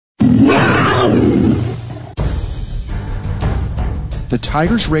The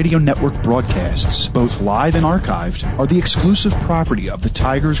Tigers Radio Network broadcasts, both live and archived, are the exclusive property of the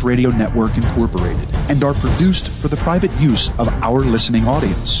Tigers Radio Network Incorporated and are produced for the private use of our listening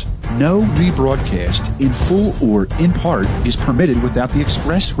audience. No rebroadcast, in full or in part, is permitted without the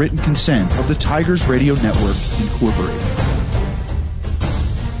express written consent of the Tigers Radio Network Incorporated.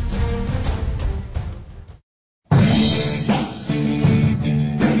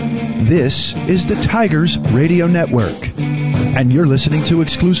 This is the Tigers Radio Network, and you're listening to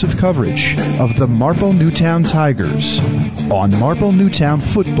exclusive coverage of the Marple Newtown Tigers on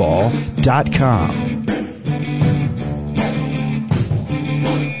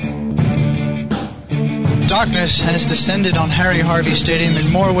MarpleNewtownFootball.com. Darkness has descended on Harry Harvey Stadium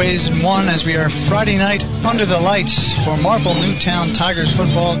in more ways than one as we are Friday night under the lights for Marple Newtown Tigers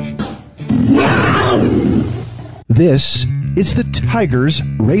football. This is the Tigers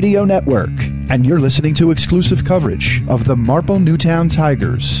Radio Network, and you're listening to exclusive coverage of the Marple Newtown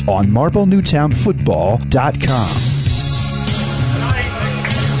Tigers on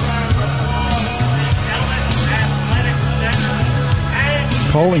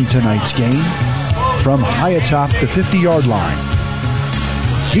MarpleNewtownFootball.com. Calling tonight's game from high atop the 50-yard line,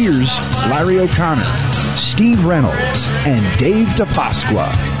 here's Larry O'Connor, Steve Reynolds, and Dave DePasqua.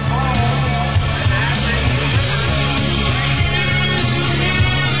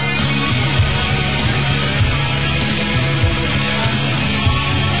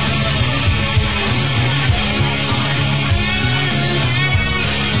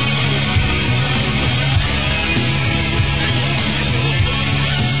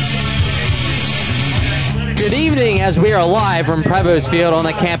 Good evening, as we are live from Prevost Field on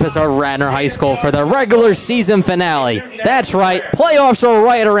the campus of Radnor High School for the regular season finale. That's right, playoffs are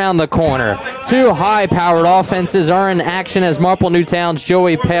right around the corner. Two high-powered offenses are in action as Marple Newtown's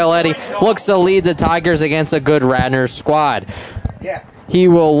Joey Paoletti looks to lead the Tigers against a good Radnor squad. He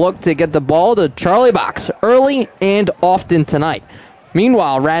will look to get the ball to Charlie Box early and often tonight.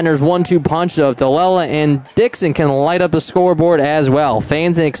 Meanwhile, Radnor's 1-2 punch of Delela and Dixon can light up the scoreboard as well.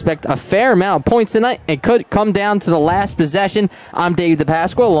 Fans expect a fair amount of points tonight. It could come down to the last possession. I'm Dave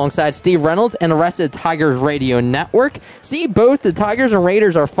DePasqua alongside Steve Reynolds and the rest of the Tigers Radio Network. Steve, both the Tigers and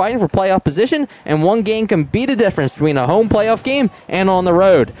Raiders are fighting for playoff position, and one game can be the difference between a home playoff game and on the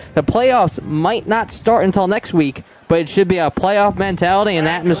road. The playoffs might not start until next week, but it should be a playoff mentality and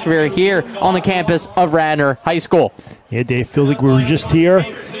atmosphere here on the campus of Radnor High School. Yeah, Dave, feels like we were just here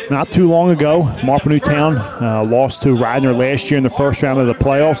not too long ago. Marple Newtown lost to Radnor last year in the first round of the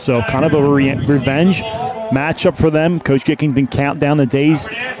playoffs, so kind of a revenge matchup for them. Coach Gicking been counting down the days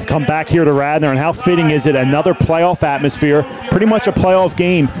to come back here to Radnor, and how fitting is it? Another playoff atmosphere, pretty much a playoff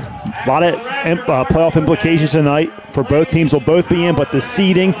game. A lot of playoff implications tonight for both teams. Will both be in, but the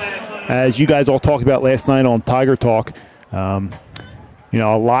seeding, as you guys all talked about last night on Tiger Talk, a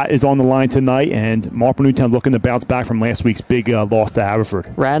lot is on the line tonight, and Marple Newtown looking to bounce back from last week's big loss to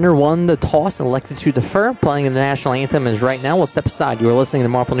Haverford. Radnor won the toss and elected to defer. Playing in the national anthem is right now. We'll step aside. You are listening to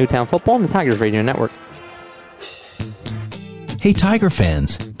Marple Newtown Football on the Tigers Radio Network. Hey, Tiger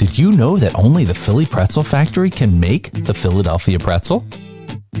fans, did you know that only the Philly Pretzel Factory can make the Philadelphia pretzel?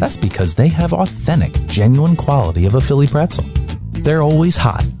 That's because they have authentic, genuine quality of a Philly pretzel. They're always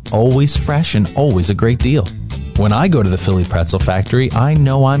hot, always fresh, and always a great deal. When I go to the Philly Pretzel Factory, I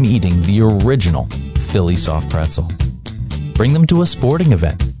know I'm eating the original Philly soft pretzel. Bring them to a sporting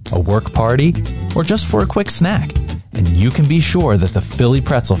event, a work party, or just for a quick snack, and you can be sure that the Philly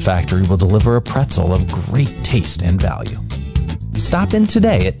Pretzel Factory will deliver a pretzel of great taste and value. Stop in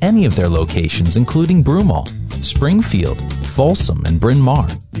today at any of their locations, including Broomall, Springfield, Folsom, and Bryn Mawr,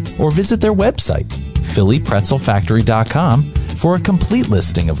 or visit their website, phillypretzelfactory.com, for a complete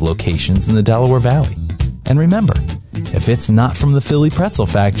listing of locations in the Delaware Valley. And remember, if it's not from the Philly Pretzel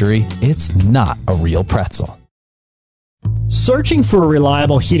Factory, it's not a real pretzel. Searching for a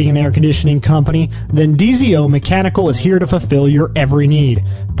reliable heating and air conditioning company? Then DZO Mechanical is here to fulfill your every need.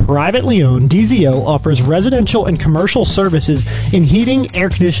 Privately owned, DZO offers residential and commercial services in heating, air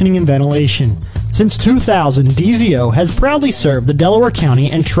conditioning, and ventilation. Since 2000, DZO has proudly served the Delaware County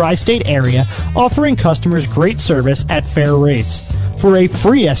and tri-state area, offering customers great service at fair rates. For a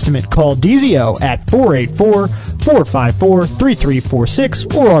free estimate, call DZO at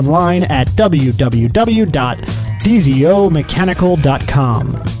 484-454-3346 or online at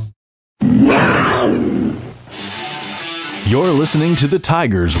www.dzomechanical.com. You're listening to the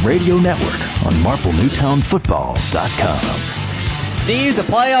Tigers Radio Network on MarpleNewtownFootball.com. Steve, the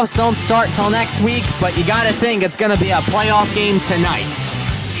playoffs don't start till next week, but you got to think it's going to be a playoff game tonight.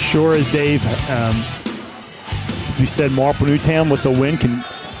 Sure is, Dave. You said Marple Newtown with the win can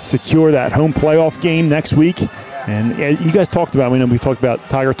secure that home playoff game next week. And you guys talked about, we talked about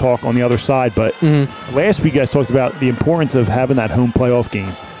Tiger Talk on the other side, but last week you guys talked about the importance of having that home playoff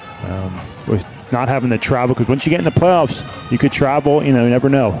game. With not having to travel, because once you get in the playoffs, you could travel, you never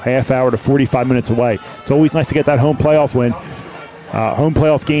know, half hour to 45 minutes away. It's always nice to get that home playoff win, home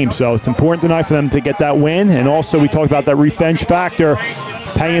playoff game. So it's important tonight for them to get that win. And also we talked about that revenge factor,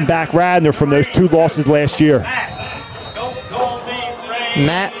 paying back Radnor from those 2 losses last year.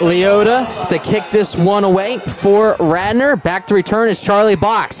 Matt Leota to kick this one away for Radnor. Back to return is Charlie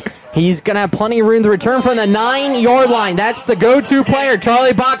Box. He's going to have plenty of room to return from the 9-yard line. That's the go-to player.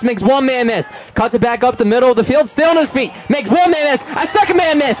 Charlie Box makes one man miss. Cuts it back up the middle of the field. Still on his feet. Makes one man miss. A second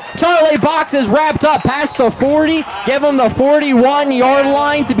man miss. Charlie Box is wrapped up past the 40. Give him the 41-yard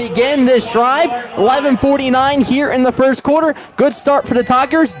line to begin this drive. 11:49 here in the first quarter. Good start for the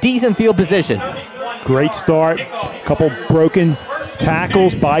Tigers. Decent field position. Great start. Couple broken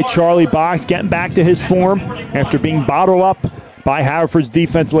tackles by Charlie Box. Getting back to his form after being bottled up by Haverford's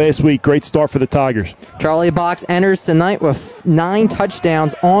defense last week. Great start for the Tigers. Charlie Box enters tonight with 9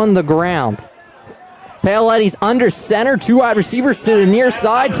 touchdowns on the ground. Paoletti's under center, 2 wide receivers to the near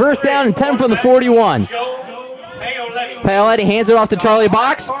side. First down and 10 from the 41. Paoletti hands it off to Charlie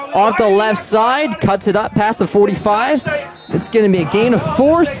Box. Off the left side, cuts it up past the 45. It's going to be a gain of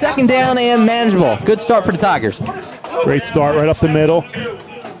 4, second down and manageable. Good start for the Tigers. Great start right up the middle.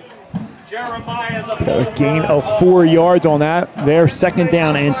 A gain of 4 yards on that. There, second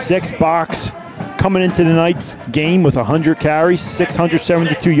down and 6. Box coming into the night's game with 100 carries,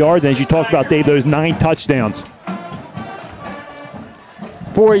 672 yards. And as you talked about, Dave, those 9 touchdowns.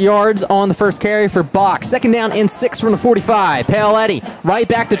 4 yards on the first carry for Box. Second down and 6 from the 45. Paoletti right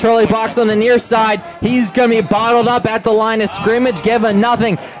back to Charlie Box on the near side. He's going to be bottled up at the line of scrimmage, given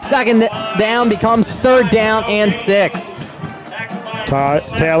nothing. Second down becomes third down and 6.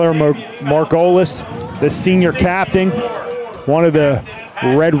 Taylor Margolis, the senior captain, one of the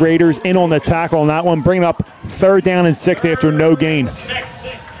Red Raiders, in on the tackle on that one, bringing up third down and 6 after no gain.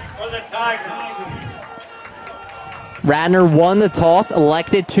 Radnor won the toss,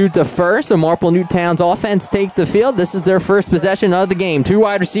 elected to defer, so Marple Newtown's offense take the field. This is their first possession of the game. 2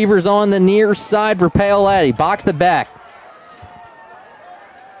 wide receivers on the near side for Paoletti. Box the back.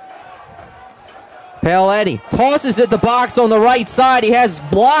 Paoletti tosses it the box on the right side. He has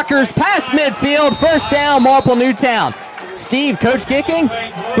blockers past midfield. First down, Marple Newtown. Steve, Coach Gicking,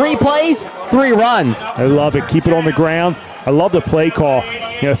 3 plays, 3 runs. I love it. Keep it on the ground. I love the play call.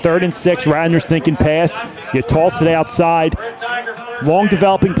 Third and 6, Radnor's thinking pass. You toss it outside. Long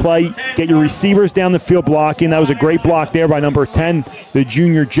developing play. Get your receivers down the field blocking. That was a great block there by number 10, the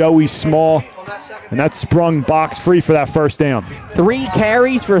junior Joey Small. And that sprung Box free for that first down. 3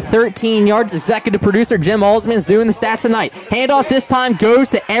 carries for 13 yards. Executive producer Jim Alsman is doing the stats tonight. Handoff this time goes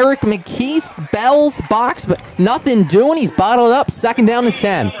to Eric McKeast. Bell's Box, but nothing doing. He's bottled up. Second down and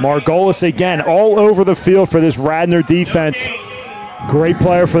 10. Margolis again all over the field for this Radnor defense. Great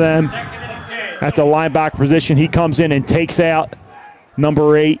player for them at the linebacker position. He comes in and takes out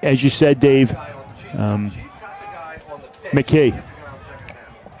number 8, as you said, Dave, McKee.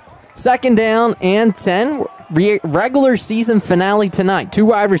 Second down and 10. Regular season finale tonight. 2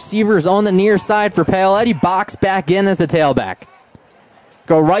 wide receivers on the near side for Paoletti. Box back in as the tailback.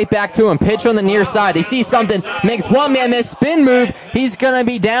 Go right back to him. Pitch on the near side. They see something. Makes one man miss. Spin move. He's going to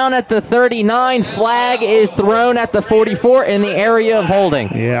be down at the 39. Flag is thrown at the 44 in the area of holding.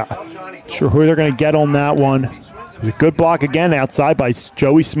 Yeah. Sure who they're going to get on that one. It was a good block again outside by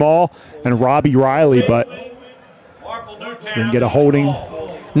Joey Small and Robbie Riley, but didn't get a holding.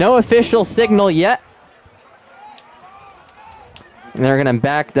 No official signal yet. And they're going to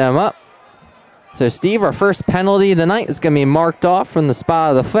back them up. So, Steve, our first penalty tonight is going to be marked off from the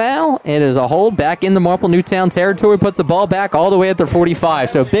spot of the foul. It is a hold back in the Marple Newtown territory. Puts the ball back all the way at their 45.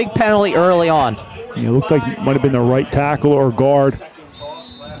 So, big penalty early on. It looked like it might have been the right tackle or guard.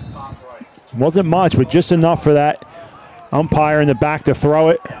 Wasn't much, but just enough for that umpire in the back to throw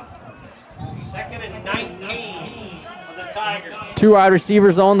it. Second and 19 for the Tigers. 2 wide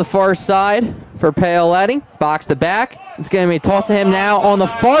receivers on the far side for Paoletti. Box to back. It's going to be tossed to him now on the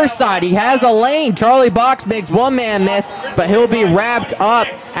far side. He has a lane. Charlie Box makes one man miss, but he'll be wrapped up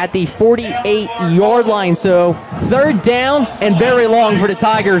at the 48-yard line. So third down and very long for the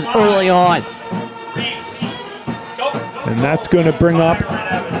Tigers early on. And that's going to bring up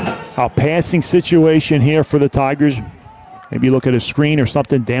a passing situation here for the Tigers. Maybe look at a screen or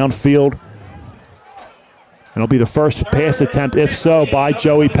something downfield. It'll be the first pass attempt, if so, by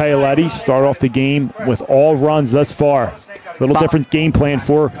Joey Paoletti. Start off the game with all runs thus far. A little different game plan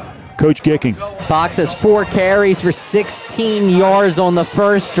for Coach Gicking. Box has 4 carries for 16 yards on the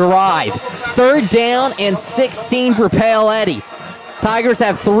first drive. 3rd down and 16 for Paoletti. Tigers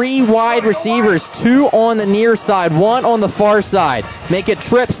have 3 wide receivers, 2 on the near side, 1 on the far side. Make it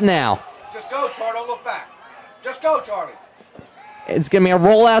trips now. Just go, Charlie. Don't look back. Just go, Charlie. It's going to be a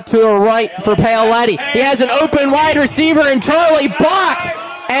rollout to the right for Paoletti. He has an open wide receiver in Charlie Box,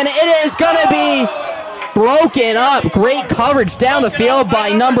 and it is going to be broken up. Great coverage down the field by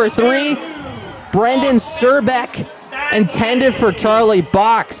number 3, Brendan Serbeck, intended for Charlie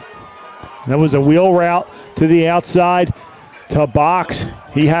Box. That was a wheel route to the outside to Box.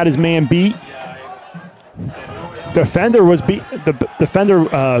 He had his man beat. Defender was beat. The defender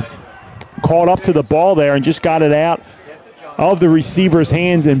caught up to the ball there and just got it out of the receiver's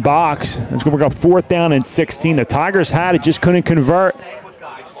hands in Box. It's going to work up 4th down and 16. The Tigers had it, just couldn't convert.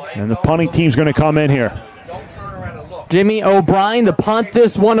 And the punting team's going to come in here. Jimmy O'Brien to punt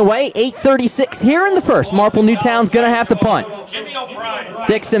this one away. 8:36 here in the first. Marple Newtown's going to have to punt.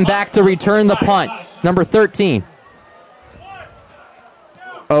 Dixon back to return the punt. Number 13.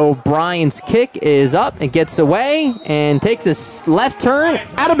 O'Brien's kick is up and gets away and takes a left turn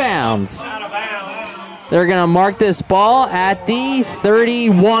out of bounds. They're going to mark this ball at the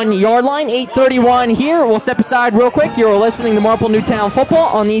 31-yard line. 8:31 here. We'll step aside real quick. You're listening to Marple Newtown Football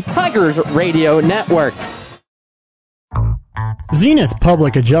on the Tigers Radio Network. Zenith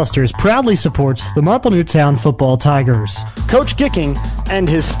Public Adjusters proudly supports the Marple Newtown Football Tigers, Coach Gicking, and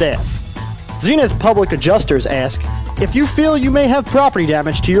his staff. Zenith Public Adjusters ask, if you feel you may have property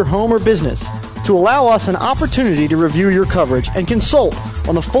damage to your home or business, to allow us an opportunity to review your coverage and consult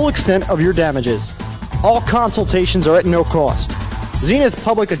on the full extent of your damages. All consultations are at no cost. Zenith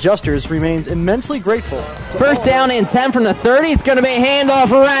Public Adjusters remains immensely grateful. First down and 10 from the 30. It's going to be a handoff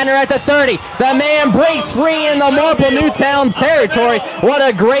for Radnor at the 30. The man breaks free in the Marple Newtown territory. What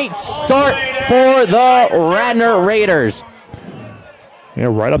a great start for the Radnor Raiders. Yeah,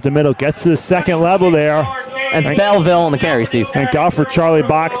 right up the middle. Gets to the second level there. That's Belleville on the carry, Steve. Thank God for Charlie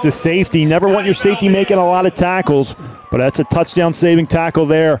Box, the safety. Never want your safety making a lot of tackles, but that's a touchdown-saving tackle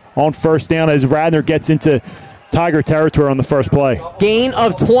there on first down as Radnor gets into Tiger territory on the first play. Gain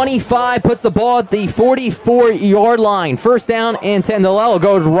of 25 puts the ball at the 44-yard line. First down and 10. DeLello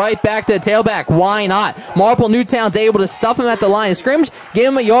goes right back to the tailback. Why not? Marple Newtown's able to stuff him at the line of scrimmage, give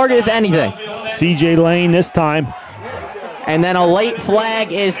him a yard if anything. C.J. Lane this time. And then a late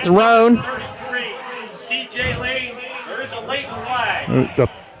flag is thrown. C.J. Lane, there is a late flag. The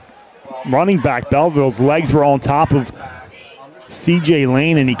running back, Belleville's legs were on top of C.J.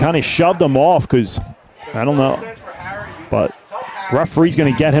 Lane, and he kind of shoved him off because, I don't know, but referee's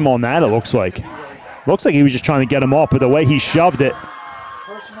going to get him on that, it looks like. Looks like he was just trying to get him off, but the way he shoved it.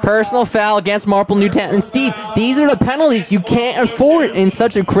 Personal foul against Marple Newtown. And Steve, these are the penalties you can't afford in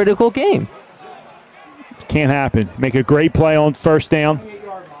such a critical game. Can't happen. Make a great play on first down.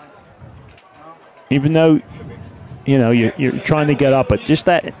 Even though, you know, you're trying to get up, but just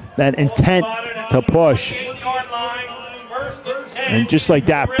that intent to push. And just like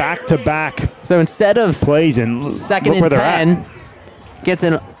that, back-to-back. So instead of plays and second and 10, gets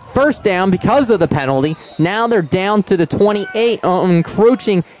a first down because of the penalty. Now they're down to the 28,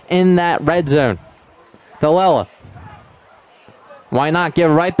 encroaching in that red zone. DeLella. Why not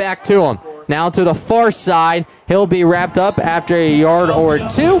give right back to him? Now to the far side. He'll be wrapped up after a yard or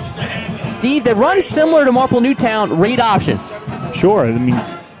two. Steve, they run similar to Marple Newtown, read option. Sure. I mean,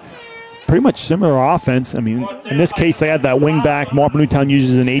 pretty much similar offense. I mean, in this case, they have that wing back. Marple Newtown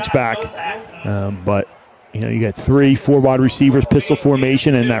uses an H-back. But, you know, you got 3-4 wide receivers, pistol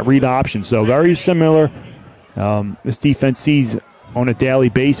formation, and that read option. So very similar. This defense sees on a daily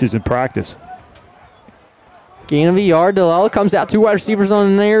basis in practice. Gain of a yard. DeLella comes out, 2 wide receivers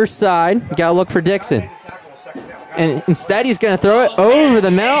on the near side. You got to look for Dixon. And instead, he's going to throw it over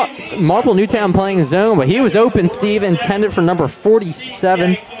the mount. Marple Newtown playing zone, but he was open, Steve, intended for number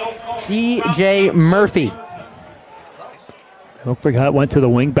 47, C.J. Murphy. Looked like that went to the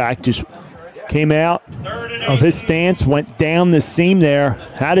wing back, just came out of his stance, went down the seam there,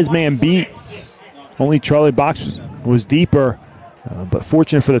 had his man beat. Only Charlie Box was deeper, but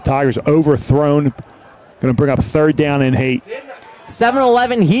fortunate for the Tigers, overthrown. Going to bring up 3rd down and 8.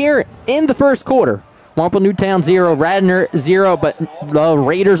 7-11 here in the first quarter. Marple Newtown 0, Radnor 0, but the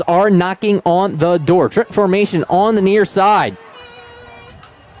Raiders are knocking on the door. Trip formation on the near side.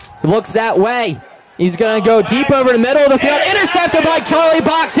 He looks that way. He's going to go deep over the middle of the field. Intercepted by Charlie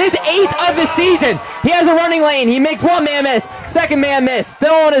Box, his 8th of the season. He has a running lane. He makes one man miss, second man miss.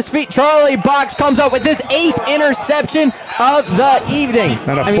 Still on his feet. Charlie Box comes up with his 8th interception of the evening.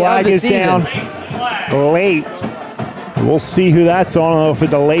 And a flag is down late. We'll see who that's on. I don't know if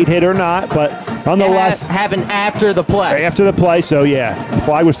it's a late hit or not, but nonetheless. It happened after the play. After the play, so yeah. The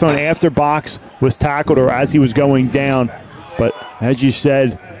flag was thrown after Box was tackled or as he was going down. But as you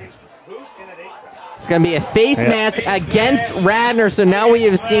said, it's going to be a face mask against Radnor. So now we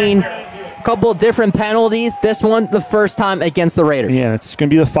have seen a couple of different penalties. This one, the first time against the Raiders. Yeah, it's going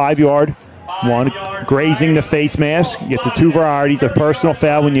to be the 5-yard one. Grazing the face mask. You get the two varieties. A personal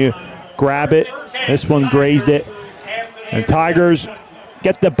foul when you grab it. This one grazed it. And Tigers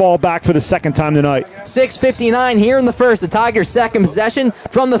get the ball back for the second time tonight. 6:59 here in the first. The Tigers' second possession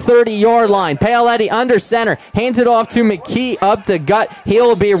from the 30-yard line. Paoletti under center. Hands it off to McKee up the gut.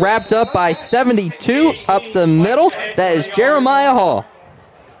 He'll be wrapped up by 72 up the middle. That is Jeremiah Hall.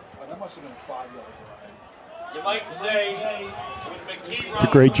 It's a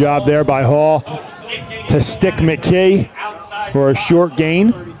great job there by Hall to stick McKee for a short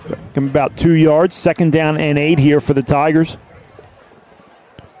gain. About 2 yards. 2nd down and 8 here for the Tigers.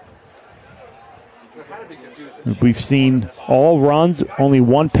 We've seen all runs, only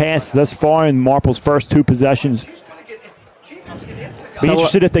one pass thus far in Marple's first 2 possessions. Be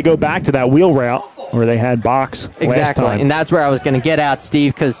interested if they go back to that wheel route where they had Box last time. And that's where I was going to get at,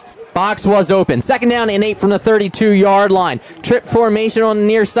 Steve, because Box was open. 2nd down and 8 from the 32-yard line. Trip formation on the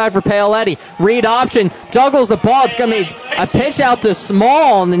near side for Paoletti. Read option, juggles the ball. It's going to be a pitch out to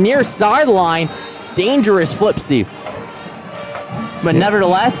Small on the near sideline. Dangerous flip, Steve. But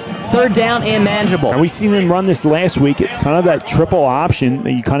nevertheless, 3rd down and manageable. And we've seen them run this last week. It's kind of that triple option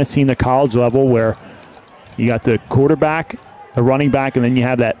that you kind of see in the college level where you got the quarterback, the running back, and then you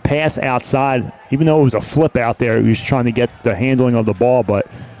have that pass outside. Even though it was a flip out there, he was trying to get the handling of the ball. But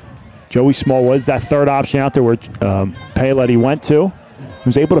Joey Small was that 3rd option out there where Paoletti went to. He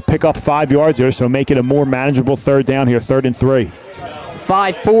was able to pick up 5 yards there, so make it a more manageable 3rd down here, 3rd and 3.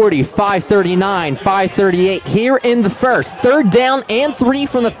 5:40, 5:39, 5:38 here in the first. 3rd down and 3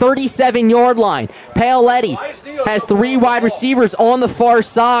 from the 37-yard line. Paoletti has 3 wide receivers on the far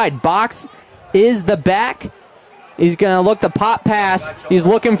side. Box is the back. He's going to look the pop pass. He's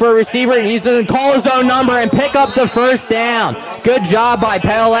looking for a receiver, and he's going to call his own number and pick up the 1st down. Good job by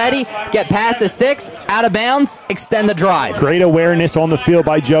Paoletti. Get past the sticks, out of bounds, extend the drive. Great awareness on the field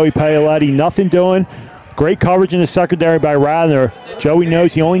by Joey Paoletti. Nothing doing. Great coverage in the secondary by Radnor. Joey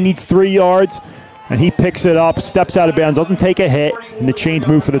knows he only needs 3 yards, and he picks it up, steps out of bounds, doesn't take a hit, and the chains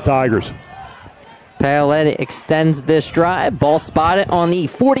move for the Tigers. Paoletti extends this drive. Ball spotted on the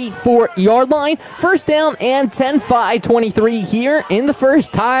 44-yard line. 1st down and 10, 5:23 here in the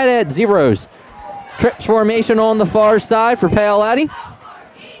first, tied at zeros. Trips formation on the far side for Paoletti.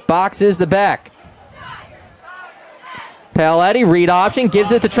 Box is the back. Paoletti, read option,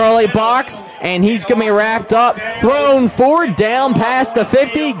 gives it to Charlie Box, and he's going to be wrapped up. Thrown forward, down past the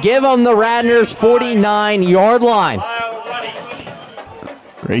 50. Give him the Radnor's 49-yard line.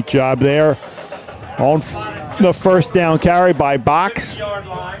 Great job there. On the 1st down carry by Box.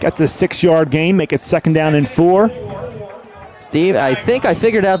 Gets a 6-yard gain, make it 2nd down and 4. Steve, I think I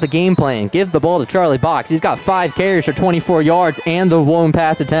figured out the game plan. Give the ball to Charlie Box. He's got 5 carries for 24 yards and the lone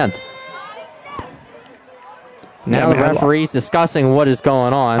pass attempt. Now the referee's discussing what is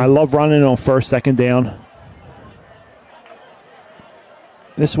going on. I love running on 1st, 2nd down.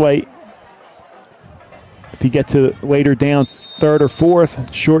 This way, if you get to later downs, 3rd or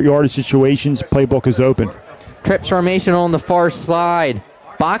 4th, short yardage situations, playbook is open. Trips formation on the far side.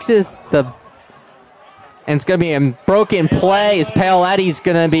 Boxes and it's going to be a broken play as Paoletti's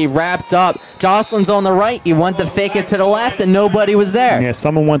going to be wrapped up. Jocelyn's on the right. You went to fake it to the left, and nobody was there. Yeah,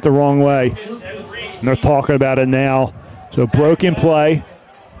 someone went the wrong way. And they're talking about it now. So broken play.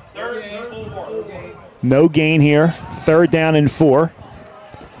 No gain here. 3rd down and 4.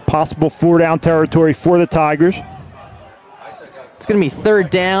 Possible 4-down territory for the Tigers. It's going to be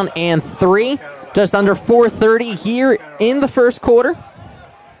 3rd down and 3. Just under 4:30 here in the first quarter.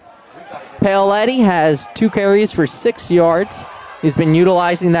 Paoletti has 2 carries for 6 yards. He's been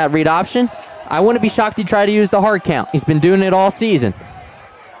utilizing that read option. I wouldn't be shocked to try to use the hard count. He's been doing it all season.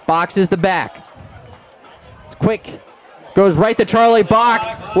 Box is the back. Quick. Goes right to Charlie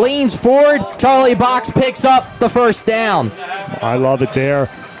Box. Leans forward. Charlie Box picks up the 1st down. I love it there.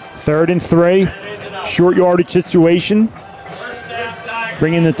 3rd and 3. Short yardage situation.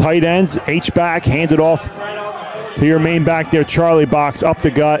 Bring in the tight ends. H-back. Hands it off to your main back there. Charlie Box up the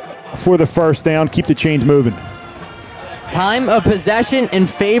gut for the 1st down. Keep the chains moving. Time of possession in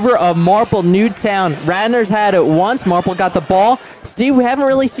favor of Marple Newtown. Radnor's had it once. Marple got the ball. Steve, we haven't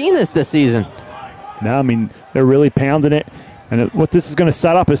really seen this season. No, I mean, they're really pounding it. And what this is going to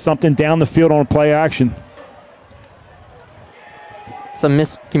set up is something down the field on play action. Some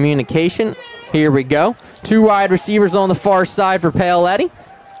miscommunication Here we go. 2 wide receivers on the far side for Paoletti.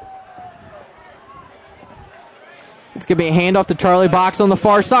 It's going to be a handoff to Charlie Box on the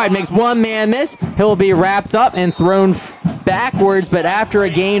far side. Makes one man miss. He'll be wrapped up and thrown backwards, but after a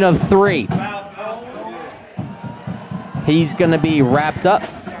gain of 3. He's going to be wrapped up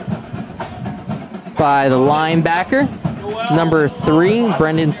by the linebacker, number 3,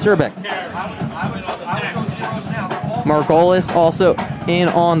 Brendan Serbeck. Margolis also in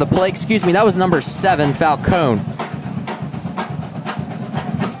on the play. Excuse me, that was number 7, Falcone.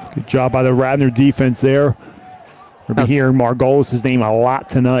 Good job by the Radnor defense there. We'll be hearing Margolis' name a lot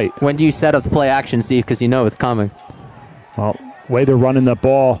tonight. When do you set up the play action, Steve? Because you know it's coming. Well, the way they're running the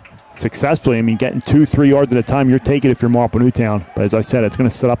ball successfully, I mean, getting 2-3 yards at a time, you're taking it if you're Marple Newtown. But as I said, it's going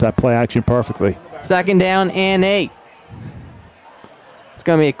to set up that play action perfectly. 2nd down and 8. It's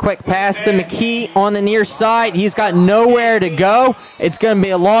going to be a quick pass to McKee on the near side. He's got nowhere to go. It's going to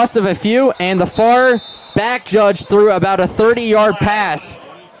be a loss of a few, and the far back judge threw about a 30-yard pass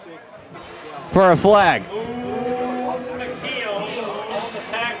for a flag.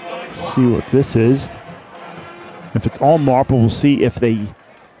 See what this is. If it's all Marple, we'll see if they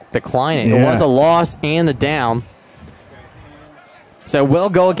decline it. Yeah. It was a loss and a down. So we'll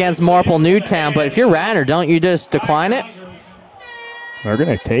go against Marple Newtown, but if you're Radnor, don't you just decline it? They're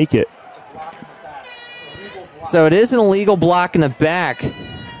going to take it. So it is an illegal block in the back.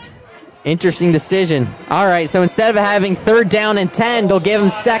 Interesting decision. All right, so instead of having 3rd down and 10, they'll give them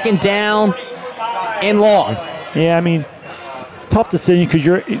 2nd down and long. Yeah, I mean, tough decision because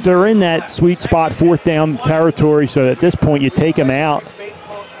they're in that sweet spot 4th down territory, so at this point you take them out.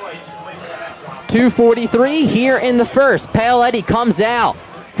 2:43 here in the first. Paoletti comes out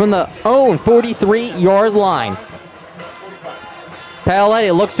from the own 43-yard line.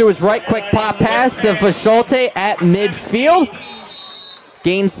 Paoletti looks to his right, quick pop pass to Fasholte at midfield.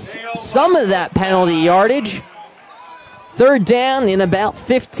 Gains some of that penalty yardage. 3rd down in about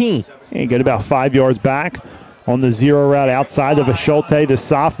 15. And get about 5 yards back on the zero route outside of Fasholte, the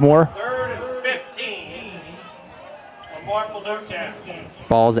sophomore. 3rd and 15 on Marple Newtown.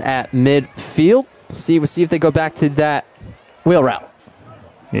 Ball's at midfield. We'll see if they go back to that wheel route.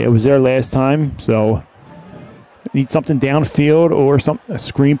 Yeah, it was there last time, so need something downfield or a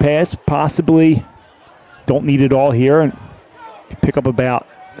screen pass, possibly. Don't need it all here, and pick up about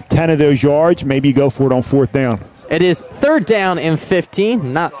 10 of those yards. Maybe you go for it on 4th down. It is 3rd down and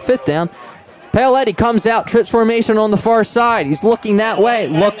 15, not 5th down. Paoletti comes out, trips formation on the far side. He's looking that way,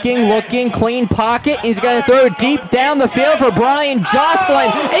 looking, clean pocket. He's going to throw deep down the field for Brian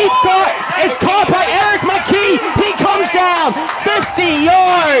Jocelyn. He's caught. It's caught by Eric McKee. He comes down 50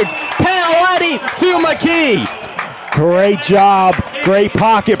 yards. Paoletti to McKee. Great job. Great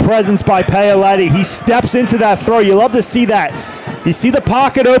pocket presence by Paoletti. He steps into that throw. You love to see that. You see the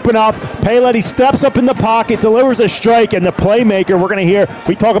pocket open up. Paoletti steps up in the pocket, delivers a strike, and the playmaker, we're going to hear,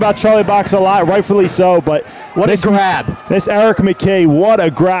 we talk about Charlie Box a lot, rightfully so, but what a grab. This Eric McKay, what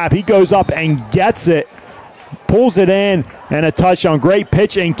a grab. He goes up and gets it, pulls it in, and a touchdown. Great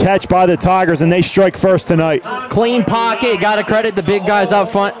pitch and catch by the Tigers, and they strike first tonight. Clean pocket. Got to credit the big guys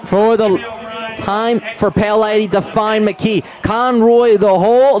up front for the time for Paoletti to find McKee. Conroy the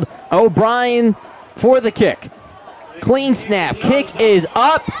hold. O'Brien for the kick. Clean snap. Kick is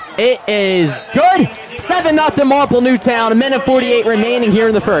up. It is good. 7-0 Marple Newtown. 1:48 remaining here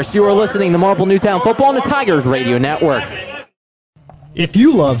in the first. You are listening to Marple Newtown Football on the Tigers Radio Network. If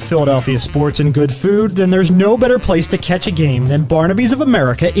you love Philadelphia sports and good food, then there's no better place to catch a game than Barnaby's of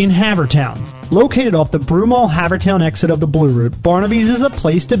America in Havertown. Located off the Broomall Havertown exit of the Blue Route, Barnaby's is the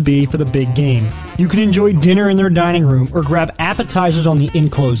place to be for the big game. You can enjoy dinner in their dining room or grab appetizers on the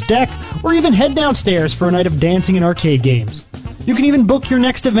enclosed deck or even head downstairs for a night of dancing and arcade games. You can even book your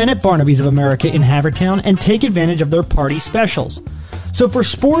next event at Barnaby's of America in Havertown and take advantage of their party specials. So for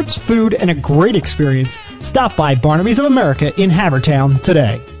sports, food, and a great experience, stop by Barnaby's of America in Havertown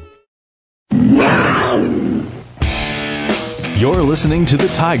today. You're listening to the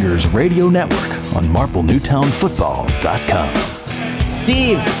Tigers Radio Network on MarpleNewtownFootball.com.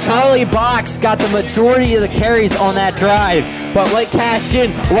 Steve, Charlie Box got the majority of the carries on that drive, but what cashed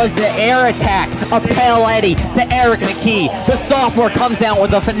in was the air attack of Paoletti to Eric McKee. The sophomore comes out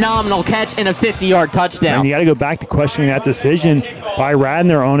with a phenomenal catch and a 50-yard touchdown. And you got to go back to questioning that decision by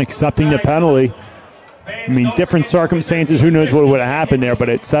Radnor on accepting the penalty. I mean, different circumstances, who knows what would have happened there, but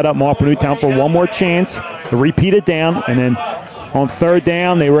it set up Marple Newtown for one more chance to repeat it down, and then on 3rd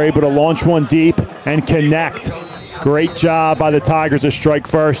down, they were able to launch one deep and connect. Great job by the Tigers to strike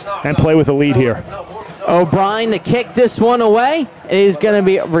first and play with a lead here. O'Brien to kick this one away. It is going to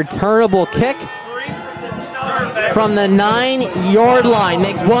be a returnable kick. from the 9-yard line.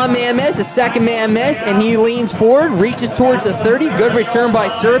 Makes one man miss, a second man miss, and he leans forward, reaches towards the 30. Good return by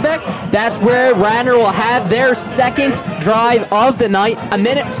Surbeck. That's where Radnor will have their second drive of the night.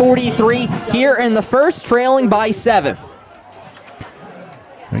 1:43 here in the first, trailing by 7.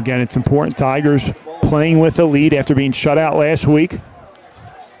 Again, it's important. Tigers playing with a lead after being shut out last week.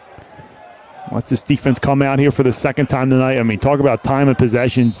 Let's this defense come out here for the second time tonight. I mean, talk about time of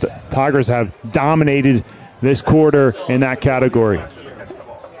possession. Tigers have dominated this quarter in that category.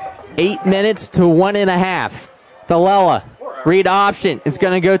 8 minutes to 1.5. Thalella, read option. It's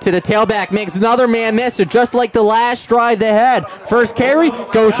going to go to the tailback. Makes another man miss. So just like the last drive they had. First carry,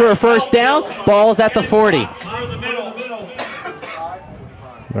 goes for a first down. Ball's at the 40.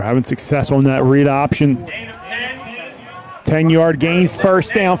 They're having success on that read option. 10-yard gain,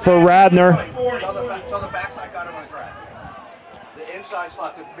 first down for Radnor. Tell the backside got him on a drag. The inside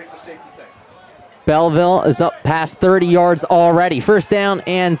slot to make the safety thing. Belleville is up past 30 yards already. First down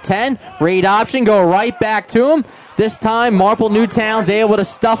and 10. Read option, go right back to him. This time, Marple Newtown's able to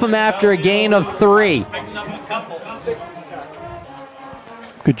stuff him after a gain of 3.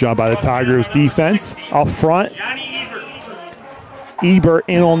 Good job by the Tigers defense. Up front, Ebert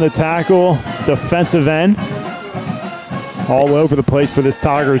in on the tackle, defensive end. All over the place for this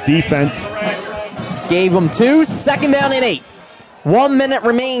Tigers defense. Gave them 2, second down and 8. 1 minute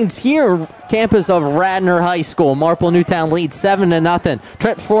remains here, campus of Radnor High School. Marple Newtown leads 7-0.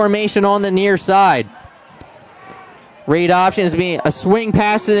 Trip formation on the near side. Read option is being a swing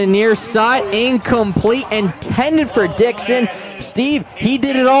pass to the near side, incomplete, intended for Dixon. Steve, he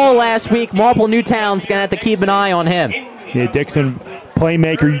did it all last week. Marple Newtown's going to have to keep an eye on him. Yeah, Dixon,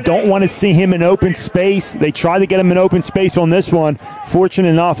 playmaker. You don't want to see him in open space. They tried to get him in open space on this one. Fortunate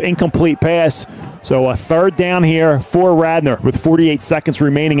enough, incomplete pass. So a third down here for Radnor with 48 seconds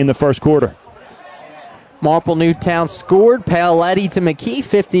remaining in the first quarter. Marple Newtown scored. Paoletti to McKee,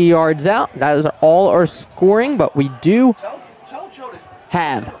 50 yards out. That is all our scoring, but we do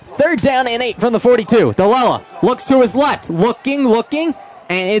have third down and 8 from the 42. Thalella looks to his left, looking,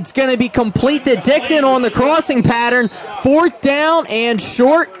 and it's going to be complete to Dixon on the crossing pattern. Fourth down and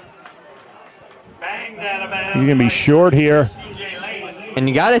short. He's going to be short here. And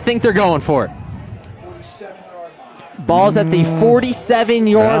you got to think they're going for it. Ball's at the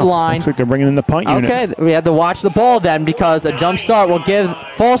 47-yard line. Looks like they're bringing in the punt unit. Okay, we have to watch the ball then because a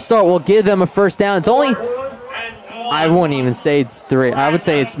false start will give them a first down. It's only, I wouldn't even say it's 3. I would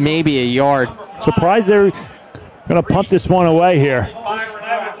say it's maybe a yard. Surprised they're going to punt this one away here.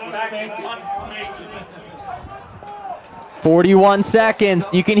 41 seconds.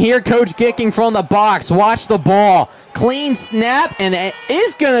 You can hear Coach Gicking from the box. Watch the ball. Clean snap, and it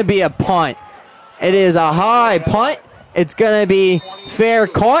is going to be a punt. It is a high punt. It's going to be fair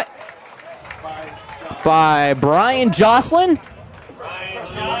caught by Brian Jocelyn.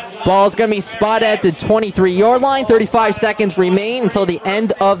 Ball's going to be spotted at the 23-yard line. 35 seconds remain until the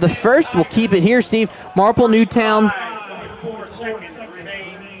end of the first. We'll keep it here, Steve. Marple Newtown.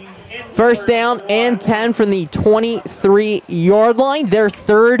 First down and 10 from the 23-yard line. Their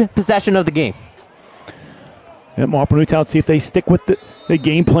third possession of the game. And Marple Newtown, see if they stick with the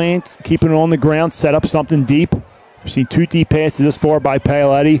game plan, keeping it on the ground, set up something deep. We've seen 2 deep passes this far by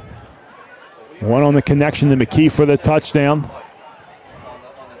Paoletti. One on the connection to McKee for the touchdown.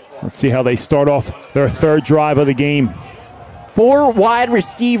 Let's see how they start off their third drive of the game. 4 wide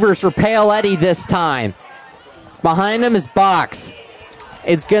receivers for Paoletti this time. Behind him is Box.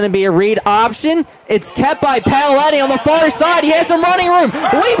 It's going to be a read option. It's kept by Paoletti on the far side. He has some running room.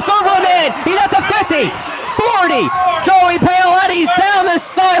 Leaps over a man. He's at the 50, 40. Joey Paoletti's down the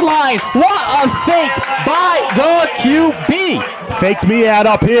sideline. What a fake by the QB. Faked me out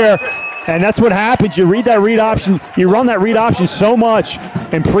up here. And that's what happens. You read that read option. You run that read option so much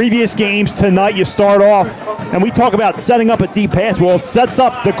in previous games. Tonight you start off, and we talk about setting up a deep pass. Well, it sets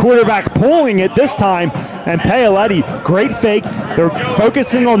up the quarterback pulling it this time. And Paoletti, great fake. They're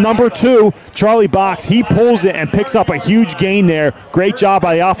focusing on number 2, Charlie Box. He pulls it and picks up a huge gain there. Great job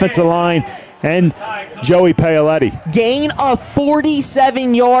by the offensive line and Joey Paoletti. Gain of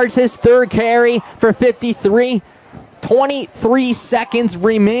 47 yards, his third carry for 53. 23 seconds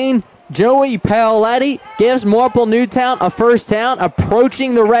remain. Joey Paoletti gives Marple Newtown a first down,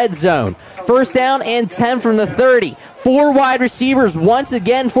 approaching the red zone. First down and 10 from the 30. 4 wide receivers once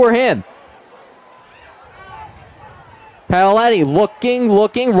again for him. Paoletti looking,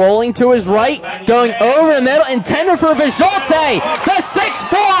 rolling to his right, going over the middle, intended for Vijolte. The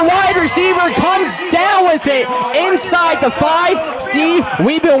 6'4" wide receiver comes down with it inside the 5. Steve,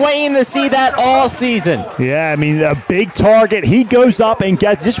 we've been waiting to see that all season. Yeah, I mean, a big target. He goes up and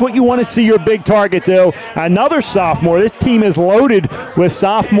gets just what you want to see your big target do. Another sophomore. This team is loaded with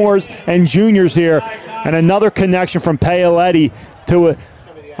sophomores and juniors here. And another connection from Paoletti to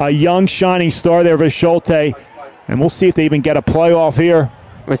a young shining star there, Vijolte. And we'll see if they even get a playoff here.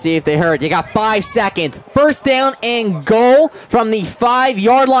 We'll see if they hurt. You got 5 seconds. First down and goal from the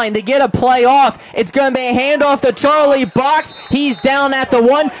 5-yard line to get a playoff. It's going to be a handoff to Charlie Box. He's down at the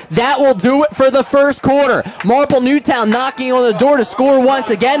 1. That will do it for the first quarter. Marple Newtown knocking on the door to score once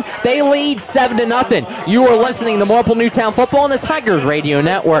again. They lead 7-0. You are listening to Marple Newtown Football on the Tigers Radio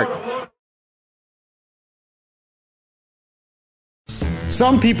Network.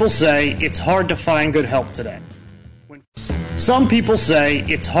 Some people say it's hard to find good help today. Some people say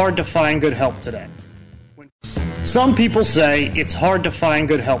it's hard to find good help today. Some people say it's hard to find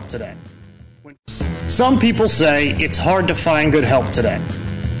good help today. Some people say it's hard to find good help today.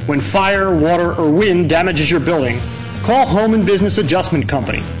 When fire, water, or wind damages your building, call Home and Business Adjustment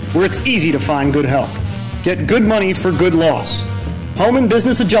Company, where it's easy to find good help. Get good money for good loss. Home and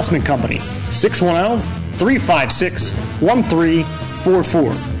Business Adjustment Company,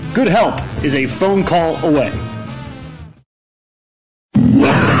 610-356-1344. Good help is a phone call away.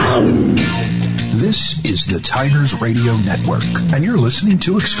 This is the Tigers Radio Network, and you're listening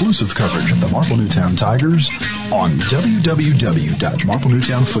to exclusive coverage of the Marple Newtown Tigers on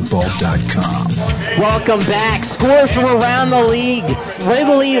www.marplenewtownfootball.com. Welcome back. Scores from around the league.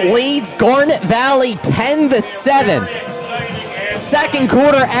 Ridley leads Garnet Valley 10-7. Second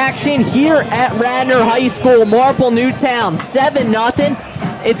quarter action here at Radnor High School. Marple Newtown 7-0.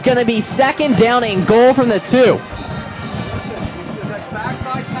 It's going to be second down and goal from the 2.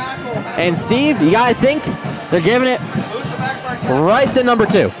 And Steve, you got to think they're giving it right to number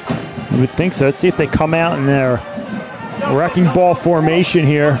 2. You would think so. Let's see if they come out in their wrecking ball formation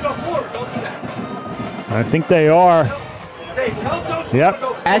here. I think they are. Yep.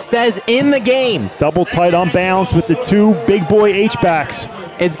 Estes in the game. Double tight unbalanced with the 2 big boy H-backs.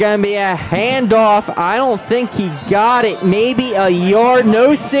 It's going to be a handoff. I don't think he got it. Maybe a yard.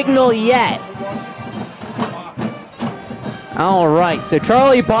 No signal yet. All right, so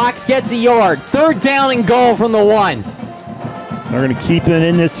Charlie Box gets a yard. Third down and goal from the 1. They're going to keep it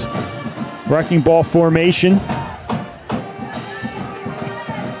in this wrecking ball formation.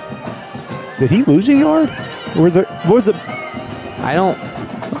 Did he lose a yard? Or was it? What was it? I don't.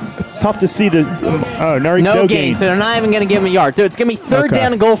 It's tough to see the. No gain, so they're not even going to give him a yard. So it's going to be third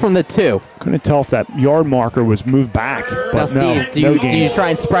down and goal from the 2. Couldn't tell if that yard marker was moved back. But now, Steve, do you try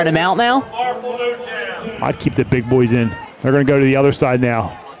and spread him out now? I'd keep the big boys in. They're going to go to the other side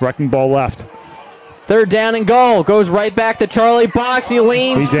now. Wrecking ball left. Third down and goal. Goes right back to Charlie Box. He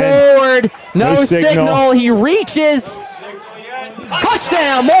leans forward. No signal. He reaches.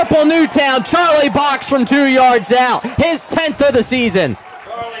 Touchdown, Marple Newtown. Charlie Box from 2 yards out. His 10th of the season.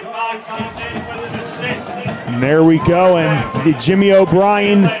 And there we go. And the Jimmy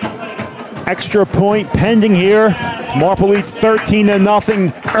O'Brien extra point pending here. Marple leads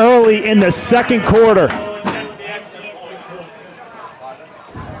 13-0 early in the second quarter.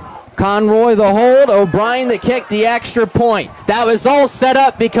 Conroy the hold, O'Brien the kick, the extra point. That was all set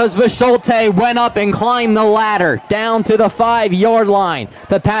up because Vijolte went up and climbed the ladder down to the 5-yard line.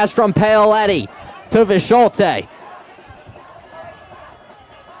 The pass from Paoletti to Vijolte.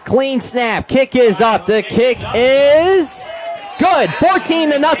 Clean snap, kick is up. The kick is good.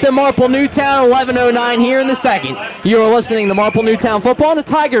 14-0 Marple Newtown, 11:09 here in the second. You are listening to Marple Newtown Football on the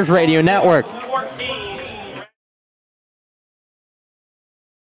Tigers Radio Network.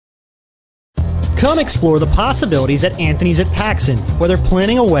 Come explore the possibilities at Anthony's at Paxson. Whether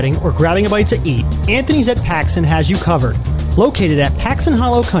planning a wedding or grabbing a bite to eat, Anthony's at Paxson has you covered. Located at Paxson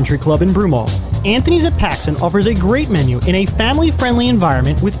Hollow Country Club in Broomall, Anthony's at Paxson offers a great menu in a family-friendly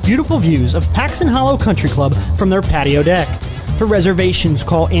environment with beautiful views of Paxson Hollow Country Club from their patio deck. For reservations,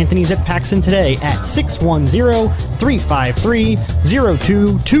 call Anthony's at Paxson today at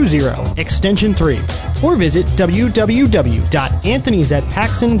 610-353-0220, extension 3, or visit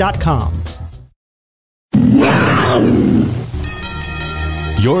www.anthonysatpaxson.com.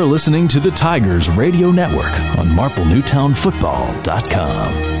 You're listening to the Tigers Radio Network on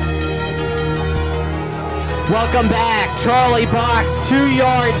MarpleNewtownFootball.com. Welcome back. Charlie Box, 2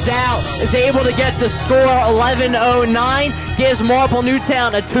 yards out, is able to get the score. 11:09 gives Marple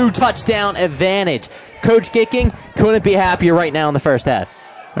Newtown a 2-touchdown advantage. Coach Gicking couldn't be happier right now in the first half.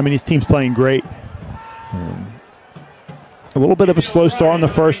 I mean, his team's playing great. a little bit of a slow start on the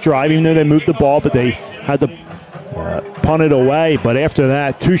first drive, even though they moved the ball, but they had to punt it away. But after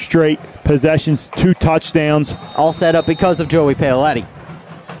that, 2 straight possessions, 2 touchdowns. All set up because of Joey Paoletti.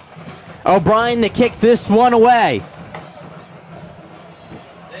 O'Brien to kick this one away.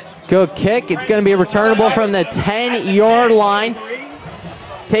 Good kick. It's going to be returnable from the 10-yard line.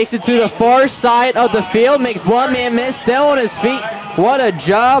 Takes it to the far side of the field. Makes one man miss. Still on his feet. What a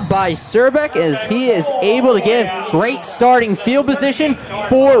job by Serbeck as he is able to give great starting field position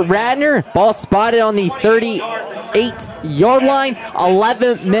for Radnor. Ball spotted on the 38-yard line.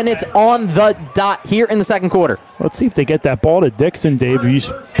 11 minutes on the dot here in the second quarter. Let's see if they get that ball to Dixon, Dave, you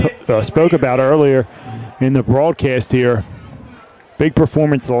spoke about earlier in the broadcast here. Big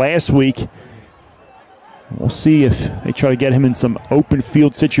performance last week. We'll see if they try to get him in some open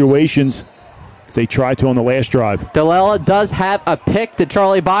field situations as they tried to on the last drive. Delela does have a pick to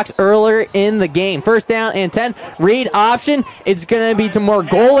Charlie Box earlier in the game. First down and 10. Read option. It's going to be to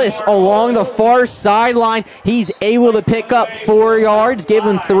Margolis along the far sideline. He's able to pick up 4 yards, give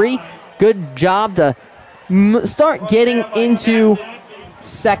him 3. Good job to start getting into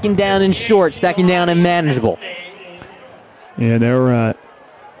second down and short, second down and manageable. Yeah, they're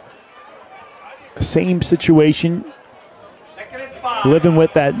same situation. Living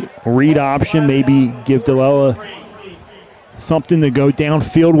with that read option, maybe give Delela something to go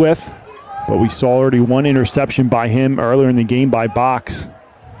downfield with. But we saw already 1 interception by him earlier in the game by Box.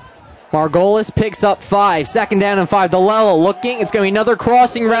 Margolis picks up 5. Second down and 5. Delela looking. It's going to be another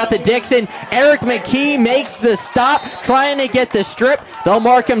crossing route to Dixon. Eric McKee makes the stop, trying to get the strip. They'll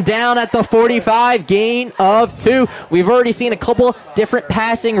mark him down at the 45. Gain of 2. We've already seen a couple different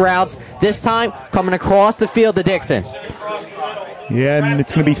passing routes. This time coming across the field to Dixon. Yeah, and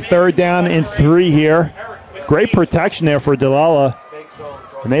it's going to be 3rd down and 3 here. Great protection there for Delela.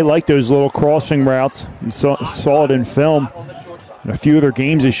 And they like those little crossing routes. You saw it in film in a few of their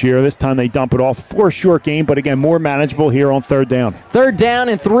games this year. This time they dump it off for a short game, but again, more manageable here on 3rd down. 3rd down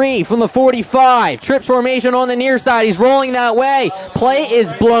and 3 from the 45. Trips formation on the near side. He's rolling that way. Play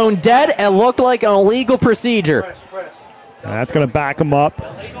is blown dead and looked like an illegal procedure. And that's going to back them up.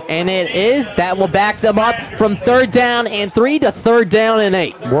 And it is. That will back them up from 3rd down and 3 to 3rd down and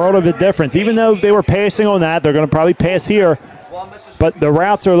 8. World of a difference. Even though they were passing on that, they're going to probably pass here. But the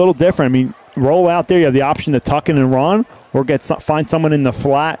routes are a little different. I mean, roll out there, you have the option to tuck in and run, or find someone in the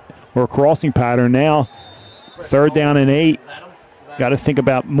flat or a crossing pattern. Now, 3rd down and 8. Got to think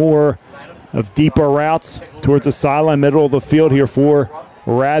about more of deeper routes towards the sideline, middle of the field here for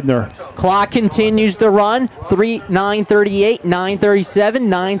Radnor. Clock continues to run. 9:38, 9:37,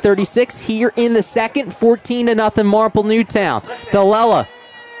 9:36 here in the second. 14-0 Marple Newtown. Delela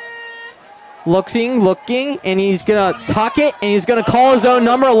looking, and he's going to tuck it, and he's going to call his own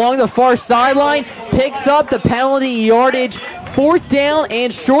number along the far sideline. Picks up the penalty yardage. 4th down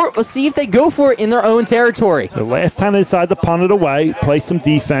and short. We'll see if they go for it in their own territory. The last time they decided to punt it away, play some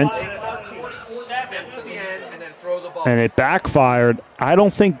defense, and it backfired. I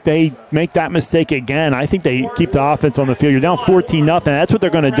don't think they make that mistake again. I think they keep the offense on the field. You're down 14-0. That's what they're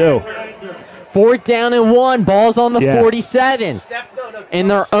going to do. 4th down and 1. Ball's on the 47 in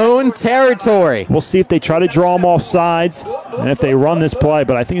their own territory. We'll see if they try to draw them off sides and if they run this play,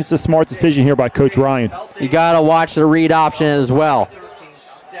 but I think it's a smart decision here by Coach Ryan. You got to watch the read option as well.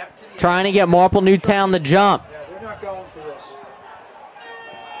 Trying to get Marple Newtown the jump. They're not going for this.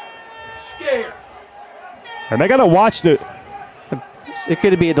 Scared. And they got to watch It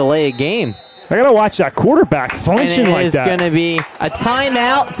could be a delayed game. They got to watch that quarterback flinching like that. And it is going to be a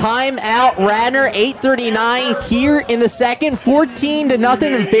timeout. Radnor, 8:39 here in the second. 14-0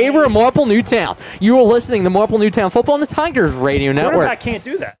 in favor of Marple Newtown. You are listening to Marple Newtown Football on the Tigers Radio Network. Quarterback can't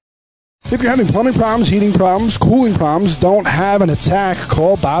do that. If you're having plumbing problems, heating problems, cooling problems, don't have an attack,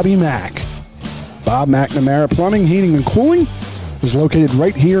 call Bobby Mack. Bob McNamara Plumbing, Heating, and Cooling is located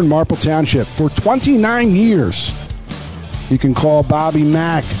right here in Marple Township for 29 years. You can call Bobby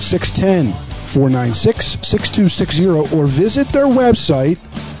Mack, 610-496-6260, or visit their website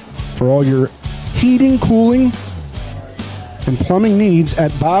for all your heating, cooling, and plumbing needs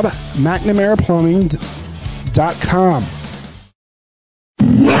at bobmcnamaraPlumbing.com.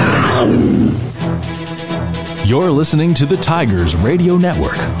 You're listening to the Tigers Radio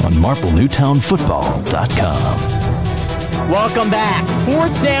Network on MarpleNewtownFootball.com. Welcome back.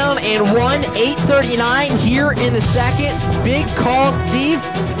 4th down and 1, 8:39 here in the second. Big call, Steve.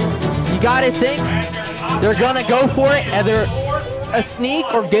 You got to think they're going to go for it, either a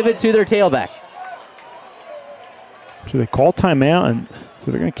sneak or give it to their tailback. So they call timeout, and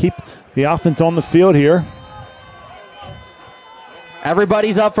so they're going to keep the offense on the field here.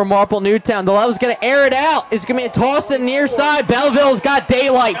 Everybody's up for Marple Newtown. DeLella's going to air it out. It's going to be a toss to the near side. Belleville's got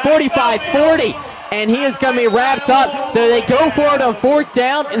daylight, 45-40. And he is going to be wrapped up. So they go for it on fourth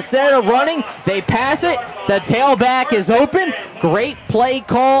down. Instead of running, they pass it. The tailback is open. Great play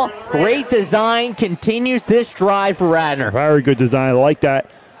call. Great design. Continues this drive for Radnor. Very good design. I like that.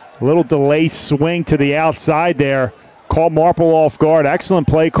 A little delay swing to the outside there. Called Marple off guard. Excellent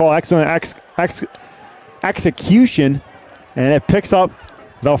play call. Excellent execution. And it picks up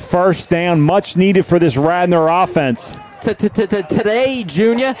the first down. Much needed for this Radnor offense. Today,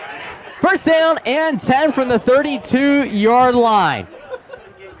 Junior. First down and 10 from the 32-yard line.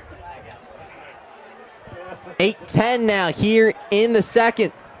 8-10 now here in the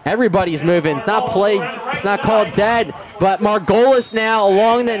second. Everybody's moving. It's not played. It's not called dead. But Margolis now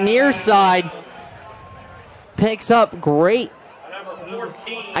along the near side picks up great.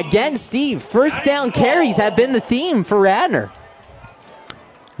 Again, Steve, first down carries have been the theme for Radnor.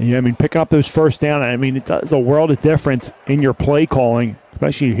 Yeah, I mean, picking up those first down, I mean, it does a world of difference in your play calling,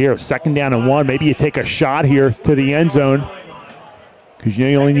 especially here, second down and 1. Maybe you take a shot here to the end zone because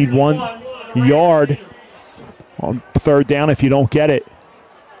you only need 1 yard on third down if you don't get it.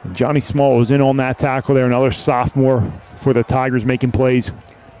 And Johnny Small was in on that tackle there, another sophomore for the Tigers making plays.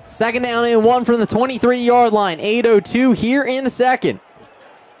 Second down and 1 from the 23-yard line. 8:02 here in the second.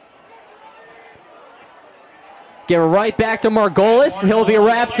 Get right back to Margolis. He'll be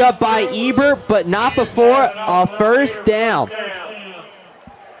wrapped up by Ebert, but not before a first down.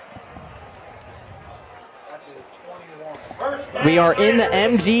 We are in the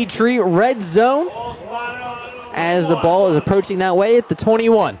MG Tree red zone as the ball is approaching that way at the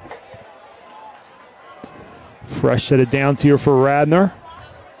 21. Fresh set of downs here for Radnor.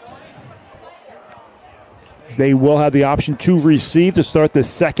 They will have the option to receive to start the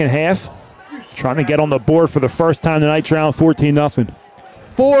second half. Trying to get on the board for the first time tonight, trailing 14-0.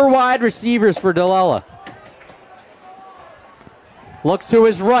 4 wide receivers for DeLella. Looks to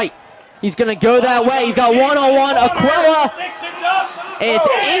his right. He's going to go that way. He's got one-on-one. Aquila. It's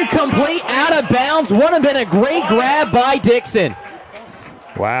incomplete, out of bounds. Would have been a great grab by Dixon.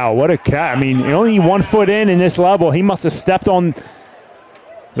 Wow, what a cat. I mean, only 1 foot in this level. He must have stepped on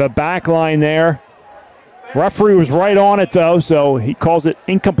the back line there. Referee was right on it, though, so he calls it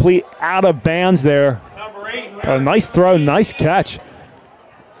incomplete, out of bounds there. A nice throw, nice catch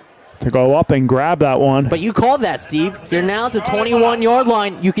to go up and grab that one. But you called that, Steve. You're now at the 21-yard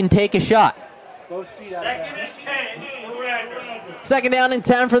line. You can take a shot. Second down and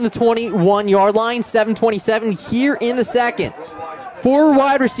 10 from the 21-yard line. 7:27 here in the second. 4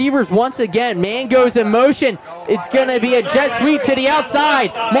 wide receivers once again. Man goes in motion. It's going to be a jet sweep to the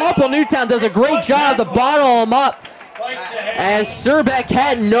outside. Marple Newtown does a great job to bottle him up. As Serbeck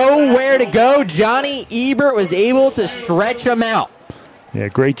had nowhere to go, Johnny Ebert was able to stretch him out. Yeah,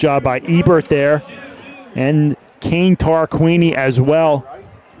 great job by Ebert there. And Kane Tarquini as well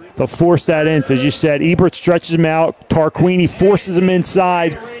to force that in. So as you said, Ebert stretches him out. Tarquini forces him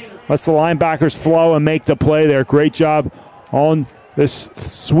inside. Lets the linebackers flow and make the play there. Great job on this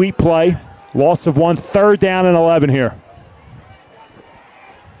sweet play. Loss of 1, third down and 11 here.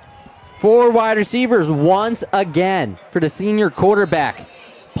 4 wide receivers once again for the senior quarterback.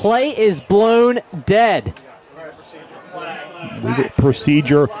 Play is blown dead.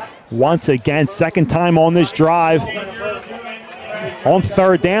 Procedure once again. Second time on this drive. On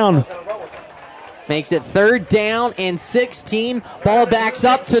third down. Makes it third down and 16. Ball backs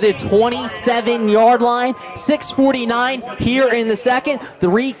up to the 27-yard line. 6:49 here in the second. The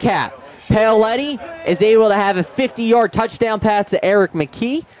recap. Paoletti is able to have a 50-yard touchdown pass to Eric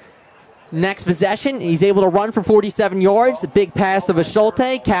McKee. Next possession, he's able to run for 47 yards. A big pass to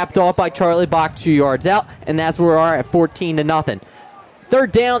Vaschulte, capped off by Charlie Bach 2 yards out. And that's where we are at 14-0.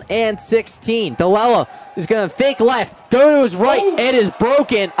 Third down and 16. DeLella is going to fake left, go to his right. It is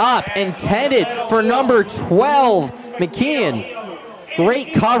broken up, intended for number 12, McKeon.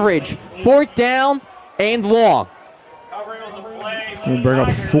 Great coverage. Fourth down and long. We'll bring up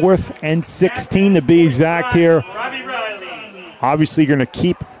 4th and 16 to be exact here. Obviously, you're going to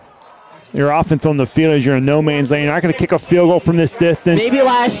keep your offense on the field as you're in no man's lane. You're not going to kick a field goal from this distance. Maybe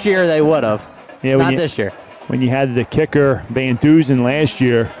last year they would have. Yeah, not this year. When you had the kicker Van Duzen last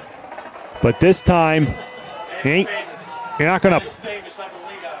year. But this time, you're not going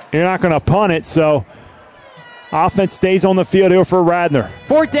to punt it, so offense stays on the field here for Radnor.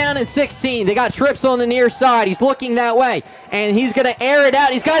 Fourth down and 16. They got trips on the near side. He's looking that way, and he's going to air it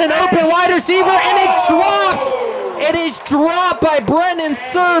out. He's got an open wide receiver, and it's dropped. It is dropped by Brendan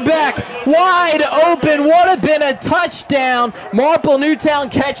Surbeck. Wide open. Would have been a touchdown. Marple Newtown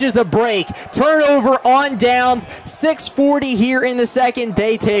catches a break. Turnover on downs. 6:40 here in the second.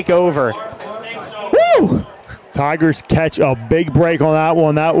 They take over. Woo! Tigers catch a big break on that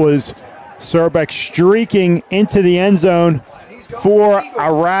one. That was Surbeck streaking into the end zone for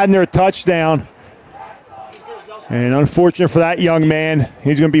a Radnor touchdown. And unfortunate for that young man,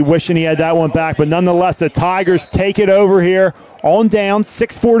 he's going to be wishing he had that one back. But nonetheless, the Tigers take it over here on down.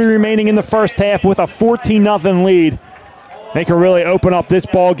 6:40 remaining in the first half with a 14-0 lead. They can really open up this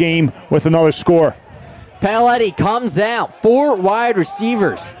ball game with another score. Paletti comes out. 4 wide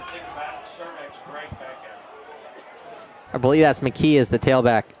receivers. I believe that's McKee as the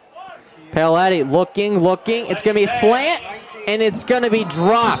tailback. Paletti looking. It's going to be a slant, and it's going to be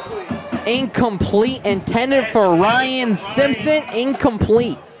dropped. Incomplete, intended for Ryan Simpson.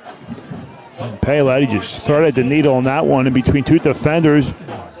 Incomplete. Paletti just threaded the needle on that one in between two defenders.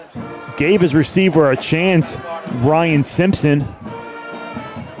 Gave his receiver a chance. Ryan Simpson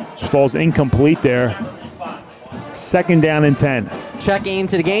just falls incomplete there. 2nd down and 10. Checking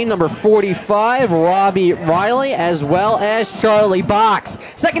into the game, number 45, Robbie Riley, as well as Charlie Box.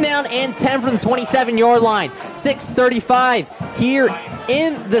 2nd down and 10 from the 27-yard line. 6:35 here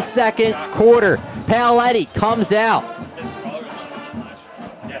in the second quarter. Paletti comes out.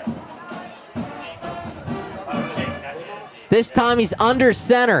 This time he's under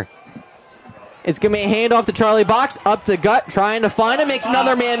center. It's going to be a handoff to Charlie Box, up the gut, trying to find him, makes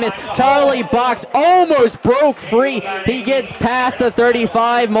another man miss. Charlie Box almost broke free. He gets past the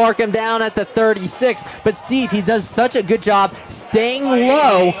 35, mark him down at the 36. But Steve, he does such a good job staying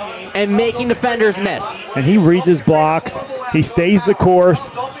low and making defenders miss. And he reads his blocks. He stays the course,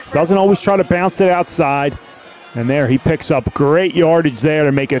 doesn't always try to bounce it outside. And there he picks up great yardage there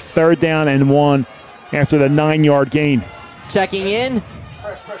to make it 3rd down and 1 after the 9-yard gain. Checking in,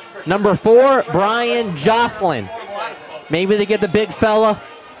 number 4, Brian Jocelyn. Maybe they get the big fella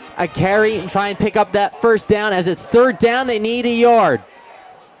a carry and try and pick up that 1st down. As it's 3rd down, they need a yard.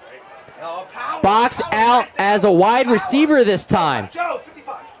 Box out as a wide receiver this time.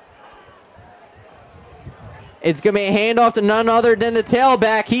 It's going to be a handoff to none other than the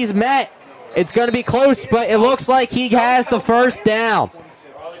tailback. He's met. It's going to be close, but it looks like he has the 1st down.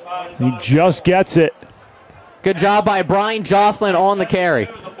 He just gets it. Good job by Brian Jocelyn on the carry.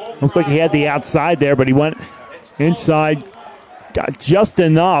 Looked like he had the outside there, but he went inside, got just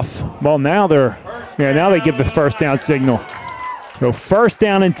enough. Well, now they give the 1st down signal. So 1st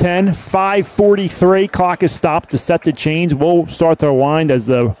down and 10, 5:43. Clock is stopped to set the chains. We'll start to wind as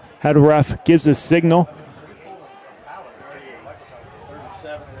the head ref gives a signal.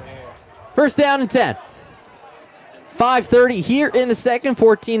 1st down and 10. 5:30 here in the second,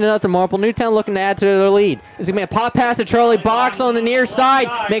 14-0 Marple. Newtown looking to add to their lead. It's going to be a pop pass to Charlie Box on the near side.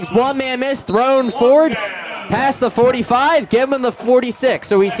 Makes one man miss, thrown forward, past the 45, give him the 46.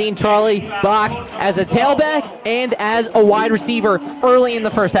 So we've seen Charlie Box as a tailback and as a wide receiver early in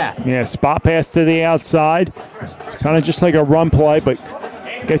the first half. Yeah, spot pass to the outside. Kind of just like a run play, but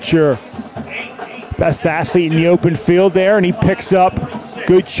get your best athlete in the open field there, and he picks up a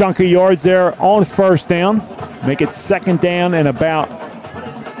good chunk of yards there on 1st down. Make it 2nd down and about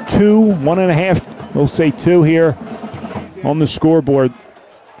 1.5, we'll say 2 here on the scoreboard.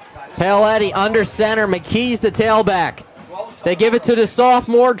 Paletti under center, McKee's the tailback. They give it to the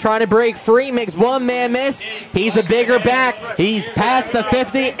sophomore, trying to break free, makes one man miss. He's a bigger back. He's past the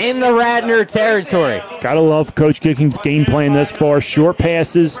 50 in the Radnor territory. Gotta love Coach Gicking's game plan this far. Short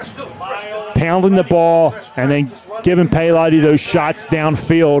passes, pounding the ball, and then giving Paletti those shots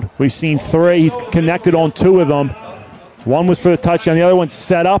downfield. We've seen 3. He's connected on 2 of them. One was for the touchdown. The other one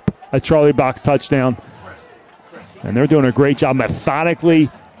set up a Charlie Box touchdown. And they're doing a great job methodically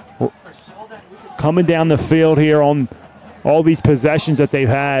coming down the field here on all these possessions that they've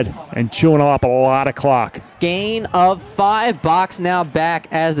had and chewing up a lot of clock. Gain of 5. Box now back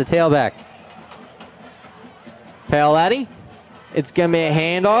as the tailback. Paletti. It's going to be a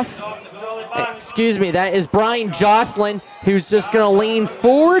handoff. Excuse me, that is Brian Jocelyn, who's just going to lean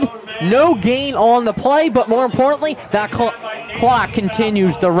forward. No gain on the play, but more importantly, that clock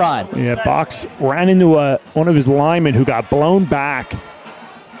continues to run. Yeah, Box ran into one of his linemen who got blown back.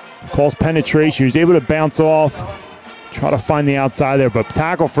 Calls penetration. He was able to bounce off, try to find the outside there, but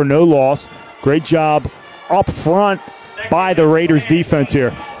tackle for no loss. Great job up front by the Raiders defense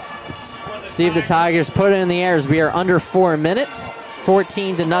here. See if the Tigers put it in the air as we are under 4 minutes.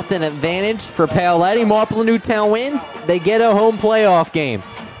 14-0 advantage for Paletti. Marple Newtown wins. They get a home playoff game.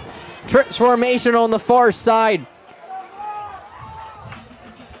 Trips formation on the far side.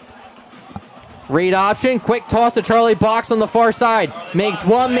 Read option, quick toss to Charlie Box on the far side. Makes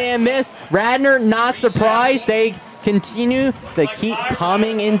one man miss. Radnor not surprised. They continue. They keep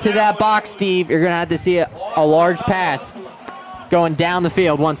coming into that box, Steve. You're going to have to see a large pass going down the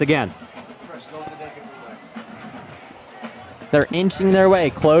field once again. They're inching their way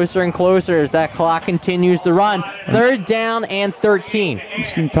closer and closer as that clock continues to run. 3rd down and 13. You've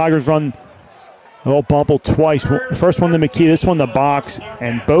seen Tigers run a little bubble twice. The first one to McKee, this one the box,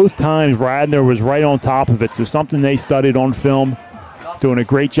 and both times Radnor was right on top of it. So something they studied on film. Doing a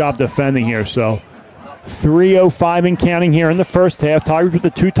great job defending here. So 3:05 and counting here in the first half. Tigers with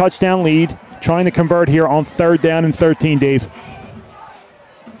a 2-touchdown lead. Trying to convert here on 3rd down and 13, Dave.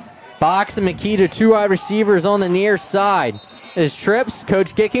 Box and McKee to 2 wide receivers on the near side. As trips,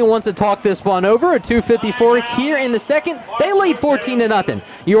 Coach Gicking wants to talk this one over. A 2:54 here in the second. They lead 14-0.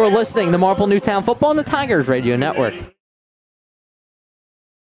 You are listening to Marple Newtown Football on the Tigers Radio Network.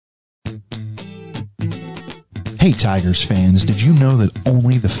 Hey Tigers fans, did you know that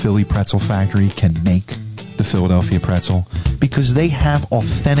only the Philly Pretzel Factory can make the Philadelphia pretzel? Because they have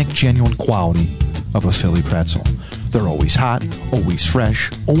authentic, genuine quality of a Philly pretzel. They're always hot, always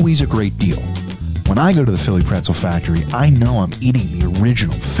fresh, always a great deal. When I go to the Philly Pretzel Factory, I know I'm eating the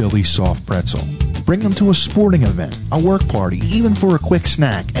original Philly soft pretzel. Bring them to a sporting event, a work party, even for a quick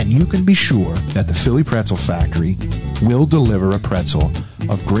snack, and you can be sure that the Philly Pretzel Factory will deliver a pretzel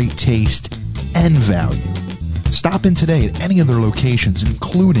of great taste and value. Stop in today at any of their locations,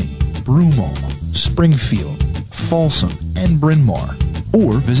 including Broomall, Springfield, Folsom, and Bryn Mawr,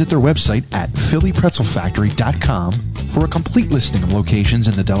 or visit their website at phillypretzelfactory.com for a complete listing of locations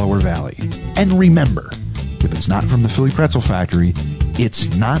in the Delaware Valley. And remember, if it's not from the Philly Pretzel Factory, it's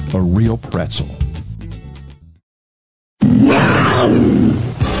not a real pretzel.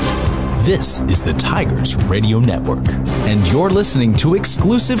 This is the Tigers Radio Network, and you're listening to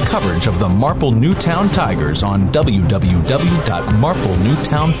exclusive coverage of the Marple Newtown Tigers on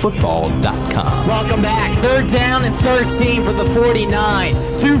www.marplenewtownfootball.com. Welcome back. 3rd down and 13 for the 49.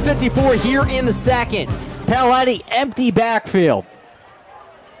 2:54 here in the second. Paletti, empty backfield.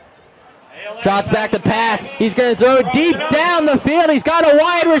 Drops back to pass. He's going to throw deep down the field. He's got a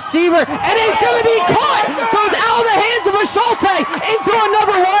wide receiver, and he's going to be caught. Goes out of the hands of Schulte into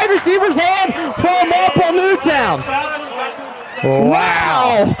another wide receiver's hand for Marple Newtown.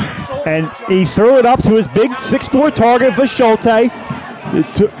 Wow. And he threw it up to his big 6'4 target for Schulte.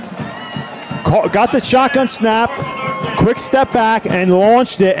 Got the shotgun snap, quick step back, and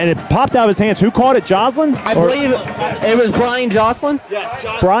launched it, and it popped out of his hands. Who caught it, Jocelyn? I believe it was Brian Jocelyn. Yes,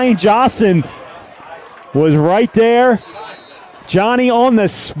 Brian Jocelyn was right there. Johnny on the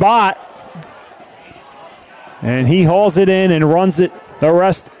spot. And he hauls it in and runs it the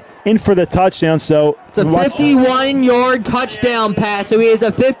rest in for the touchdown. So it's a 51-yard touchdown pass. So he has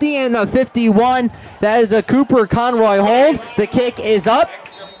a 50 and a 51. That is a Cooper Conroy hold. The kick is up.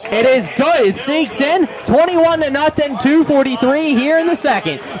 It is good. It sneaks in. 21-0, 2:43 here in the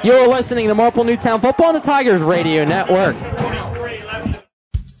second. You're listening to Marple Newtown Football on the Tigers Radio Network.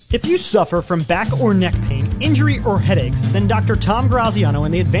 If you suffer from back or neck pain, injury, or headaches, then Dr. Tom Graziano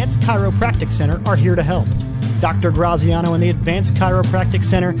and the Advanced Chiropractic Center are here to help. Dr. Graziano and the Advanced Chiropractic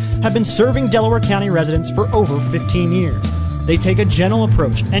Center have been serving Delaware County residents for over 15 years. They take a gentle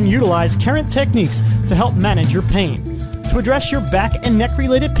approach and utilize current techniques to help manage your pain. To address your back and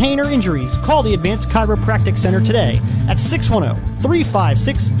neck-related pain or injuries, call the Advanced Chiropractic Center today at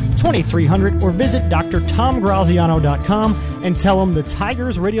 610-356-2300 or visit drtomgraziano.com and tell them the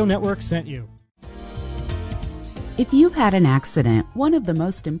Tigers Radio Network sent you. If you've had an accident, one of the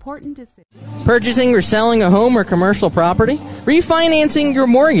most important decisions... Purchasing or selling a home or commercial property? Refinancing your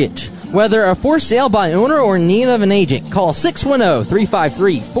mortgage? Whether a for sale by owner or in need of an agent, call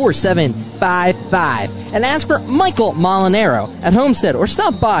 610-353-4755 and ask for Michael Molinaro at Homestead, or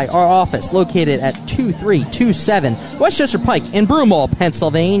stop by our office located at 2327 Westchester Pike in Broomall,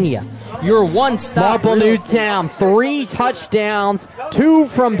 Pennsylvania. Your one-stop Marple Newtown, 3 touchdowns, 2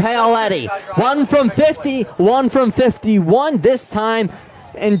 from Paletti, 1 from 50, 1 from 51. This time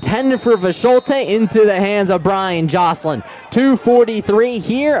intended for Vasholte into the hands of Brian Jocelyn. 2:43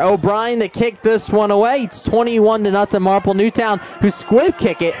 here. O'Brien to kick this one away. It's 21-0 Marple Newtown, who squib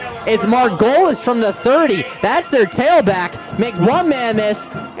kick it. It's Margolis from the 30. That's their tailback. Make one man miss,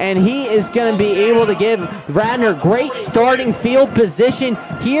 and he is going to be able to give Radnor great starting field position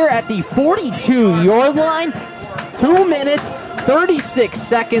here at the 42-yard line. 2 minutes, 36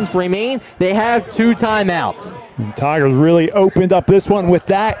 seconds remain. They have 2 timeouts. And Tigers really opened up this one with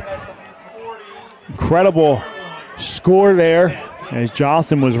that incredible score there, as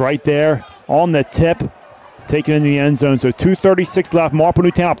Johnson was right there on the tip. take it in the end zone. So 2:36 left. Marple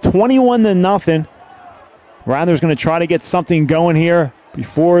Newtown up 21-0. Radnor's going to try to get something going here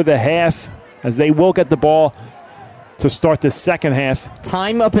before the half, as they will get the ball to start the second half.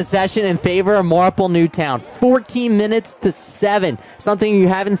 Time of possession in favor of Marple Newtown. 14 minutes to 7. Something you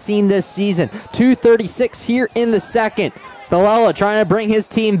haven't seen this season. 2:36 here in the second. Villela trying to bring his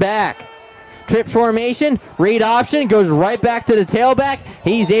team back. Trip formation, read option, goes right back to the tailback.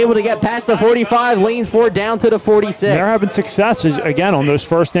 He's able to get past the 45, leans forward down to the 46. They're having success, again, on those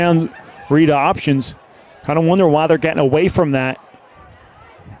first down read options. Kind of wonder why they're getting away from that.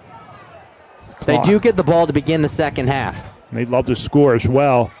 They do get the ball to begin the second half. They'd love to score as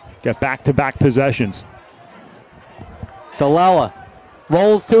well. Get back-to-back possessions. Villela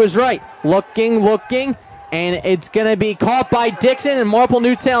rolls to his right. Looking, and it's going to be caught by Dixon in Marple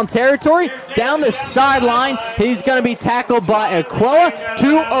Newtown territory. Down the sideline, he's going to be tackled by Aquila.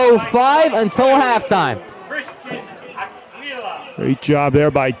 2:05 until halftime. Great job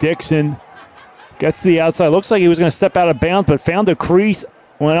there by Dixon. Gets to the outside. Looks like he was going to step out of bounds, but found a crease.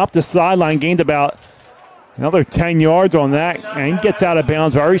 Went up the sideline, gained about another 10 yards on that, and he gets out of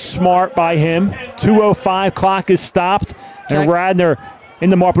bounds. Very smart by him. 2:05, clock is stopped, and Radnor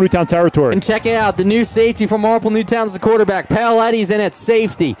in the Marple Newtown territory. And check it out, the new safety from Marple Newtown is the quarterback. Paoletti's in at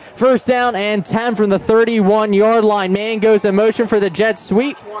safety. First down and 10 from the 31-yard line. Man goes in motion for the jet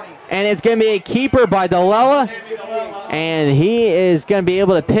sweep, and it's going to be a keeper by Villela, and he is going to be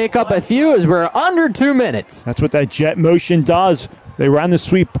able to pick up a few as we're under 2 minutes. That's what that jet motion does. They ran the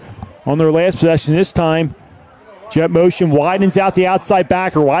sweep on their last possession. This time, jet motion widens out the outside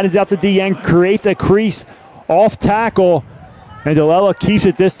backer, widens out the DN, creates a crease off tackle, and Villela keeps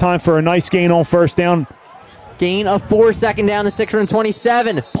it this time for a nice gain on first down. Gain of 4, second down to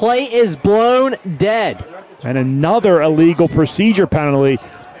 627. Play is blown dead. And another illegal procedure penalty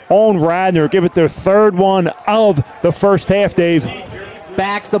on Radnor. Give it their third one of the first half, Dave.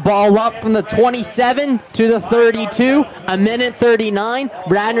 Backs the ball up from the 27 to the 32. A minute 39.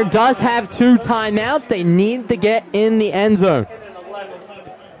 Radnor does have 2 timeouts. They need to get in the end zone.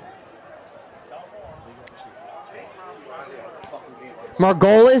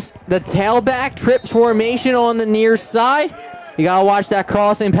 Margolis, the tailback, trips formation on the near side. You got to watch that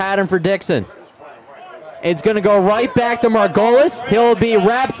crossing pattern for Dixon. It's going to go right back to Margolis. He'll be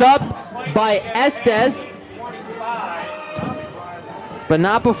wrapped up by Estes, but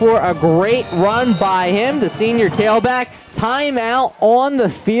not before a great run by him, the senior tailback. Timeout on the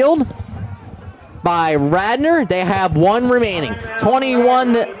field by Radnor. They have 1 remaining.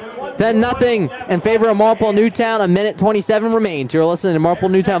 21-0 in favor of Marple Newtown. A minute 27 remains. You're listening to Marple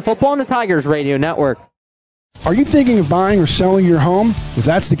Newtown Football on the Tigers Radio Network. Are you thinking of buying or selling your home? If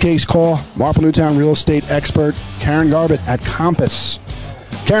that's the case, call Marple Newtown real estate expert Karen Garbett at Compass.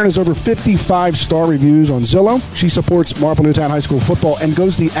 Karen has over 55 star reviews on Zillow. She supports Marple Newtown High School football and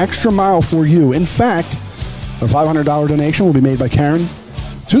goes the extra mile for you. In fact, a $500 donation will be made by Karen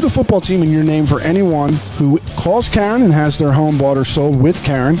to the football team in your name for anyone who calls Karen and has their home bought or sold with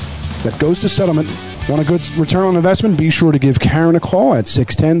Karen. That goes to settlement. Want a good return on investment? Be sure to give Karen a call at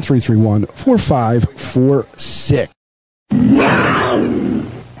 610-331-4546.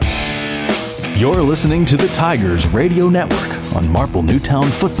 You're listening to the Tigers Radio Network on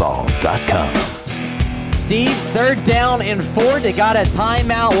MarpleNewtownFootball.com. Steve, third down and 4. They got a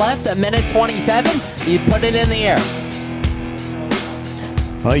timeout left, a minute 27. You put it in the air.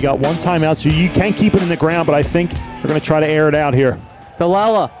 Well, you got 1 timeout, so you can keep it in the ground, but I think they're going to try to air it out here.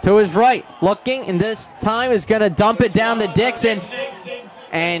 Villela to his right, looking, and this time is going to dump it down to Dixon.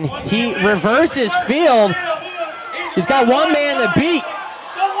 And he reverses field. He's got 1 man to beat.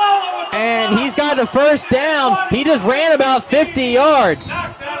 And he's got the first down. He just ran about 50 yards.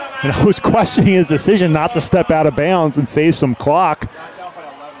 And I was questioning his decision not to step out of bounds and save some clock.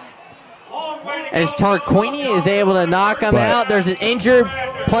 As Tarquini is able to knock him out. There's an injured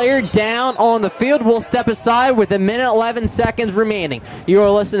player down on the field. We'll step aside with a minute 11 seconds remaining. You are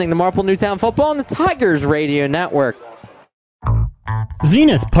listening to Marple Newtown Football on the Tigers Radio Network.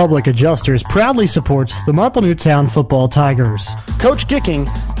 Zenith Public Adjusters proudly supports the Marple Newtown Football Tigers. Coach Gicking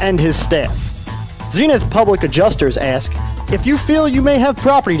and his staff. Zenith Public Adjusters ask if you feel you may have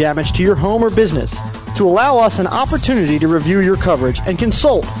property damage to your home or business, to allow us an opportunity to review your coverage and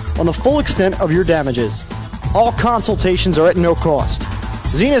consult on the full extent of your damages. All consultations are at no cost.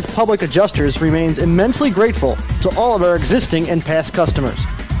 Zenith Public Adjusters remains immensely grateful to all of our existing and past customers.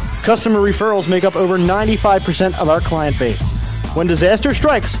 Customer referrals make up over 95% of our client base. When disaster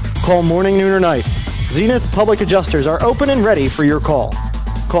strikes, call morning, noon, or night. Zenith Public Adjusters are open and ready for your call.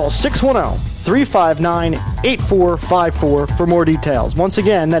 Call 610-359-8454 for more details. Once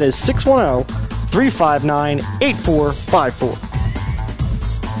again, that is 610-359-8454. 359-8454.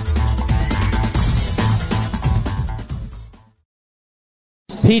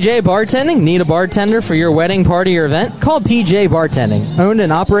 PJ Bartending. Need a bartender for your wedding, party, or event? Call PJ Bartending. Owned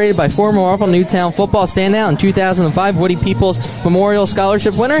and operated by former Marple Newtown football standout and 2005 Woody Peoples Memorial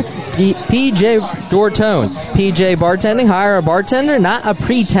Scholarship winner, PJ Dortone. PJ Bartending. Hire a bartender, not a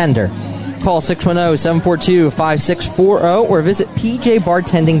pretender. Call 610-742-5640 or visit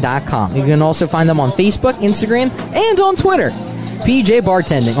pjbartending.com. You can also find them on Facebook, Instagram, and on Twitter. PJ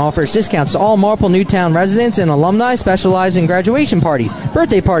Bartending offers discounts to all Marple Newtown residents and alumni, specializing in graduation parties,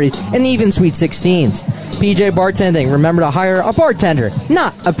 birthday parties, and even Sweet 16s. PJ Bartending. Remember to hire a bartender,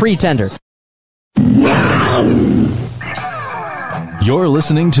 not a pretender. You're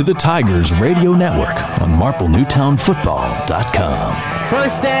listening to the Tigers Radio Network on MarpleNewtownFootball.com.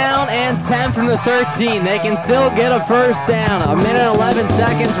 First down and 10 from the 13. They can still get a first down. A minute and 11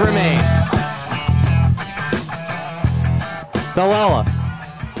 seconds remain. Delella.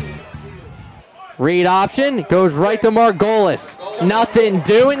 Read option. Goes right to Margolis. Nothing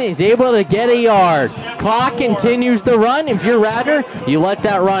doing. He's able to get a yard. Clock continues to run. If you're Radnor, you let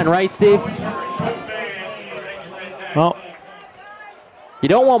that run, right, Steve? Well, you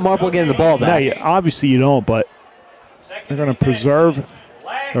don't want Marple getting the ball back. No, obviously you don't, but they're going to preserve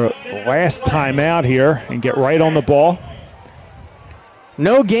their last time out here and get right on the ball.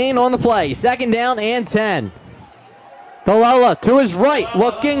 No gain on the play. Second down and 10. Delella to his right.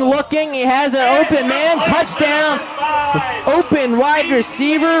 Looking. He has an open man. Touchdown. Open wide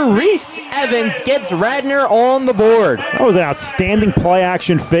receiver. Reese Evans gets Radnor on the board. That was an outstanding play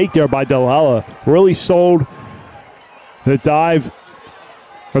action fake there by Delella. Really sold the dive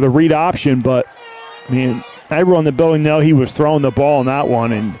or the read option, but I mean, everyone in the building know he was throwing the ball on that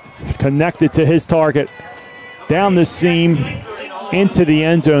one and connected to his target down the seam into the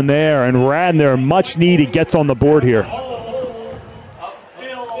end zone there, and Radnor, much needed, gets on the board here.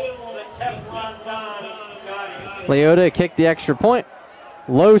 Leota kicked the extra point.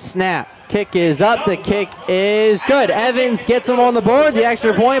 Low snap. Kick is up. The kick is good. Evans gets him on the board. The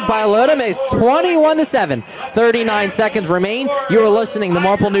extra point by Leota makes 21-7. 39 seconds remain. You are listening to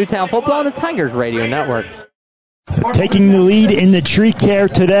Marple Newtown Football on the Tigers Radio Network. Taking the lead in the tree care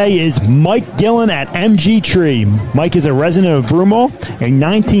today is Mike Gillen at MG Tree. Mike is a resident of Broomall, a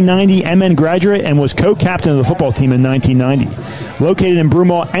 1990 MN graduate, and was co-captain of the football team in 1990. Located in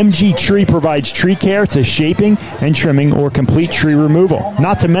Broomall, MG Tree provides tree care to shaping and trimming or complete tree removal,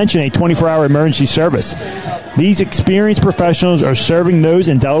 not to mention a 24-hour emergency service. These experienced professionals are serving those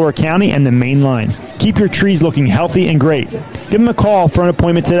in Delaware County and the Main Line. Keep your trees looking healthy and great. Give them a call for an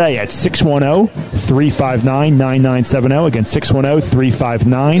appointment today at 610-359-9970. Again,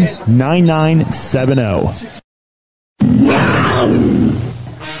 610-359-9970.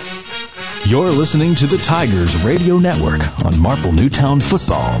 You're listening to the Tigers Radio Network on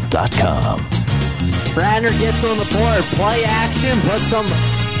MarpleNewtownFootball.com. Radnor gets on the board. Play action. Puts them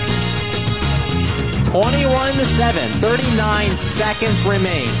 21-7. 39 seconds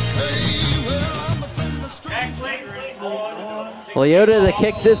remain. Leota to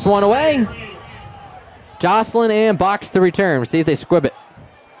kick this one away. Jocelyn and Box to return. See if they squib it.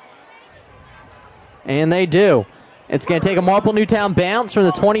 And they do. It's going to take a Marple Newtown bounce from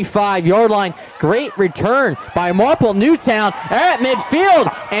the 25-yard line. Great return by Marple Newtown at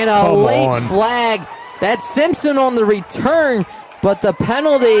midfield. And a late flag. That's Simpson on the return, but the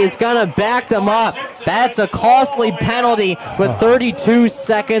penalty is going to back them up. That's a costly penalty with 32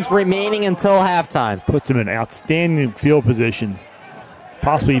 seconds remaining until halftime. Puts him in outstanding field position.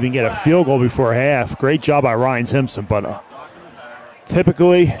 Possibly even get a field goal before half. Great job by Ryan Simpson, but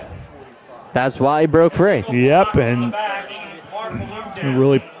typically... That's why he broke free. Yep, and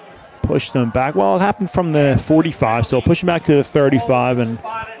really pushed them back. Well, it happened from the 45, so push them back to the 35, and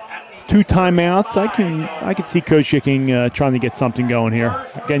 2 timeouts. I can see Coach Schicking trying to get something going here.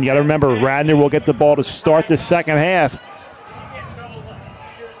 Again, you got to remember, Radnor will get the ball to start the second half.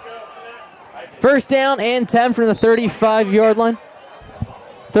 First down and 10 from the 35-yard line.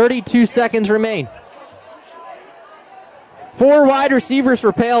 32 seconds remain. 4 wide receivers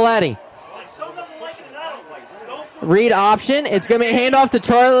for Paoletti. Read option. It's going to be a handoff to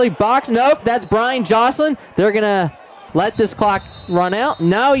Charlie Box. Nope, that's Brian Jocelyn. They're going to let this clock run out.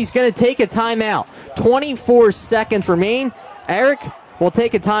 Now he's going to take a timeout. 24 seconds remain. Eric will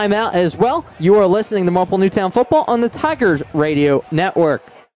take a timeout as well. You are listening to Marple Newtown Football on the Tigers Radio Network.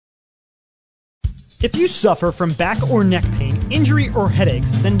 If you suffer from back or neck pain, injury, or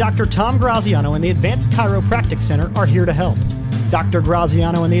headaches, then Dr. Tom Graziano and the Advanced Chiropractic Center are here to help. Dr.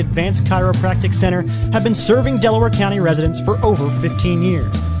 Graziano and the Advanced Chiropractic Center have been serving Delaware County residents for over 15 years.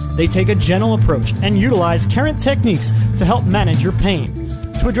 They take a gentle approach and utilize current techniques to help manage your pain.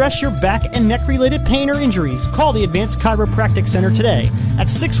 To address your back and neck-related pain or injuries, call the Advanced Chiropractic Center today at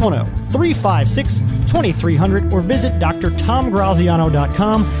 610-356-2300 or visit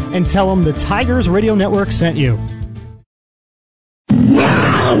drtomgraziano.com and tell them the Tigers Radio Network sent you.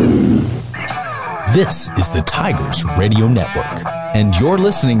 This is the Tigers Radio Network, and you're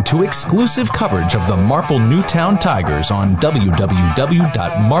listening to exclusive coverage of the Marple Newtown Tigers on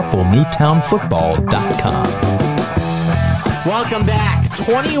www.marplenewtownfootball.com. Welcome back.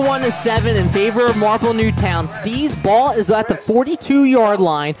 21-7 in favor of Marple Newtown. Steve's ball is at the 42-yard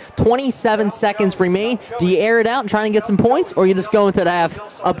line. 27 seconds remain. Do you air it out and try and get some points, or you just go into the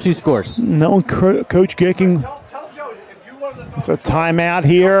half up 2 scores? No, Coach Gicking with a timeout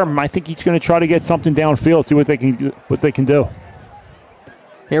here. I think he's going to try to get something downfield, see what they can do.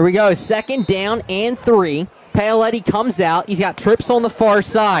 Here we go. 2nd down and 3. Paoletti comes out. He's got trips on the far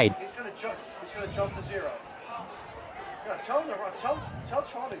side. He's going to jump to 0. Tell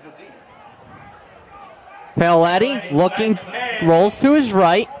Charlie to go deep. Paoletti looking, rolls to his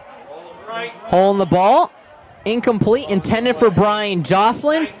right. Holding the ball. Incomplete, intended for Brian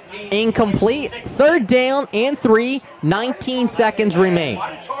Jocelyn. Incomplete. 3rd down and 3. 19 seconds remain. Why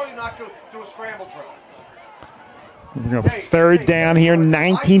did Charlie not do a scramble drill? We're going to have a 3rd down here.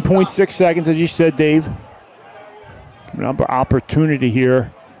 19.6 seconds, as you said, Dave. Another opportunity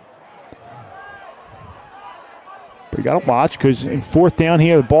here. But you got to watch, because in 4th down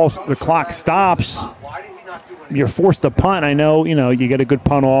here, the clock stops. You're forced to punt. I know, you get a good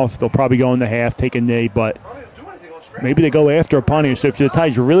punt off. They'll probably go in the half, take a knee, but maybe they go after a punt here. So if you're the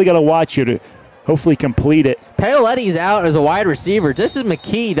Tigers, you really got to watch you to hopefully complete it. Paoletti's out as a wide receiver. This is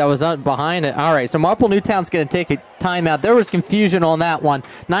McKee that was behind it. All right, so Marple Newtown's going to take a timeout. There was confusion on that one.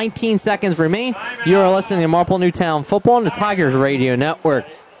 19 seconds remain. You are listening to Marple Newtown Football on the Tigers Radio Network.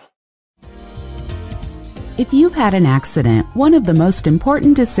 If you've had an accident, one of the most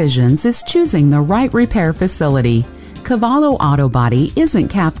important decisions is choosing the right repair facility. Cavallo Auto Body isn't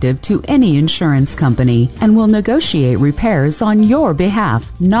captive to any insurance company and will negotiate repairs on your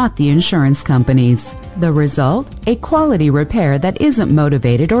behalf, not the insurance company's. The result? A quality repair that isn't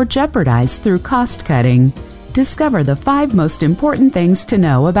motivated or jeopardized through cost cutting. Discover the 5 most important things to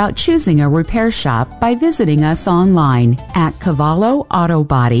know about choosing a repair shop by visiting us online at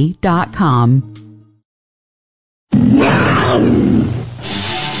cavallooautobody.com.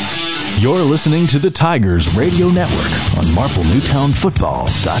 You're listening to the Tigers Radio Network on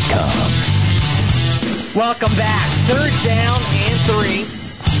MarpleNewtownFootball.com. Welcome back. 3rd down and 3.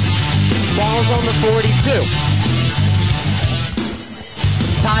 Ball's on the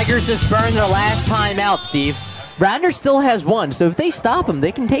 42. Tigers just burned their last timeout, Steve. Radnor still has one, so if they stop them,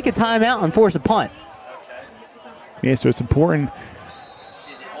 they can take a timeout and force a punt. Yeah, so it's important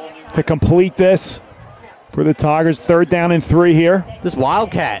to complete this for the Tigers. 3rd down and 3 here. This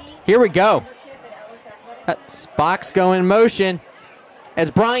Wildcat. Here we go. That's box going in motion. It's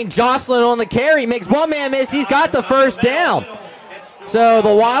Brian Jocelyn on the carry. Makes one man miss. He's got the 1st down. So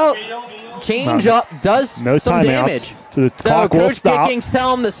the wild change up does some damage. So the clock will stop. Coach Gickings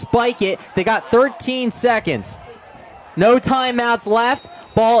tell them to spike it. They got 13 seconds. No timeouts left.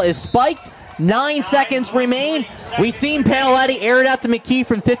 Ball is spiked. 9 seconds remain. We've seen Paoletti air it out to McKee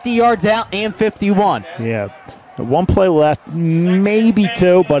from 50 yards out and 51. Yeah. 1 play left, maybe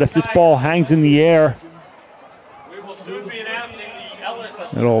 2, but if this ball hangs in the air,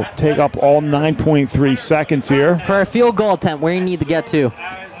 it'll take up all 9.3 seconds here. For a field goal attempt, where you need to get to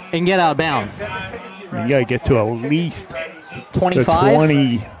and get out of bounds. You got to get to at least 25?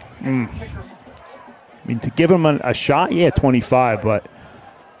 20. I mean, to give him a shot, 25, but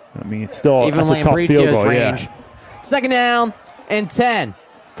I mean, it's still even that's a tough field goal. Range. Yeah. 2nd down and 10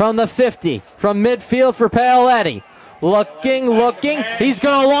 from the 50, from midfield for Paoletti. Looking. He's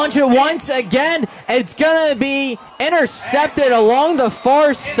going to launch it once again. It's going to be intercepted along the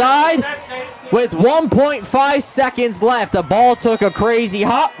far side with 1.5 seconds left. The ball took a crazy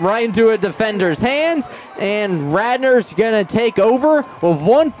hop right into a defender's hands, and Radnor's going to take over with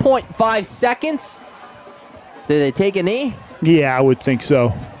 1.5 seconds. Did they take a knee? Yeah, I would think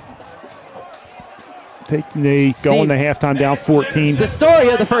so. Take the knee, go into halftime down 14. The story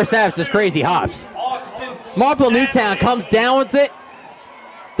of the first half is just crazy hops. Marple Newtown comes down with it.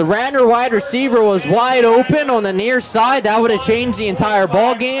 The Radnor wide receiver was wide open on the near side. That would have changed the entire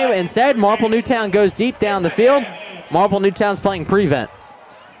ball game. Instead, Marple Newtown goes deep down the field. Marple Newtown's playing prevent.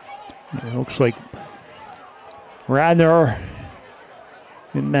 It looks like Radnor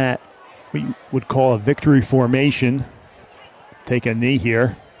in that we would call a victory formation. Take a knee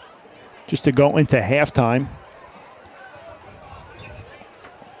here just to go into halftime.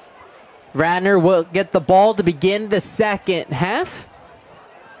 Radnor will get the ball to begin the second half.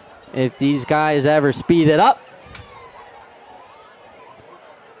 If these guys ever speed it up.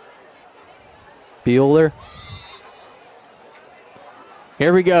 Bueller.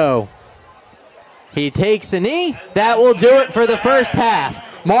 Here we go. He takes a knee. That will do it for the first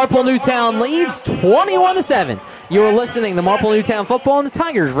half. Marple Newtown leads 21-7. You are listening to Marple Newtown Football on the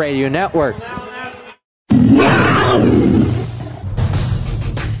Tigers Radio Network.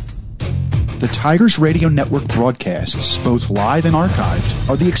 The Tigers Radio Network broadcasts, both live and archived,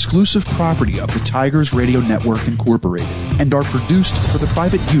 are the exclusive property of the Tigers Radio Network Incorporated and are produced for the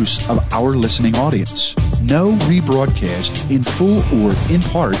private use of our listening audience. No rebroadcast, in full or in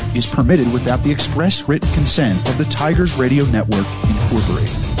part, is permitted without the express written consent of the Tigers Radio Network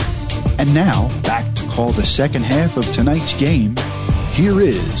Incorporated. And now, back to call the second half of tonight's game. Here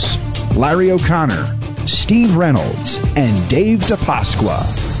is Larry O'Connor, Steve Reynolds, and Dave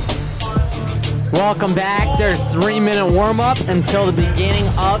DePasqua. Welcome back. There's 3-minute warm-up until the beginning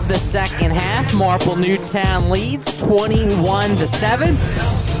of the second half. Marple Newtown leads 21-7.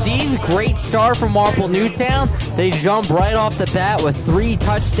 Steve, great start from Marple Newtown. They jump right off the bat with 3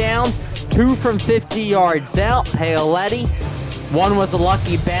 touchdowns, 2 from 50 yards out. Paoletti, one was a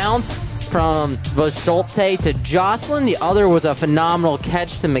lucky bounce from Vasholte to Jocelyn. The other was a phenomenal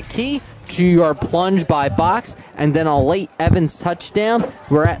catch to McKee. 2-yard plunge by Box, and then a late Evans touchdown.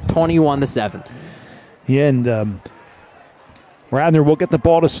 We're at 21-7. Yeah, and Radnor will get the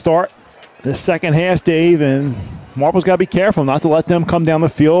ball to start the second half, Dave, and Marple's got to be careful not to let them come down the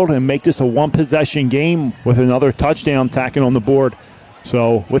field and make this a one-possession game with another touchdown tacking on the board.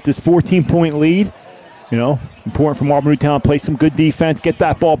 So with this 14-point lead, important for Marple Newtown to play some good defense, get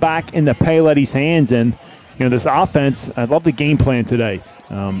that ball back into Paoletti's hands, and this offense, I love the game plan today.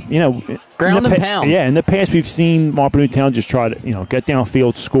 Ground and pound. Yeah, in the past we've seen Marple Newtown just try to, get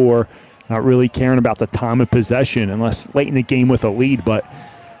downfield, score, not really caring about the time of possession unless late in the game with a lead. But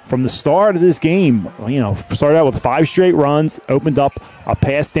from the start of this game, started out with 5 straight runs, opened up a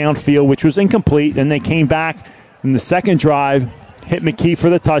pass downfield, which was incomplete. Then they came back in the second drive, hit McKee for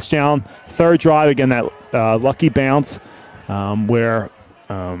the touchdown. Third drive, again, that lucky bounce where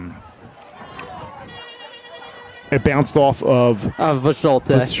it bounced off of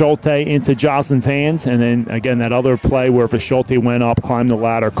Vasholte into Jocelyn's hands. And then, again, that other play where Vasholte went up, climbed the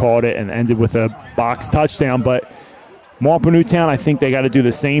ladder, caught it, and ended with a box touchdown. But Marple Newtown, I think they got to do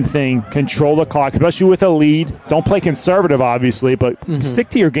the same thing, control the clock, especially with a lead. Don't play conservative, obviously, but stick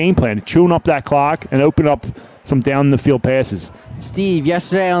to your game plan, tune up that clock, and open up some down-the-field passes. Steve,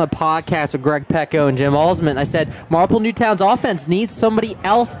 yesterday on the podcast with Greg Pecco and Jim Alsman, I said Marple Newtown's offense needs somebody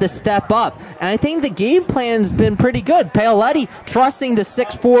else to step up. And I think the game plan's been pretty good. Paoletti trusting the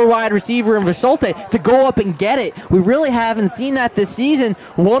 6'4 wide receiver in Vasholte to go up and get it. We really haven't seen that this season.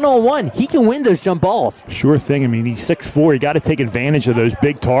 One-on-one, he can win those jump balls. Sure thing. I mean, he's 6'4. You got to take advantage of those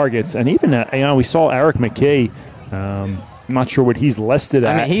big targets. And even, we saw Eric McKay. I'm not sure what he's listed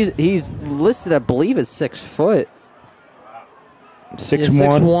at. I mean, he's listed, I believe, as 6 foot.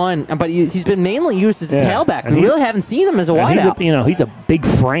 6'1", but he's been mainly used as a tailback. We really haven't seen him as a wideout. He's a big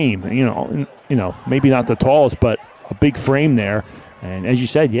frame. Maybe not the tallest, but a big frame there. And as you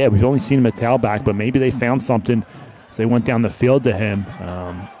said, we've only seen him at tailback, but maybe they found something as they went down the field to him.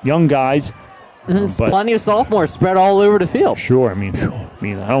 Young guys, plenty of sophomores spread all over the field. Sure. I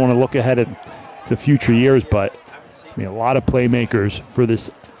don't want to look ahead to future years, but a lot of playmakers for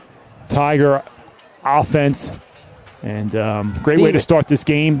this Tiger offense. And great way to start this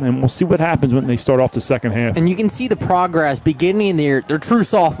game, and we'll see what happens when they start off the second half. And you can see the progress beginning in the year. They're true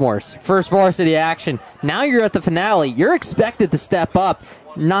sophomores. First varsity action. Now you're at the finale. You're expected to step up,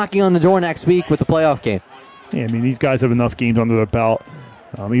 knocking on the door next week with the playoff game. Yeah, these guys have enough games under their belt.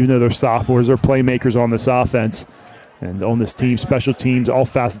 Even though they're sophomores, they're playmakers on this offense and on this team, special teams, all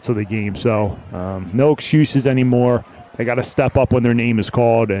facets of the game. So no excuses anymore. They got to step up when their name is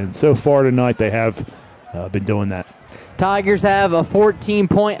called, and so far tonight they have been doing that. Tigers have a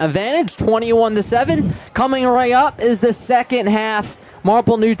 14-point advantage, 21-7. Coming right up is the second half.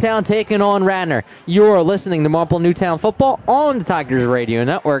 Marple Newtown taking on Radnor. You're listening to Marple Newtown Football on the Tigers Radio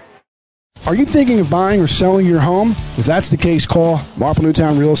Network. Are you thinking of buying or selling your home? If that's the case, call Marple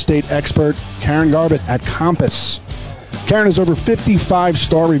Newtown real estate expert Karen Garbett at Compass. Karen has over 55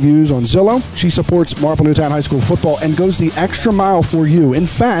 star reviews on Zillow. She supports Marple Newtown High School football and goes the extra mile for you. In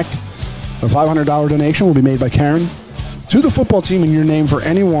fact, a $500 donation will be made by Karen to the football team in your name for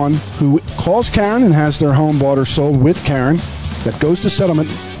anyone who calls Karen and has their home bought or sold with Karen. That goes to settlement.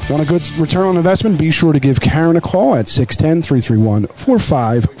 Want a good return on investment? Be sure to give Karen a call at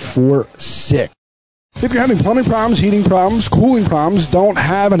 610-331-4546. If you're having plumbing problems, heating problems, cooling problems, don't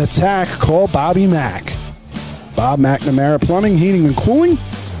have an attack, call Bobby Mack. Bob McNamara Plumbing, Heating, and Cooling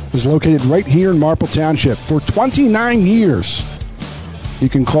is located right here in Marple Township for 29 years. You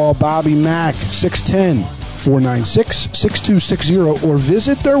can call Bobby Mack 610-496-6260 or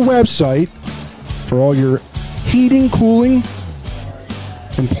visit their website for all your heating, cooling,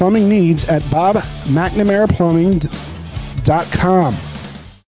 and plumbing needs at bobmcnamaraplumbing.com.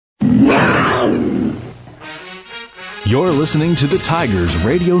 You're listening to the Tigers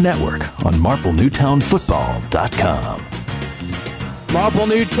Radio Network on MarpleNewtownFootball.com. Marple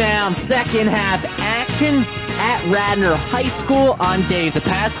Newtown second half action at Radnor High School. I'm Dave the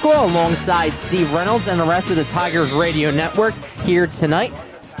Pascal alongside Steve Reynolds and the rest of the Tigers Radio Network here tonight.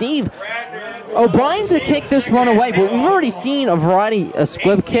 Steve, O'Brien's to kick this one away, but we've already seen a variety, a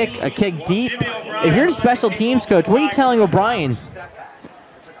squib kick, a kick deep. If you're the special teams coach, what are you telling O'Brien?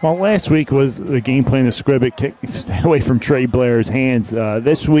 Well, last week was the game plan to scrib it, kick stay away from Trey Blair's hands.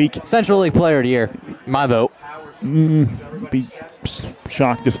 This week, Central League Player of the Year, my vote. Be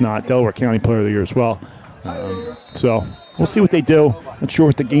shocked if not. Delaware County Player of the Year as well. So we'll see what they do. Not sure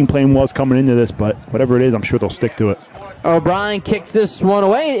what the game plan was coming into this, but whatever it is, I'm sure they'll stick to it. O'Brien kicks this one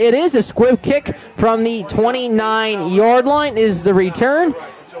away. It is a squib kick from the 29-yard line is the return.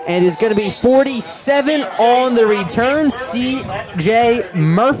 And it's going to be 47 on the return. C.J.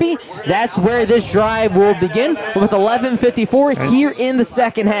 Murphy. That's where this drive will begin with 11:54 here in the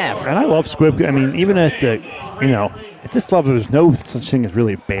second half. And I love squib. I mean, even at at this level, there's no such thing as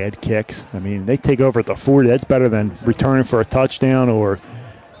really bad kicks. I mean, they take over at the 40. That's better than returning for a touchdown or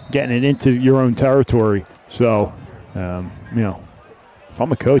getting it into your own territory. So, if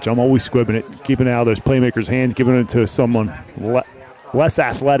I'm a coach, I'm always squibbing it, keeping it out of those playmakers' hands, giving it to someone less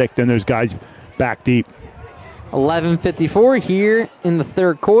athletic than those guys back deep. 11:54 here in the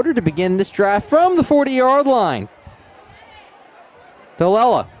third quarter to begin this drive from the 40-yard line.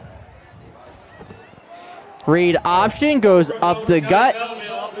 Delella. Read option, goes up the gut,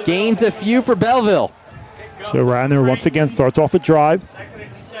 gains a few for Belleville. So Radnor once again starts off a drive.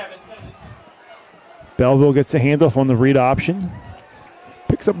 Belleville gets the handoff on the read option.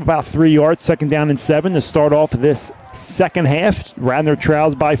 Picks up about 3 yards, second down and 7 to start off this second half. Radnor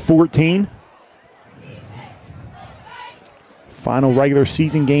trails by 14. Final regular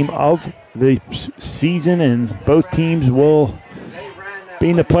season game of the season, and both teams will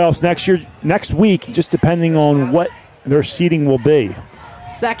be in the playoffs next week, just depending on what their seeding will be.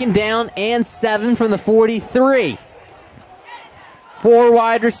 Second down and 7 from the 43. 4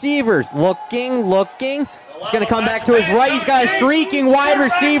 wide receivers. Looking. He's going to come back to his right. He's got a streaking wide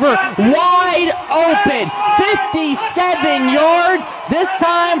receiver wide open. 57 yards. This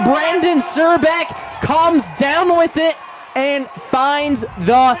time, Brandon Surbeck comes down with it and finds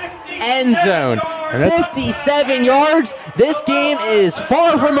the end zone. 57 yards. This game is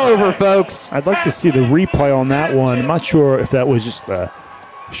far from over, folks. I'd like to see the replay on that one. I'm not sure if that was just a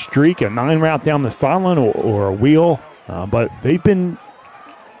streak, a 9 route down the sideline, or a wheel. But they've been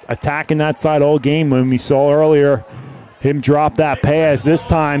attacking that side all game. When we saw earlier him drop that pass, this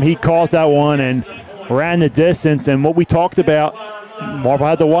time he caught that one and ran the distance. And what we talked about, Marple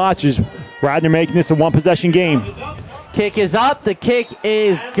had to watch, is Radnor making this a one-possession game. Kick is up. The kick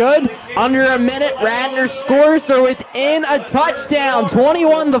is good. Under a minute, Radnor scores. They're within a touchdown,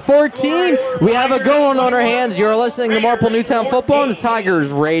 21-14. We have a good one on our hands. You're listening to Marple Newtown Football on the Tigers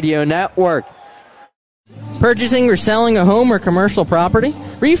Radio Network. Purchasing or selling a home or commercial property?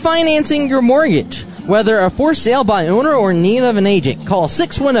 Refinancing your mortgage? Whether a for sale by owner or in need of an agent, call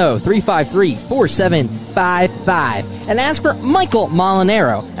 610-353-4755 and ask for Michael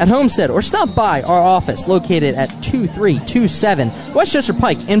Molinaro at Homestead, or stop by our office located at 2327 Westchester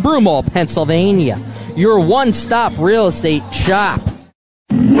Pike in Broomall, Pennsylvania. Your one-stop real estate shop.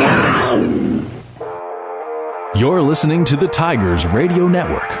 You're listening to the Tigers Radio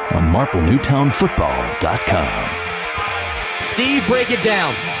Network on MarpleNewtownFootball.com. Steve, break it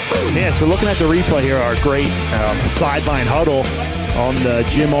down. Yeah, so looking at the replay here, our great sideline huddle on the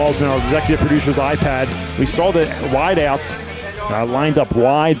Jim Alden, our executive producer's iPad. We saw the wideouts lined up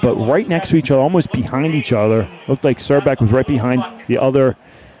wide, but right next to each other, almost behind each other. Looked like Surbeck was right behind the other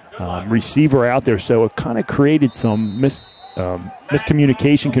receiver out there, so it kind of created some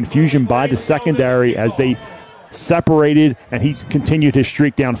miscommunication, confusion by the secondary as they separated, and he's continued his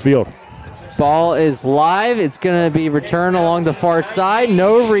streak downfield. Ball is live. It's going to be returned along the far side.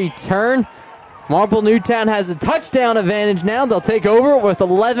 No return. Marple Newtown has a touchdown advantage now. They'll take over with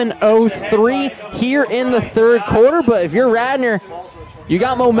 11:03 here in the third quarter. But if you're Radnor, you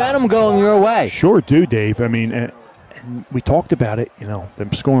got momentum going your way. Sure do, Dave. I mean, And we talked about it,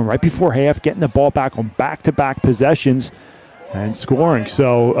 them scoring right before half, getting the ball back on back-to-back possessions and scoring.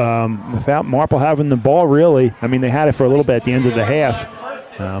 So without Marple having the ball, really, they had it for a little bit at the end of the half.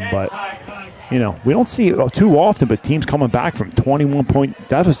 But, we don't see it too often, but teams coming back from 21-point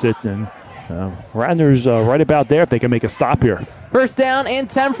deficits, and Radnor's right about there if they can make a stop here. First down and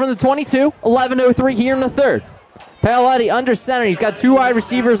 10 from the 22. 11:03 here in the third. Paoletti under center. He's got 2 wide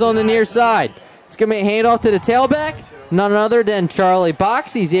receivers on the near side. It's going to be a handoff to the tailback. None other than Charlie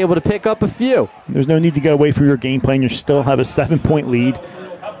Box. He's able to pick up a few. There's no need to get away from your game plan. You still have a 7-point lead,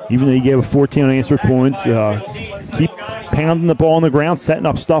 even though you gave a 14 unanswered points. Keep pounding the ball on the ground, setting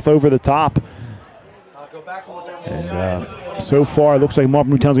up stuff over the top. And so far, it looks like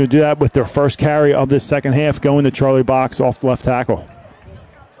Marple Newtown's going to do that with their first carry of this second half, going to Charlie Box off the left tackle.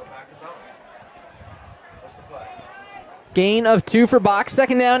 Gain of 2 for Box.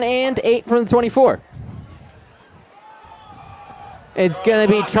 Second down and 8 from the 24. It's going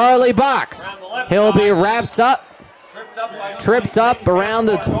to be Charlie Box. He'll be wrapped up, tripped up around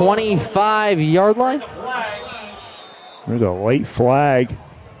the 25-yard line. There's a late flag.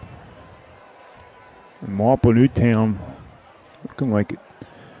 Marple Newtown looking like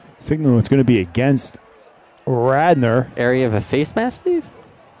signal it's going to be against Radnor. Area of a face mask, Steve?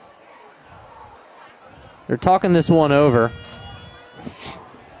 They're talking this one over.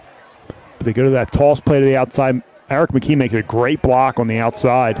 But they go to that toss play to the outside. Eric McKee making a great block on the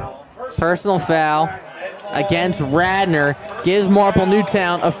outside. Personal foul against Radnor gives Marple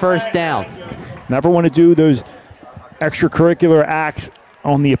Newtown a first down. Never want to do those extracurricular acts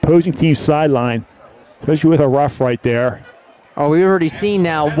on the opposing team's sideline, especially with a rough right there. Oh, we've already seen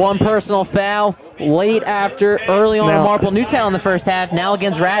now one personal foul late after, early on in Marple Newtown in the first half, now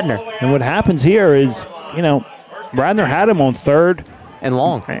against Radnor. And what happens here is, Radnor had him on third and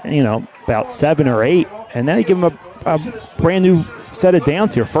long, about 7 or 8, and then they give him a brand new set of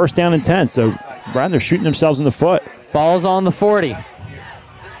downs here, first down and 10. So Radnor shooting themselves in the foot. Ball's on the 40.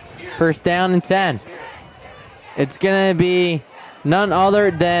 First down and 10. It's going to be none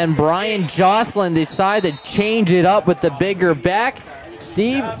other than Brian Jocelyn decide to change it up with the bigger back.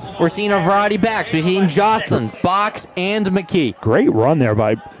 Steve, we're seeing a variety of backs. We're seeing Jocelyn, Box, and McKee. Great run there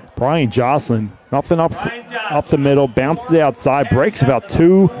by Brian Jocelyn. Nothing up the middle, bounces outside, breaks about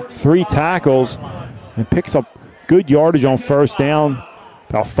 2-3 tackles, and picks up good yardage on first down.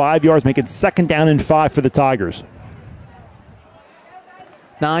 About 5 yards, making second down and 5 for the Tigers.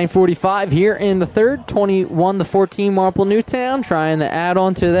 9:45 here in the third. 21-14 Marple Newtown trying to add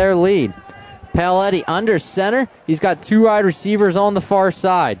on to their lead. Paoletti under center. He's got 2 wide receivers on the far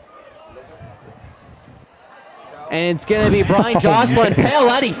side. And it's going to be Brian Jocelyn.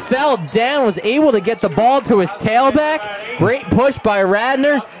 Paoletti fell down, was able to get the ball to his tailback. Great push by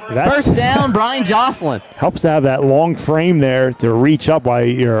Radnor. First down, Brian Jocelyn. Helps to have that long frame there to reach up while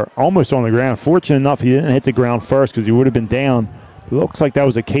you're almost on the ground. Fortunate enough, he didn't hit the ground first because he would have been down. It looks like that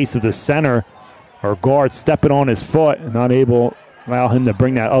was a case of the center or guard stepping on his foot and not able to allow him to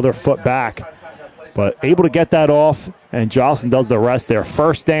bring that other foot back. But able to get that off, and Jocelyn does the rest there.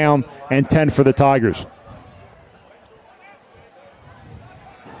 First down and 10 for the Tigers.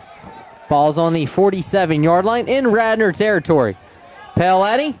 Ball's on the 47-yard line in Radnor territory.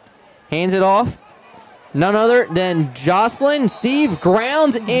 Paoletti hands it off. None other than Jocelyn. Steve,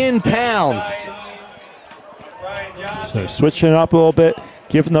 ground and pound. So switching it up a little bit,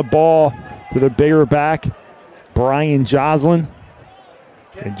 giving the ball to the bigger back, Brian Jocelyn.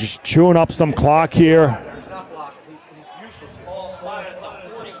 And just chewing up some clock here.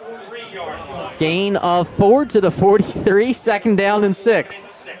 Gain of 4 to the 43, second down and 6.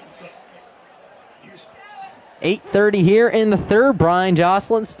 8:30 here in the third. Brian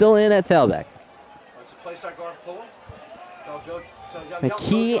Jocelyn still in at tailback.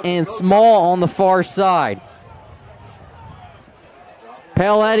 McKee and Small on the far side.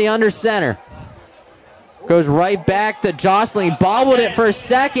 Paoletti under center. Goes right back to Jocelyn. Bobbled it for a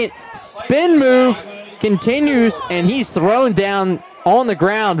second. Spin move continues, and he's thrown down on the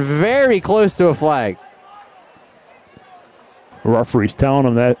ground very close to a flag. The referee's telling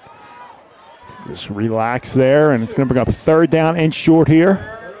him that just relax there, and it's going to bring up third down and short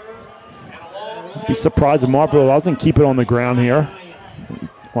here. Be surprised if Marple doesn't keep it on the ground here.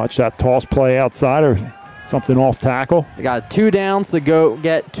 Watch that toss play outside or something off tackle. They got 2 downs to go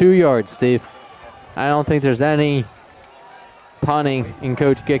get 2 yards, Steve. I don't think there's any punting in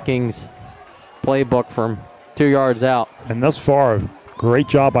Coach Gicking's playbook from 2 yards out. And thus far, great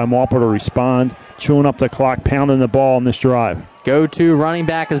job by Marple to respond, chewing up the clock, pounding the ball in this drive. Go-to running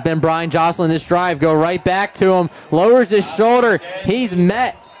back has been Brian Jocelyn this drive. Go right back to him. Lowers his shoulder. He's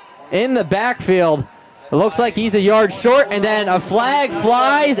met in the backfield It looks like he's a yard short, and then a flag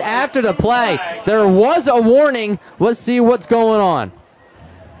flies after the play. There was a warning. Let's see what's going on.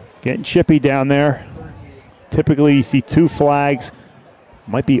 Getting chippy down there. Typically, you see 2 flags.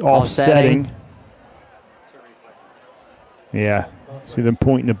 Might be offsetting. Yeah. See them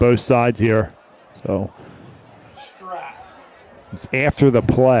pointing to both sides here. So it's after the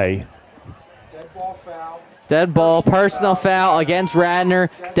play. Dead ball, personal foul against Radnor.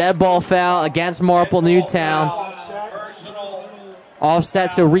 Dead ball foul against Marple Newtown. Offset,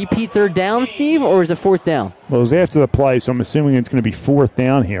 so repeat third down, Steve, or is it fourth down? Well, it was after the play, so I'm assuming it's going to be fourth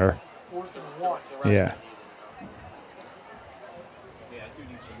down here. Fourth and 1. Yeah.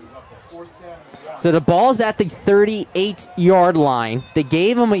 So the ball's at the 38-yard line. They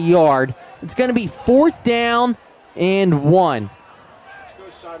gave him a yard. It's going to be fourth down and 1. Let's go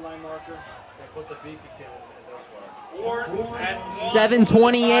sideline marker. They put the beefy kid in those ones.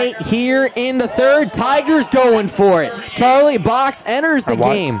 7:28 here in the third. Tigers going for it. Charlie Box enters the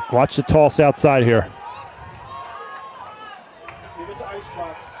game. Watch the toss outside here. Give it to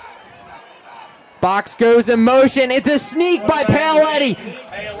Icebox. Box goes in motion. It's a sneak by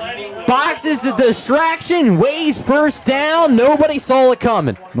Paoletti. Box is the distraction. Weighs first down. Nobody saw it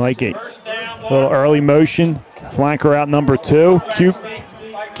coming. Like it. A little early motion. Flanker out number 2.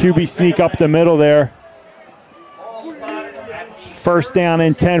 QB sneak up the middle there. First down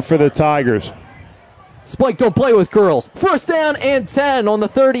and 10 for the Tigers. Spike, don't play with girls. First down and 10 on the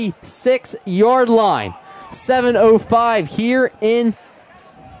 36-yard line. 7:05 here in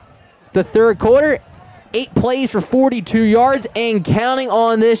the third quarter. 8 plays for 42 yards and counting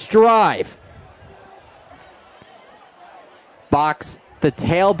on this drive. Box, the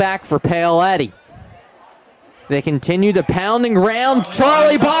tailback for Paoletti. They continue the pounding round.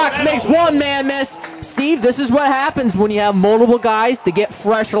 Charlie Box makes one man miss. Steve, this is what happens when you have multiple guys to get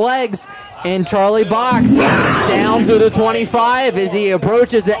fresh legs. And Charlie Box is down to the 25 as he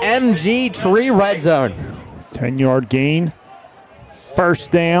approaches the MG Tree red zone. 10-yard gain.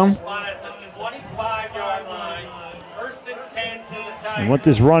 First down. And what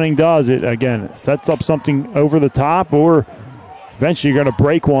this running does, it sets up something over the top, or eventually you're going to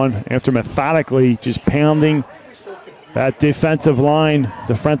break one after methodically just pounding that defensive line,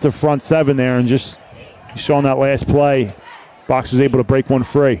 defensive front 7 there, and just you saw on that last play, Box was able to break one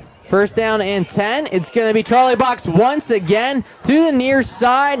free. First down and 10. It's going to be Charlie Box once again to the near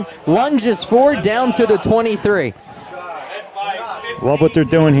side. Lunges forward down to the 23. Love what they're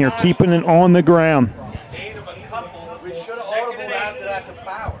doing here, keeping it on the ground.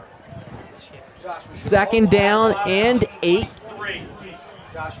 Second down and 8.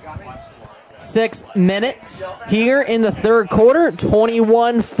 6 minutes here in the third quarter,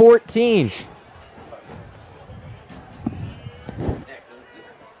 21-14.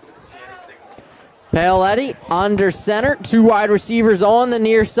 Paoletti under center, 2 wide receivers on the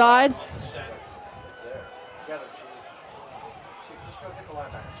near side.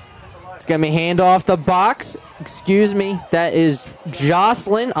 It's going to be handoff the Box. Excuse me, that is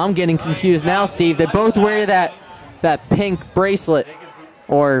Jocelyn. I'm getting confused now, Steve. They both wear that pink bracelet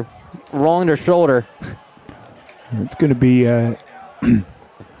or along their shoulder. It's going to be bring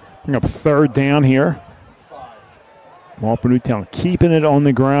up third down here. Marple Newtown keeping it on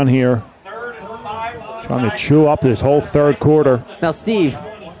the ground here. Trying to chew up this whole third quarter. Now, Steve,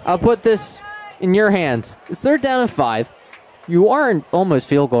 I'll put this in your hands. It's third down and 5. You are in almost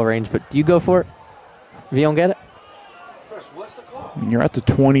field goal range, but do you go for it if you don't get it? You're at the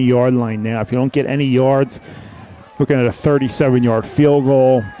 20-yard line now. If you don't get any yards, looking at a 37-yard field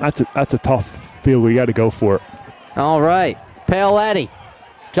goal, that's a tough field goal. You got to go for it. All right. Paoletti.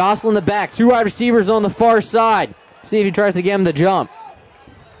 Jocelyn the back. 2 wide receivers on the far side. See if he tries to get him the jump.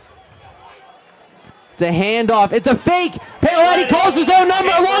 It's a handoff. It's a fake. Paoletti calls his own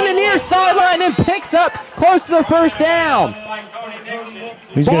number along the near sideline and picks up close to the first down.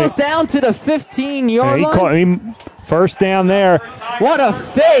 Ball's down to the 15-yard line. First down there. What a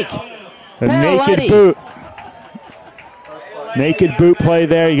fake. A naked boot. Naked boot play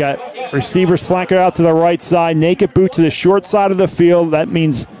there. You got receivers flanker out to the right side. Naked boot to the short side of the field. That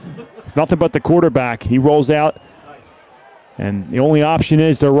means nothing but the quarterback. He rolls out. And the only option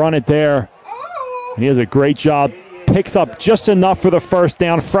is to run it there. And he does a great job. Picks up just enough for the first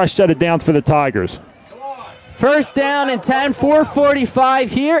down. Fresh set of downs for the Tigers. First down and 10, 4:45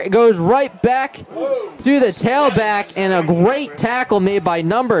 here. It goes right back to the tailback, and a great tackle made by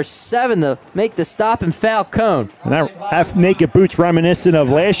number 7 to make the stop and foul cone. And that naked boot's reminiscent of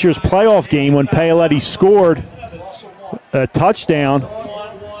last year's playoff game when Paoletti scored a touchdown.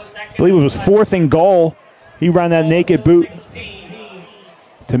 I believe it was 4th and goal. He ran that naked boot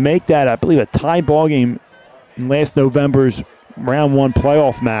to make that, I believe, a tie ball game in last November's round 1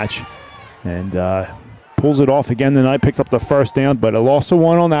 playoff match. And pulls it off again tonight, picks up the first down, but a loss of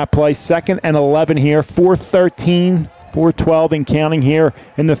 1 on that play. 2nd and 11 here, 4:13, 4:12 and counting here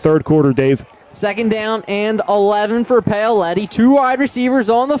in the third quarter, Dave. 2nd down and 11 for Paoletti. 2 wide receivers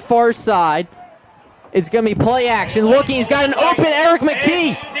on the far side. It's going to be play action. Looking, he's got an open Eric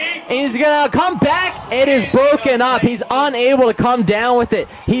McKee. And he's going to come back. It is broken up. He's unable to come down with it.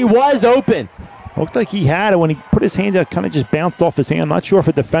 He was open. Looked like he had it when he put his hand out, kind of just bounced off his hand. I'm not sure if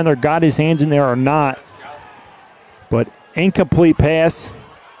a defender got his hands in there or not. But incomplete pass.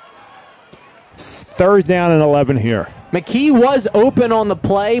 3rd down and 11 here. McKee was open on the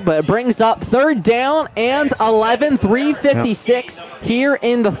play, but it brings up 3rd down and 11, 3:56 here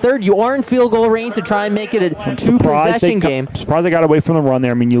in the third. You are in field goal range to try and make it a 2-possession game. I'm surprised they got away from the run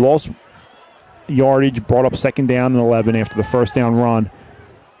there. I mean, you lost yardage, brought up 2nd down and 11 after the first down run.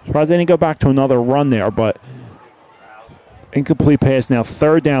 Surprised they didn't go back to another run there, but incomplete pass now,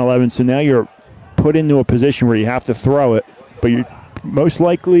 3rd down 11, so now you're put into a position where you have to throw it, but you're most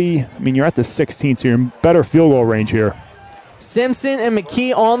likely, I mean, you're at the 16th, so you're in better field goal range here. Simpson and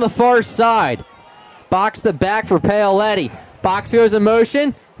McKee on the far side. Box the back for Paoletti. Box goes in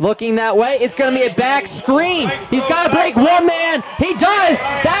motion, looking that way. It's going to be a back screen. He's got to break one man. He does.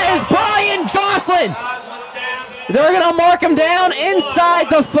 That is Brian Jocelyn. They're going to mark him down inside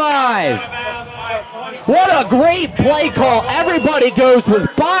the 5. What a great play call. Everybody goes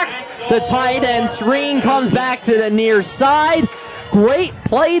with box. The tight end screen comes back to the near side. Great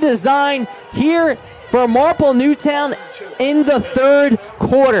play design here for Marple Newtown in the third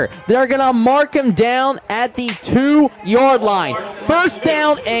quarter. They're going to mark him down at the 2-yard line. 1st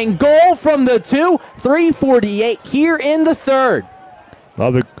down and goal from the 2, 3:48 here in the third.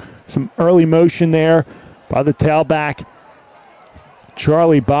 Love it. Some early motion there by the tailback.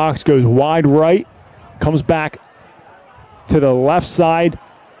 Charlie Box goes wide right, comes back to the left side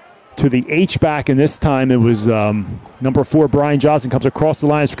to the H-back, and this time it was number 4, Brian Johnson, comes across the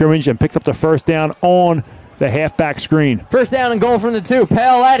line of scrimmage and picks up the 1st down on the halfback screen. 1st down and goal from the 2.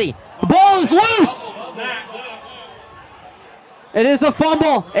 Paoletti. The ball is loose. It is a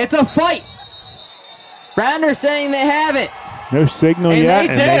fumble. It's a fight. Radnor saying they have it. No signal and yet,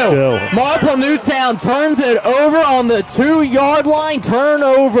 they do. Marple Newtown turns it over on the 2-yard line.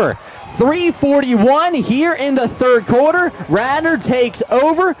 Turnover. 3:41 here in the third quarter. Radnor takes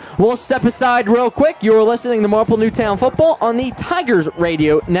over. We'll step aside real quick. You're listening to Marple Newtown Football on the Tigers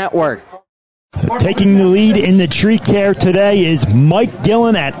Radio Network. Taking the lead in the tree care today is Mike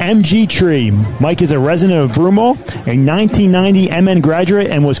Gillen at MG Tree. Mike is a resident of Broomall, a 1990 MN graduate,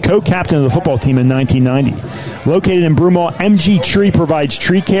 and was co-captain of the football team in 1990. Located in Broomall, MG Tree provides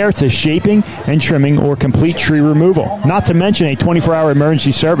tree care to shaping and trimming or complete tree removal, not to mention a 24-hour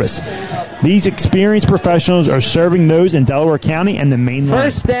emergency service. These experienced professionals are serving those in Delaware County and the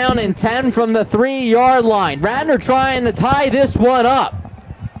mainland. 1st down and 10 from the 3-yard line. Radnor trying to tie this one up.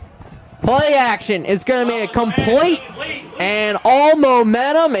 Play action. It's going to be a complete, and all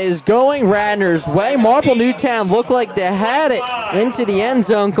momentum is going Radnor's way. Marple Newtown looked like they had it into the end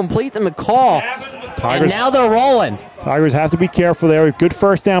zone, complete the McCall. And now they're rolling. Tigers have to be careful there. Good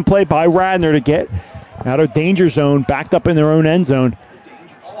 1st down play by Radnor to get out of danger zone, backed up in their own end zone.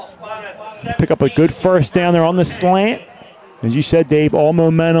 Pick up a good 1st down there on the slant. As you said, Dave, all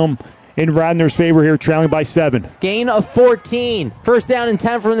momentum in Radnor's favor here, trailing by 7. Gain of 14. 1st down and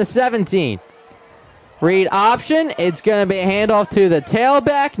 10 from the 17. Read option. It's going to be a handoff to the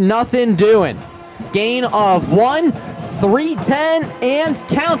tailback. Nothing doing. Gain of 1. 3:10 and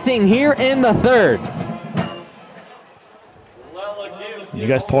counting here in the third. You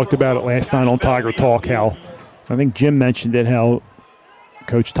guys talked about it last night on Tiger Talk, how I think Jim mentioned it, how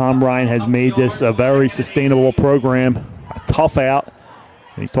Coach Tom Ryan has made this a very sustainable program, a tough out.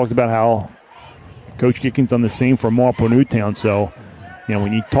 And he's talked about how Coach Gicking's done the same for Marple Newtown. So, you know,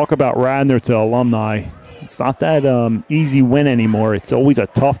 when you talk about Radnor to alumni, it's not that easy win anymore. It's always a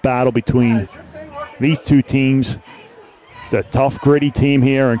tough battle between these two teams. It's a tough, gritty team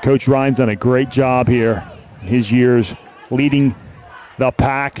here, and Coach Ryan's done a great job here in his years leading the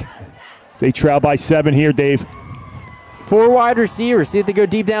pack. They trail by 7 here, Dave. 4 wide receivers. See if they go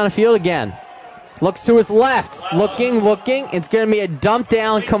deep down the field again. Looks to his left. Looking. It's going to be a dump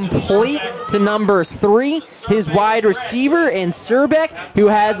down complete to number 3, his wide receiver, and Surbeck, who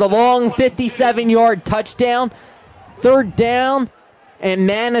had the long 57-yard touchdown. 3rd down and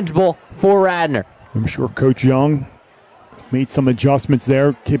manageable for Radnor. I'm sure Coach Young made some adjustments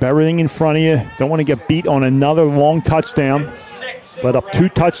there. Keep everything in front of you. Don't want to get beat on another long touchdown. Let up 2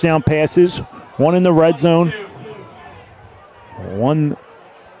 touchdown passes, 1 in the red zone, 1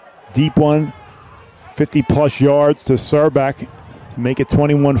 deep one, 50-plus yards to Surbeck, make it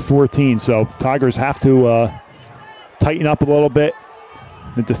 21-14. So Tigers have to tighten up a little bit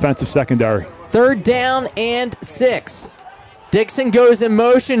the defensive secondary. 3rd down and 6. Dixon goes in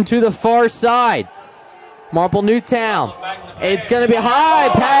motion to the far side. Marple Newtown. It's going to be high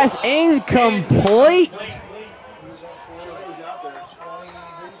pass, incomplete.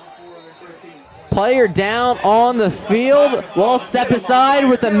 Player down on the field. We'll step aside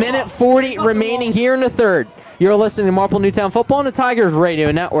with 1:40 remaining here in the 3rd. You're listening to Marple Newtown Football on the Tigers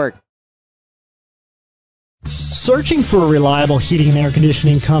Radio Network. Searching for a reliable heating and air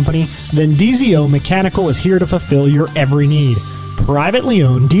conditioning company? Then DZO Mechanical is here to fulfill your every need. Privately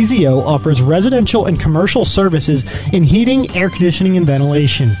owned, DZO offers residential and commercial services in heating, air conditioning, and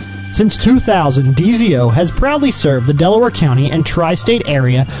ventilation. Since 2000, DZO has proudly served the Delaware County and tri-state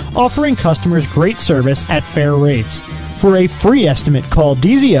area, offering customers great service at fair rates. For a free estimate, call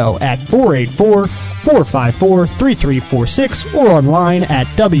DZO at 484-454-3346 or online at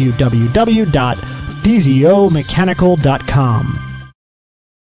www.dzomechanical.com.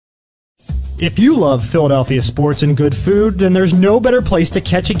 If you love Philadelphia sports and good food, then there's no better place to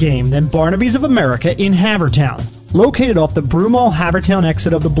catch a game than Barnaby's of America in Havertown. Located off the Broomall Havertown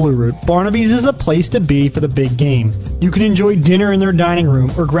exit of the Blue Route, Barnaby's is the place to be for the big game. You can enjoy dinner in their dining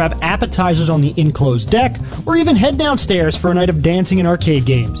room or grab appetizers on the enclosed deck or even head downstairs for a night of dancing and arcade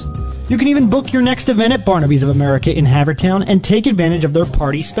games. You can even book your next event at Barnaby's of America in Havertown and take advantage of their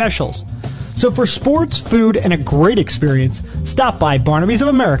party specials. So for sports, food, and a great experience, stop by Barnaby's of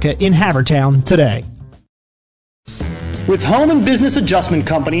America in Havertown today. With Home and Business Adjustment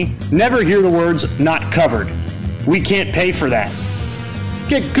Company, never hear the words "not covered." We can't pay for that.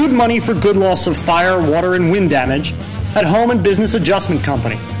 Get good money for good loss of fire, water, and wind damage at Home and Business Adjustment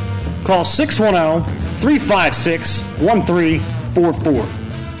Company. Call 610-356-1344.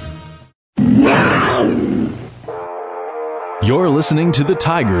 You're listening to the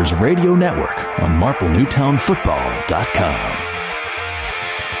Tigers Radio Network on MarpleNewtownFootball.com.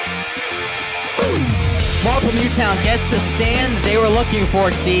 Marple Newtown gets the stand they were looking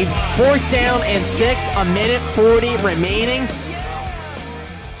for, Steve. 4th down and 6, 1:40 remaining.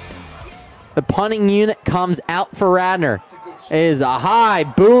 The punting unit comes out for Radnor. It is a high,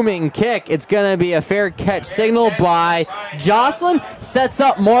 booming kick. It's going to be a fair catch signal by Jocelyn. Sets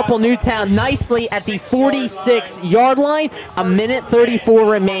up Marple Newtown nicely at the 46-yard line.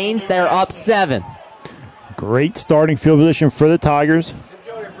 1:34 remains. They're up 7. Great starting field position for the Tigers.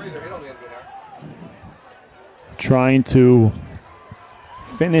 Trying to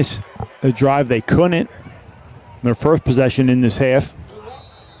finish a drive they couldn't. Their first possession in this half.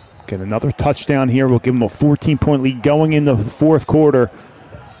 Get another touchdown here. We'll give them a 14-point lead going into the 4th quarter.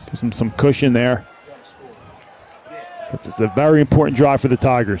 Gives them some cushion there. It's a very important drive for the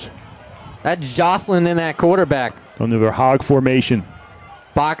Tigers. That's Jocelyn in that quarterback. Under their hog formation.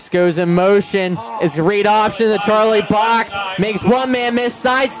 Box goes in motion. It's a read option. The Charlie Box makes one man miss,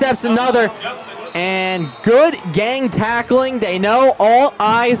 sidesteps another. And good gang tackling. They know all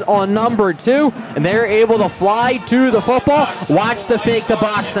eyes on number 2, and they're able to fly to the football. Watch the fake the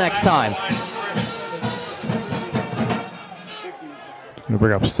box next time. Going to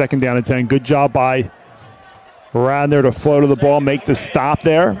bring up 2nd down and 10. Good job by Radnor to flow to the ball, make the stop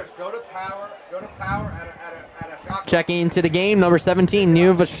there. Checking into the game, number 17,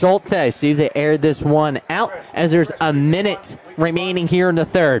 Nuva Schulte. See if they aired this one out as there's a minute remaining here in the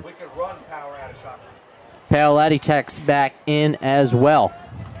 3rd. Paoletti checks back in as well.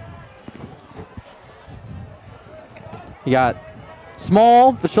 You got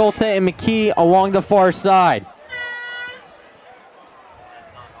Small, Vasholte, and McKee along the far side.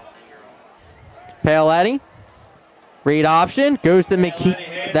 Paoletti, read option, goes to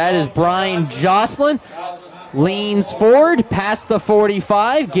McKee. That is Brian Jocelyn. Leans forward, past the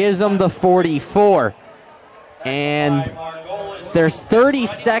 45, gives him the 44. And there's 30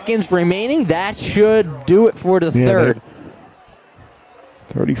 seconds remaining. That should do it for the 3rd.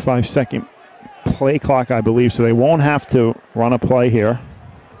 35-second play clock, I believe, so they won't have to run a play here.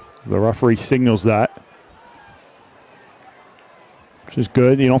 The referee signals that, which is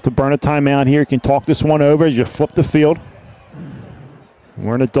good. You don't have to burn a timeout here. You can talk this one over as you flip the field.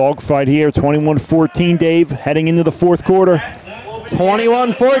 We're in a dogfight here. 21-14, Dave, heading into the 4th quarter.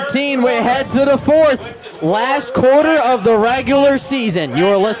 21-14, we head to the 4th. Last quarter of the regular season.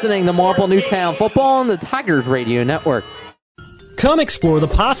 You're listening to Marple Newtown Football on the Tigers Radio Network. Come explore the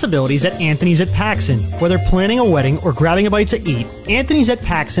possibilities at Anthony's at Paxson. Whether planning a wedding or grabbing a bite to eat, Anthony's at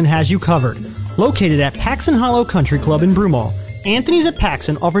Paxson has you covered. Located at Paxson Hollow Country Club in Broomall, Anthony's at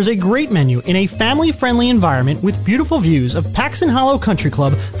Paxson offers a great menu in a family-friendly environment with beautiful views of Paxson Hollow Country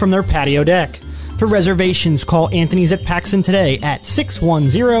Club from their patio deck. For reservations, call Anthony's at Paxson today at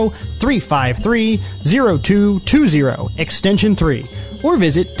 610-353-0220, extension 3, or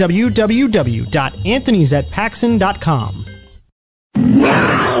visit www.anthonysatpaxson.com.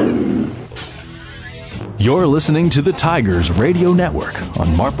 You're listening to the Tigers Radio Network on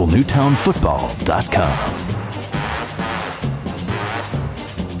MarpleNewtownFootball.com.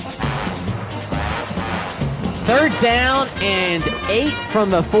 Third down and 8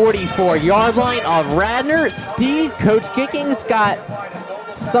 from the 44-yard line of Radnor. Steve, Coach Kicking's got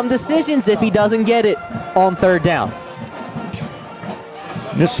some decisions if he doesn't get it on third down.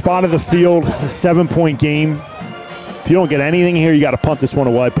 In this spot of the field, a 7-point game. If you don't get anything here, you got to punt this one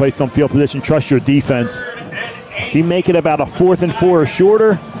away. Play some field position, trust your defense. If you make it about a 4th and 4 or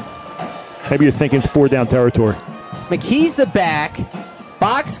shorter, maybe you're thinking 4-down territory. McKee's the back.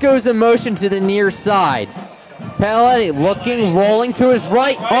 Box goes in motion to the near side. Paoletti looking, rolling to his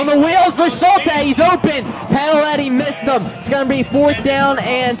right. On the wheels for Schulte. He's open. Paoletti missed him. It's going to be 4th down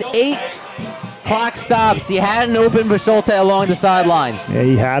and 8. Clock stops. He had an open Basholte along the sideline. Yeah,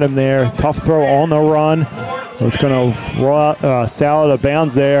 he had him there. Tough throw on the run. It's going to sail out of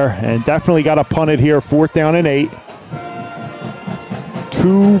bounds there, and definitely got to punt it here. 4th down and 8.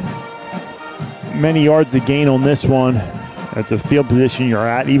 Too many yards to gain on this one. That's the field position you're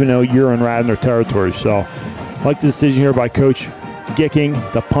at, even though you're in Radnor territory. So I like the decision here by Coach Gicking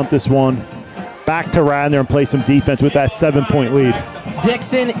to punt this one back to Radnor and play some defense with that 7-point lead.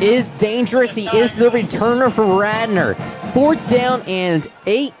 Dixon is dangerous. He is the returner for Radnor. 4th down and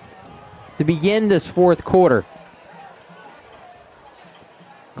 8 to begin this 4th quarter.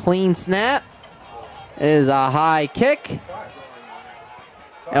 Clean snap. It is a high kick.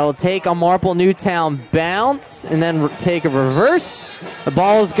 It'll take a Marple Newtown bounce and then take a reverse. The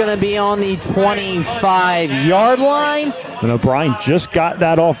ball is going to be on the 25-yard line. And O'Brien just got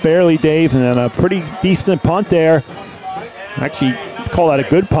that off barely, Dave, and then a pretty decent punt there. Actually, call that a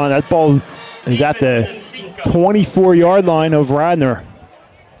good punt. That ball is at the 24-yard line of Radnor.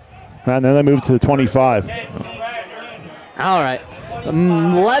 And then they move to the 25. All right.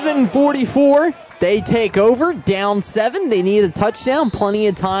 11:44. They take over, down 7. They need a touchdown. Plenty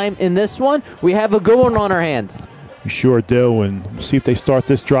of time in this one. We have a good one on our hands. We sure do, and see if they start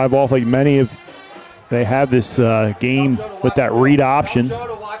this drive off like many of they have this game with that read option.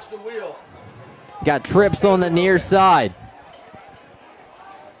 Got trips on the near side.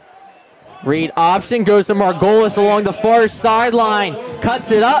 Read option goes to Margolis along the far sideline. Cuts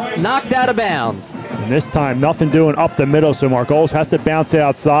it up, knocked out of bounds. And this time, nothing doing up the middle, so Margolis has to bounce it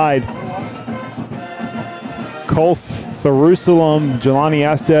outside. Cole Jerusalem, Jelani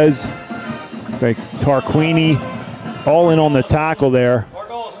Estes, Tarquini, all in on the tackle there.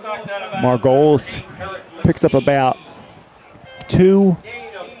 Margolis picks up about 2,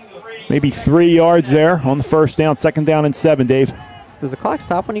 maybe 3 yards there on the first down. 2nd down and 7, Dave. Does the clock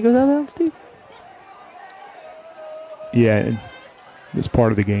stop when he goes out of bounds, Steve? Yeah, this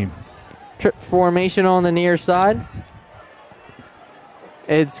part of the game. Trip formation on the near side.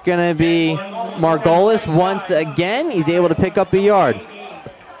 It's going to be Margolis once again. He's able to pick up a yard.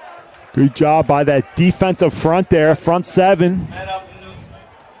 Good job by that defensive front there, front 7.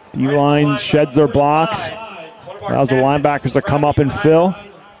 D-line sheds their blocks. Allows the linebackers to come up and fill.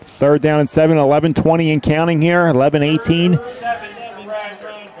 3rd down and 7, 11-20 and counting here, 11-18.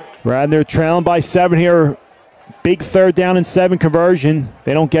 Radnor trailing by 7 here. Big 3rd down and 7 conversion.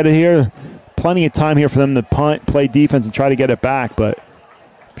 They don't get it here. Plenty of time here for them to punt, play defense, and try to get it back, but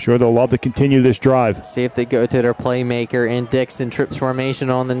I'm sure they'll love to continue this drive. See if they go to their playmaker in Dixon. Trips formation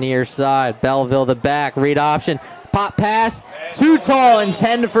on the near side. Belleville the back. Read option. Pop pass. Too tall.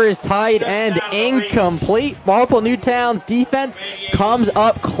 Intended for his tight end. Incomplete. Marple Newtown's defense comes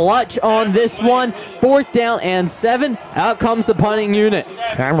up clutch on this one. 4th down and 7. Out comes the punting unit.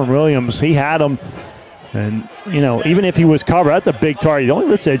 Cameron Williams, he had him. And, you know, even if he was covered, that's a big target. He only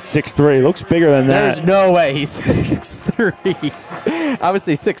listed at 6'3". He looks bigger than that. There's no way he's 6'3". I would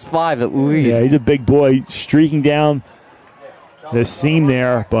say 6'5" at least. Yeah, he's a big boy streaking down the seam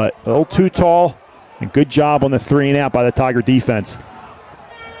there, but a little too tall. And good job on the 3 and out by the Tiger defense.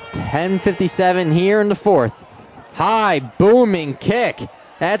 10:57 here in the 4th. High booming kick.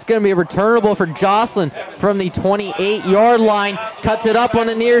 That's going to be returnable for Jocelyn from the 28-yard line. Cuts it up on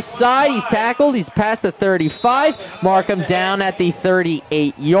the near side. He's tackled. He's past the 35. Mark him down at the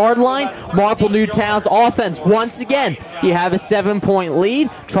 38-yard line. Marple Newtown's offense, once again, you have a 7-point lead.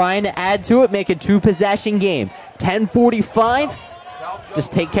 Trying to add to it, make a 2-possession game. 10:45.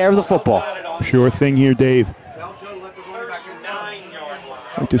 Just take care of the football. Sure thing here, Dave.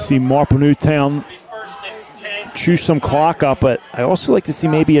 Like to see Marple Newtown chew some clock up, but I also like to see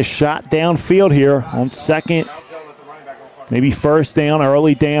maybe a shot downfield here on second, maybe first down,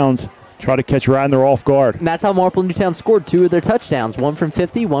 early downs. Try to catch Radnor off guard. And that's how Marple Newtown scored 2 of their touchdowns, 1 from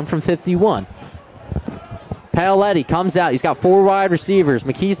 50, 1 from 51. Paoletti comes out. He's got 4 wide receivers.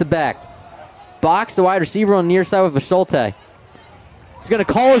 McKee's the back. Box the wide receiver on the near side with Visholte. He's going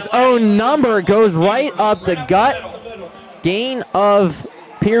to call his own number. Goes right up the gut. Gain of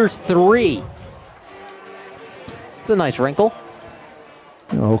Pierce 3. It's a nice wrinkle.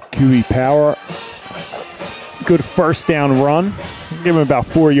 QE power. Good first down run. Give him about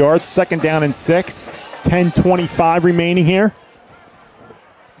 4 yards. Second down and 6. 10:25 remaining here.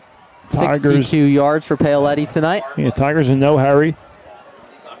 Tigers, 62 yards for Paoletti tonight. Yeah, Tigers in no hurry.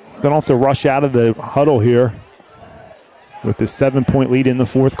 They don't have to rush out of the huddle here with the 7-point lead in the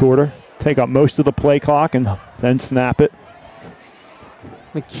fourth quarter. Take up most of the play clock and then snap it.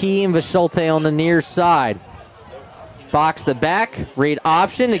 McKee and Visholte on the near side. Box the back. Read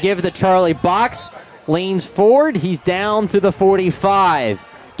option to give to Charlie Box. Leans forward. He's down to the 45.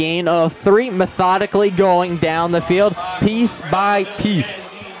 Gain of 3. Methodically going down the field piece by piece.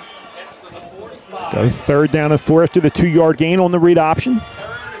 Go third down and 4 after the 2-yard gain on the read option.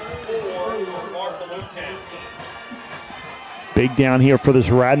 Big down here for this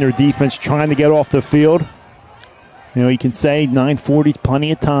Radnor defense trying to get off the field. You know, you can say 9:40 is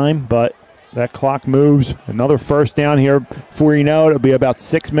plenty of time, but that clock moves. Another first down here. Before you know it, it'll be about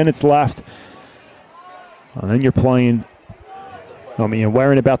 6 minutes left. And then you're playing, you're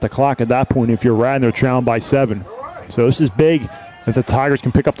worrying about the clock at that point if you're Radnor trailing by 7. So this is big if the Tigers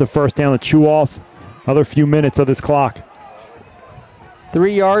can pick up the first down and chew off another few minutes of this clock.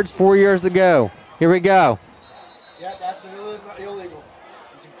 3 yards, 4 yards to go. Here we go. Yeah, that's illegal.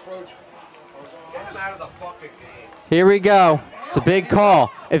 He's encroaching. Get him out of the fucking game. Here we go. It's a big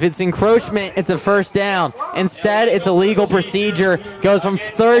call. If it's encroachment, it's a first down. Instead, it's a legal procedure. Goes from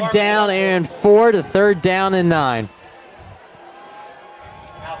 3rd down and 4 to 3rd down and 9.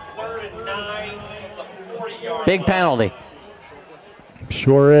 Now 3rd and 9, the 40-yard. Big penalty.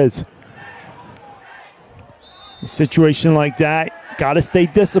 Sure is. A situation like that, got to stay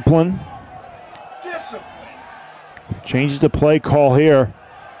disciplined. Changes the play call here.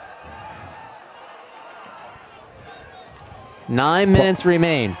 9 minutes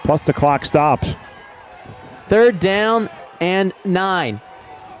remain. Plus the clock stops. 3rd down and 9.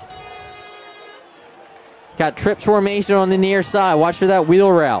 Got trips formation on the near side. Watch for that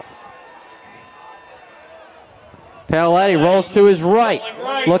wheel route. Paoletti rolls to his right.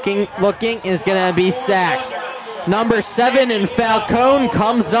 Looking, is going to be sacked. Number 7 in Falcone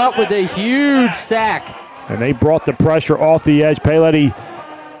comes up with a huge sack. And they brought the pressure off the edge. Paoletti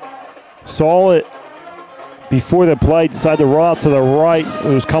saw it before the play, decided to roll out to the right. It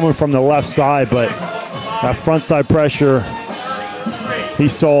was coming from the left side, but that front side pressure he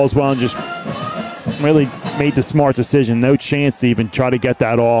saw as well and just really made the smart decision. No chance to even try to get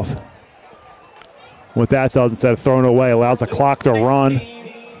that off. What that does, instead of throwing it away, allows the clock to run.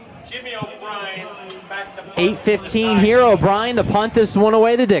 8:15 here. O'Brien to punt this one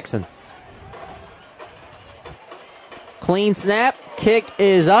away to Dixon. Clean snap. Kick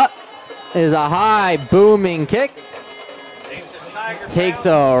is up. Is a high booming kick. Takes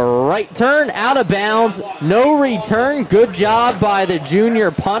a right turn out of bounds. No return. Good job by the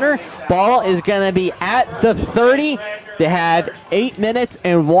junior punter. Ball is going to be at the 30. They have 8 minutes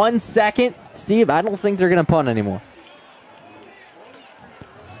and 1 second. Steve, I don't think they're going to punt anymore.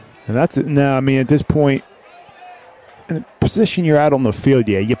 And that's it. No, I mean, at this point, in the position you're at on the field,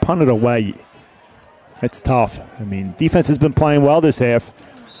 yeah, you punt it away. It's tough. I mean, defense has been playing well this half.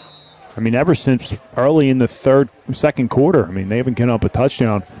 I mean, ever since early in the second quarter. I mean, they haven't given up a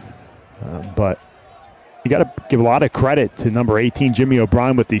touchdown. But you got to give a lot of credit to number 18, Jimmy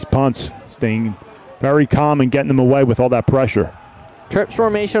O'Brien, with these punts, staying very calm and getting them away with all that pressure. Trips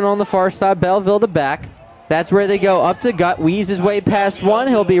formation on the far side. Belleville to back. That's where they go up to gut. Weaves his way past 1.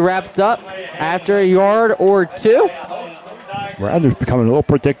 He'll be wrapped up after a yard or 2. Radnor's becoming a little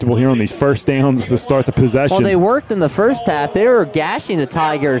predictable here on these first downs to start the possession. Well, they worked in the first half. They were gashing the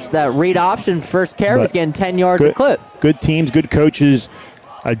Tigers. That read option first carry was getting 10 yards a clip. Good teams, good coaches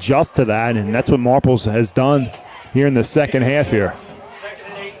adjust to that, and that's what Marple's has done here in the second half here.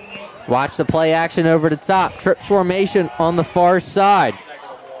 Watch the play action over the top. Trips formation on the far side.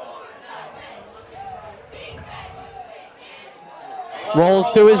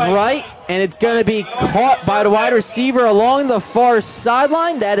 Rolls to his right, and it's going to be caught by the wide receiver along the far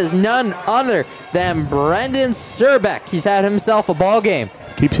sideline. That is none other than Brendan Serbeck. He's had himself a ball game.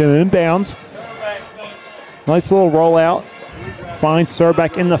 Keeps him in bounds. Nice little rollout. finds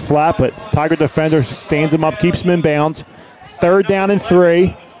Surbeck in the flat, but Tiger defender stands him up, keeps him in bounds. 3rd down and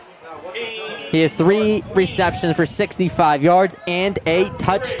 3. He has 3 receptions for 65 yards and a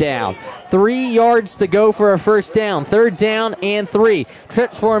touchdown. 3 yards to go for a first down. 3rd down and 3.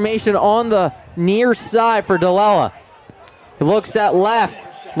 Trips formation on the near side for Delella. He looks at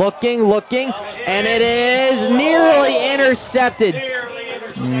left, looking, and it is nearly intercepted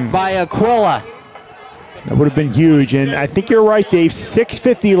by Aquila. That would have been huge, and I think you're right, Dave.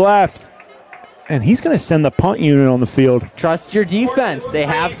 6:50 left. And he's going to send the punt unit on the field. Trust your defense. They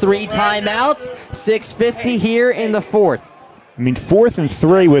have 3 timeouts. 6:50 here in the 4th. I mean, 4th and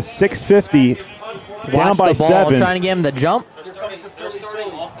 3 with 6:50 down by the ball, 7. Trying to get him the jump.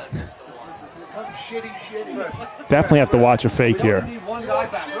 Definitely have to watch a fake here.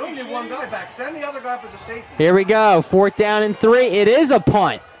 Here we go. 4th down and 3. It is a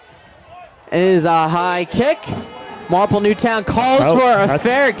punt. It is a high kick. Marple Newtown calls for a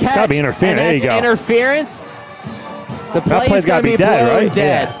fair catch. Gotta be interference. There you go. Interference. The play's going to be dead, blown right?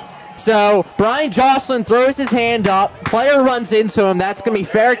 dead. Yeah. So Brian Jocelyn throws his hand up. Player runs into him. That's going to be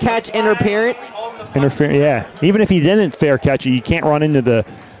fair catch, interference. Interference, yeah. Even if he didn't fair catch it, you can't run into the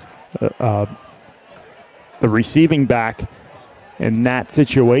receiving back in that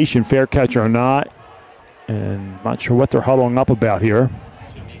situation, fair catch or not. And not sure what they're huddling up about here.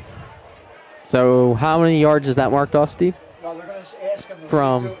 So how many yards is that marked off, Steve?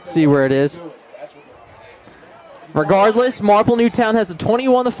 From see where it is. Regardless, Marple Newtown has a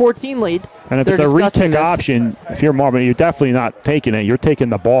 21-14 lead. And if it's a re-kick option, if you're Marple, you're definitely not taking it. You're taking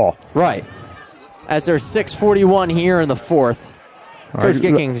the ball. Right. As there's 6:41 here in the 4th. Coach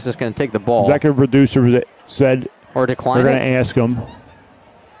Gicking is just going to take the ball. Executive producer said or decline. They're going to ask him.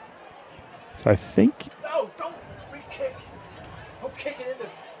 So I think. No, don't re-kick. Don't kick it into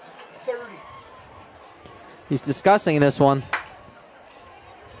 30. He's discussing this one.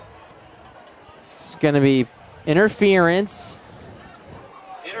 It's going to be interference.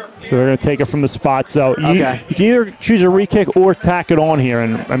 So they're going to take it from the spot. So you Okay. can either choose a re-kick or tack it on here.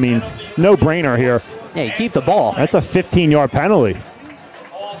 And, I mean, no-brainer here. Yeah, you keep the ball. That's a 15-yard penalty.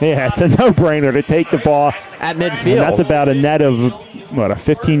 Yeah, it's a no-brainer to take the ball. At midfield. And that's about a net of, what, a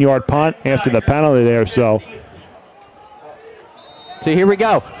 15-yard punt after the penalty there. So here we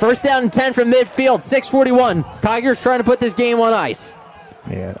go. 1st down and 10 from midfield. 6:41. Tigers trying to put this game on ice.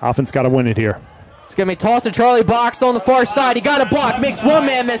 yeah, offense got to win it here. It's going to be tossed to Charlie Box on the far side. He got a block, makes one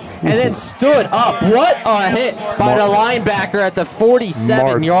man miss, and then stood up. What a hit by the linebacker at the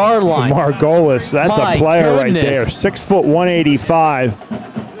 47-yard line. Margolis, that's My a player right goodness. there. 6 foot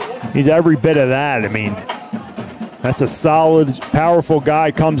 185. He's every bit of that. I mean, that's a solid, powerful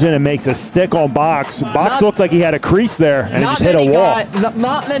guy. Comes in and makes a stick on Box. Box looked like he had a crease there, and it just hit a wall.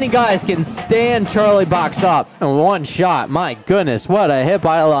 Not many guys can stand Charlie Box up in one shot. My goodness, what a hit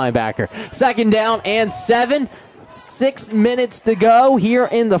by a linebacker. 2nd down and 7. 6 minutes to go here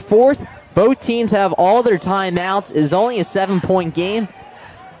in the 4th. Both teams have all their timeouts. It is only a 7-point game.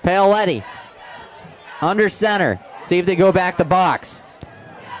 Paoletti under center. See if they go back to Box.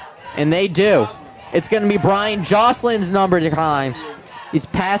 And they do. It's going to be Brian Jocelyn's number to climb. He's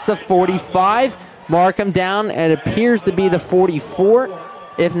past the 45. Mark him down. It appears to be the 44,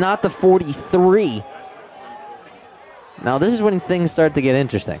 if not the 43. Now, this is when things start to get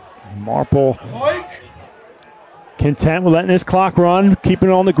interesting. Marple content with letting this clock run, keeping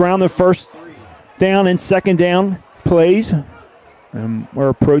it on the ground. The 1st down and 2nd down plays. And we're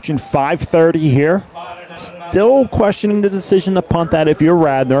approaching 5:30 here. Still questioning the decision to punt that if you're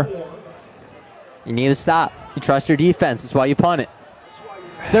Radnor. You need to stop. You trust your defense. That's why you punt it.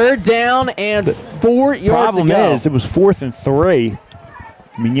 3rd down and 4 yards to go. Problem is, it was 4th and 3.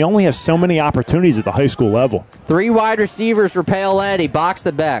 I mean, you only have so many opportunities at the high school level. 3 wide receivers for Paoletti. Box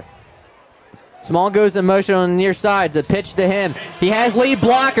the back. Small goes in motion on the near side. It's a pitch to him. He has lead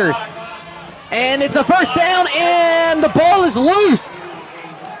blockers. And it's a 1st down, and the ball is loose.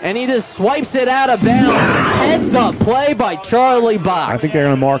 And he just swipes it out of bounds. Heads up play by Charlie Box. I think they're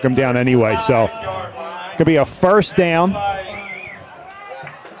going to mark him down anyway. So it could be a 1st down.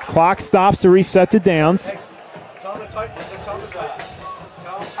 Clock stops to reset the downs.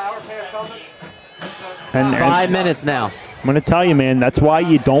 And 5 minutes now. I'm going to tell you, man, that's why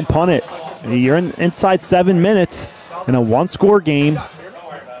you don't punt it. You're inside 7 minutes in a 1-score game.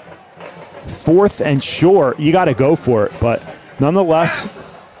 4th and short, you got to go for it. But nonetheless,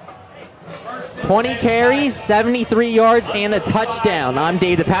 20 carries, 73 yards, and a touchdown. I'm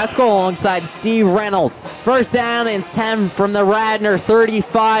Dave DePasco alongside Steve Reynolds. 1st down and 10 from the Radnor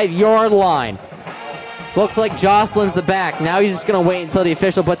 35-yard line. Looks like Jocelyn's the back. Now he's just going to wait until the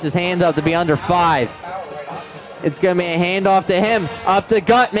official puts his hand up to be under 5. It's going to be a handoff to him. Up the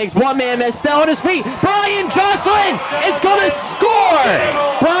gut, makes one man miss, still on his feet. Brian Jocelyn is going to score.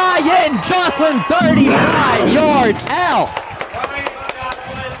 Brian Jocelyn, 35 yards out.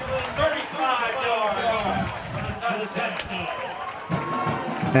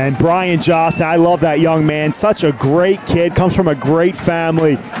 And Brian Jocelyn, I love that young man. Such a great kid, comes from a great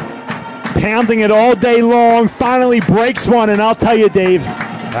family. Pounding it all day long, finally breaks one, and I'll tell you, Dave,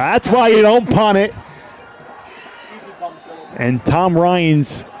 that's why you don't punt it. And Tom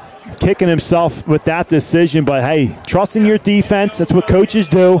Ryan's kicking himself with that decision, but hey, trust in your defense. That's what coaches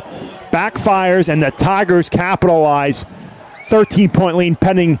do. Backfires, and the Tigers capitalize. 13-point lead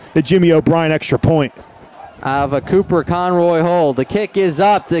pending the Jimmy O'Brien extra point. Out of a Cooper Conroy hole. The kick is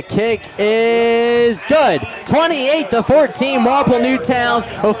up. The kick is good. 28-14, Marple Newtown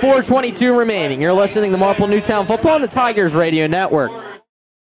with 4:22 remaining. You're listening to Marple Newtown Football on the Tigers Radio Network.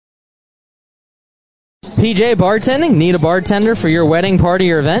 PJ Bartending. Need a bartender for your wedding,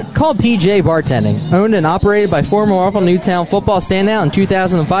 party, or event? Call PJ Bartending. Owned and operated by former Marple Newtown football standout and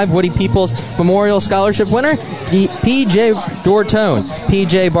 2005 Woody Peoples Memorial Scholarship winner, PJ Dortone.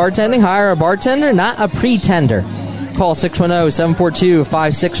 PJ Bartending. Hire a bartender, not a pretender. Call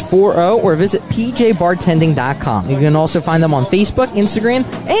 610-742-5640 or visit pjbartending.com. You can also find them on Facebook, Instagram,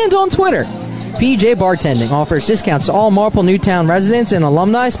 and on Twitter. PJ Bartending offers discounts to all Marple Newtown residents and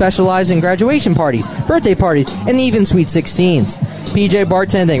alumni, specializing in graduation parties, birthday parties, and even Sweet 16s. PJ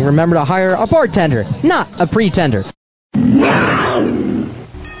Bartending, remember to hire a bartender, not a pretender.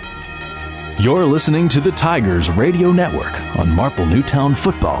 You're listening to the Tigers Radio Network on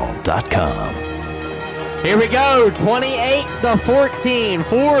MarpleNewtownFootball.com. Here we go, 28-14,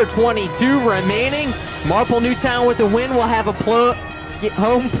 4:22 remaining. Marple Newtown with the win will have a home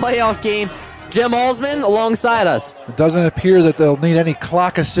playoff game. Jim Alsman alongside us. It doesn't appear that they'll need any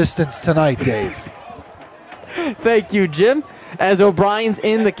clock assistance tonight, Dave. Thank you, Jim. As O'Brien's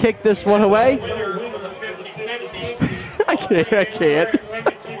in the kick this one away. I can't.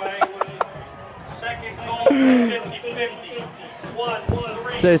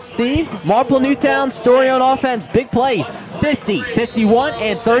 So, Steve, Marple Newtown story on offense. Big plays. 50, 51,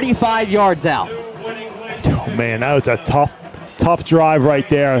 and 35 yards out. Oh, man, that was a tough drive right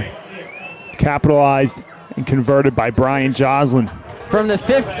there. Capitalized and converted by Brian Joslin. From the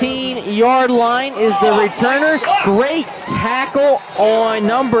 15-yard line is the returner. Great tackle on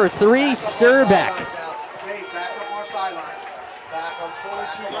number 3, Surbeck.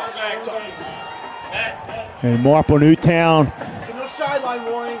 And Marple Newtown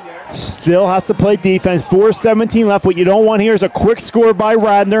still has to play defense. 4:17 left. What you don't want here is a quick score by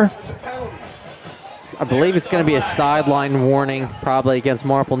Radnor. I believe it's going to be a sideline warning probably against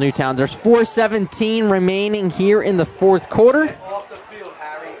Marple Newtown. There's 4:17 remaining here in the fourth quarter. Get off the field,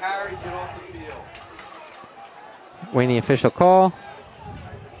 Harry. Harry, get off the field. Waiting the official call.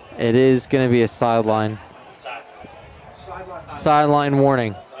 It is going to be a sideline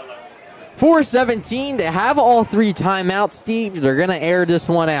warning. 4:17 to have all 3 timeouts, Steve. They're going to air this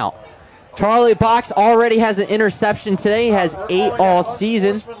one out. Charlie Box already has an interception today. He has 8 all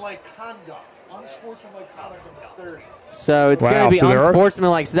season. So it's going to be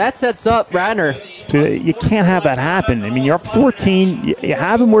unsportsmanlike. So that sets up Radnor. So you can't have that happen. I mean, you're up 14. You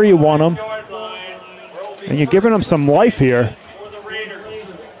have them where you want them. And you're giving them some life here.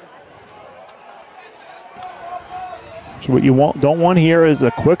 So what you don't want here is a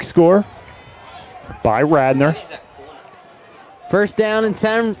quick score by Radnor. First down and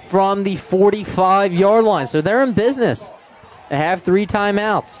 10 from the 45-yard line. So they're in business. They have 3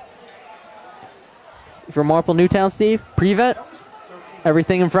 timeouts. For Marple Newtown, Steve, prevent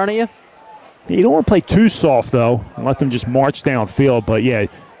everything in front of you. You don't want to play too soft, though, and let them just march downfield. But, yeah,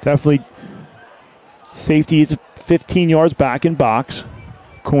 definitely safety is 15 yards back in box.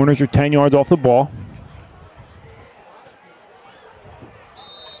 Corners are 10 yards off the ball.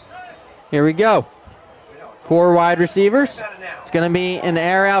 Here we go. 4 wide receivers. It's going to be an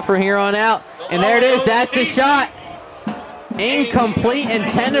air out from here on out. And there it is. That's the shot. Incomplete,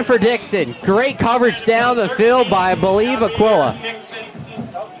 intended for Dixon. Great coverage down the field by, I believe, Aquila.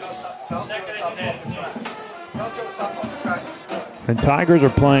 And Tigers are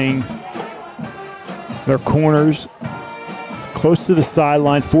playing their corners close to the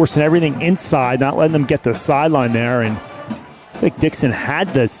sideline, forcing everything inside, not letting them get the sideline there. And I think Dixon had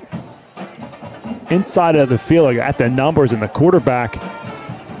this inside of the field at the numbers, and the quarterback,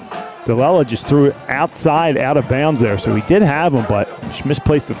 DeLella, just threw it outside, out of bounds there. So he did have him, but just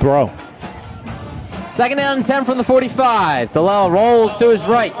misplaced the throw. Second down and 10 from the 45. DeLella rolls to his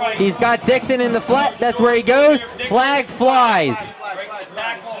right. He's got Dixon in the flat. That's where he goes. Flag flies.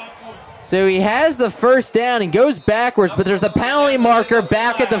 So he has the first down and goes backwards, but there's the penalty marker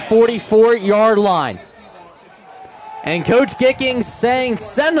back at the 44-yard line. And Coach Gickings saying,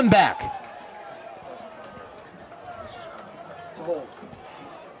 send him back.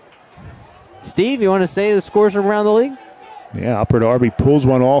 Steve, you want to say the scores around the league? Yeah, Upper Darby pulls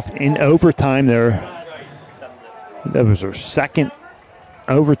one off in overtime there. That was their second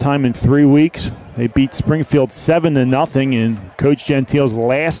overtime in 3 weeks. They beat Springfield 7-0 in Coach Gentile's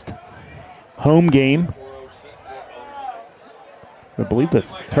last home game. I believe the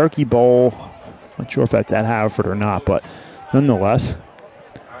Turkey Bowl. Not sure if that's at Haverford or not, but nonetheless,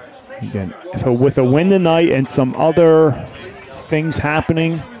 again, with a win tonight and some other things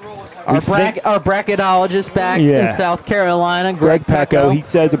happening. Our bracketologist back in South Carolina, Greg Pecco. He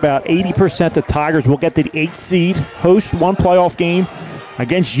says about 80% the Tigers will get the 8th seed, host one playoff game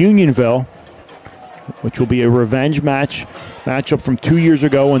against Unionville, which will be a revenge matchup from 2 years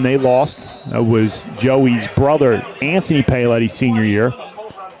ago when they lost. That was Joey's brother, Anthony Paoletti's senior year.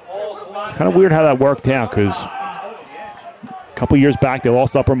 Kind of weird how that worked out because a couple years back they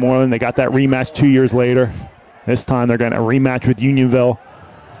lost Upper Moreland. They got that rematch 2 years later. This time they're going to rematch with Unionville.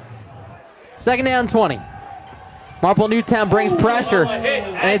 Second down, 20. Marple Newtown brings pressure,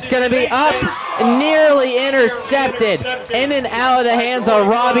 and it's going to be up, nearly intercepted, in and out of the hands of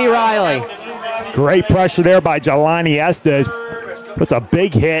Robbie Riley. Great pressure there by Jelani Estes. Puts a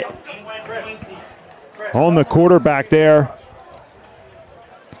big hit on the quarterback there.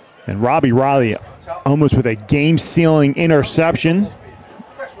 And Robbie Riley almost with a game-sealing interception.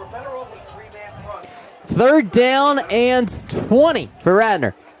 Third down and 20 for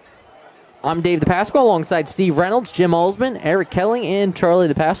Radnor. I'm Dave DePasqua alongside Steve Reynolds, Jim Olsman, Eric Kelling, and Charlie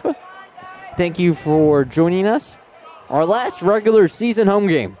DePasqua. Thank you for joining us. Our last regular season home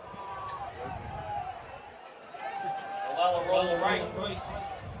game.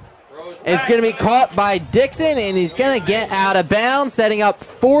 It's going to be caught by Dixon, and he's going to get out of bounds, setting up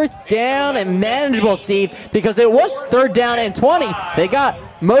fourth down and manageable, Steve, because it was third down and 20. They got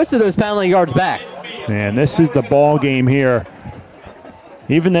most of those penalty yards back. Man, this is the ball game here.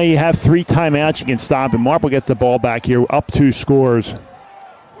 Even though you have 3 timeouts, you can stop, and Marple gets the ball back here, up 2 scores.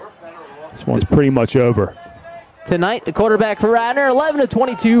 This one's pretty much over. Tonight, the quarterback for Radnor,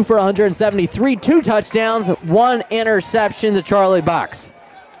 11-22 for 173, 2 touchdowns, 1 interception to Charlie Box.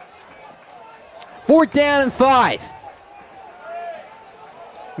 Fourth down and 5.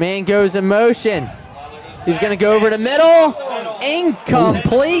 Man goes in motion. He's going to go over the middle.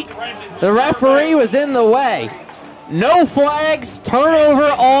 Incomplete. The referee was in the way. No flags.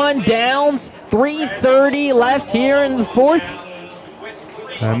 Turnover on downs. 3:30 left here in the fourth.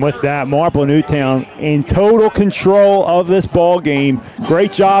 And with that, Marple Newtown in total control of this ball game.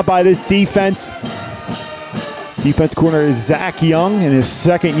 Great job by this defense. Defense corner is Zach Young in his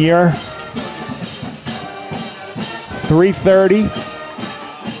second year. 3:30.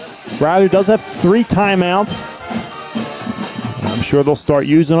 Radnor does have 3 timeouts. I'm sure they'll start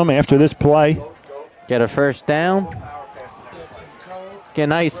using them after this play. Get a first down.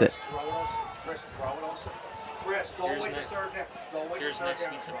 Can ice it.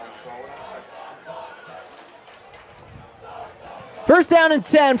 First down and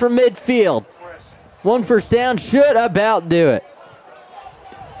 10 from midfield. 1 first down should about do it.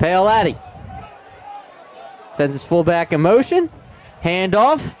 Paoletti sends his fullback in motion.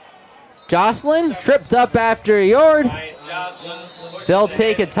 Handoff. Jocelyn tripped up after a yard. They'll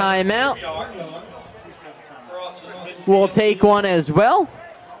take a timeout. We'll take one as well.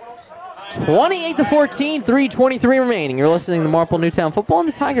 28-14, 3:23 remaining. You're listening to Marple Newtown Football on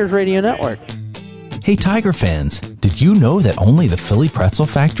the Tigers Radio Network. Hey, Tiger fans, did you know that only the Philly Pretzel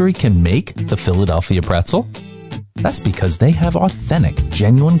Factory can make the Philadelphia pretzel? That's because they have authentic,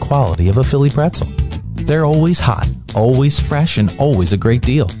 genuine quality of a Philly pretzel. They're always hot, always fresh, and always a great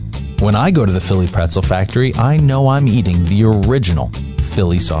deal. When I go to the Philly Pretzel Factory, I know I'm eating the original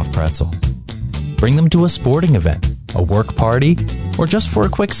Philly soft pretzel. Bring them to a sporting event, a work party, or just for a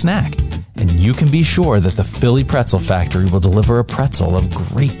quick snack, and you can be sure that the Philly Pretzel Factory will deliver a pretzel of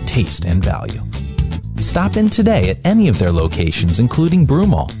great taste and value. Stop in today at any of their locations, including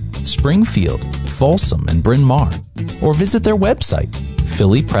Broomall, Springfield, Folsom, and Bryn Mawr, or visit their website,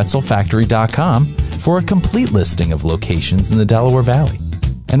 phillypretzelfactory.com, for a complete listing of locations in the Delaware Valley.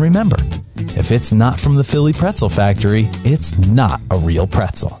 And remember, if it's not from the Philly Pretzel Factory, it's not a real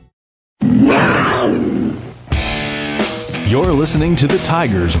pretzel. You're listening to the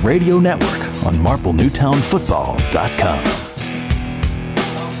Tigers Radio Network on MarpleNewtownFootball.com.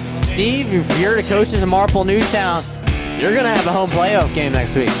 Steve, if you're the coaches of Marple Newtown, you're going to have a home playoff game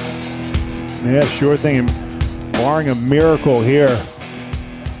next week. Yeah, sure thing. And barring a miracle here,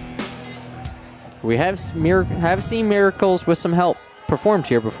 We have seen miracles with some help performed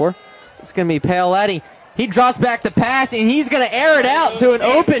here before. It's going to be Paoletti. He drops back the pass, and he's going to air it out to an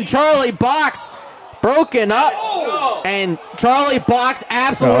open Charlie Box. Broken up, and Charlie Box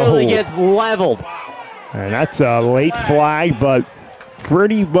absolutely gets leveled. And that's a late flag, but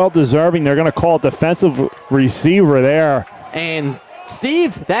pretty well deserving. They're going to call it defensive receiver there. And,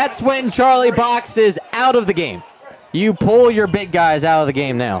 Steve, that's when Charlie Box is out of the game. You pull your big guys out of the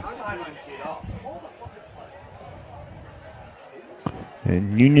game now.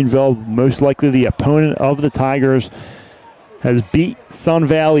 And Unionville, most likely the opponent of the Tigers, has beat Sun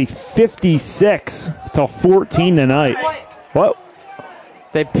Valley 56-14 tonight. What?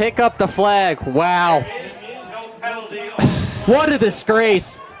 They pick up the flag. Wow. What a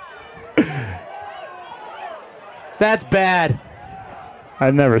disgrace. That's bad.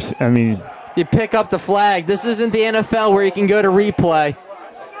 You pick up the flag. This isn't the NFL where you can go to replay.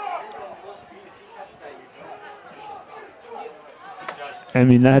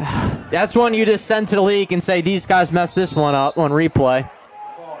 That's one you just send to the league and say, these guys messed this one up on replay.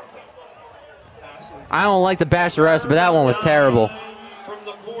 I don't like to bash the rest, but that one was terrible. From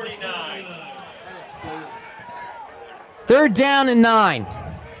the 49. 3rd down and 9.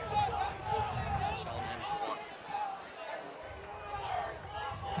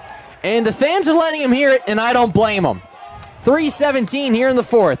 And the fans are letting him hear it, and I don't blame them. 3:17 here in the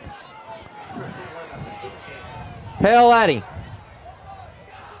 4th. Paoletti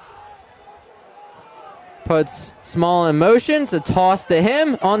puts Small in motion to toss to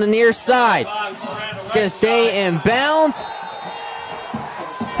him on the near side. He's going to stay in bounds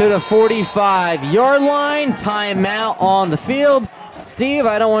to the 45-yard line. Timeout on the field. Steve,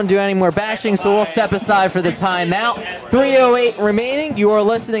 I don't want to do any more bashing, so we'll step aside for the timeout. 3:08 remaining. You are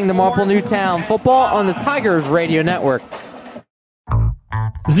listening to Marple Newtown football on the Tigers Radio Network.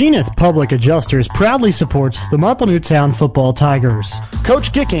 Zenith Public Adjusters proudly supports the Marple Newtown football Tigers.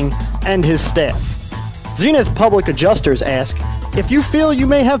 Coach Gicking and his staff. Zenith Public Adjusters ask if you feel you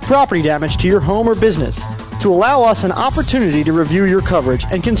may have property damage to your home or business, to allow us an opportunity to review your coverage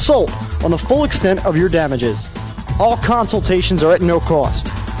and consult on the full extent of your damages. All consultations are at no cost.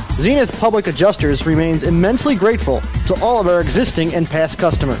 Zenith Public Adjusters remains immensely grateful to all of our existing and past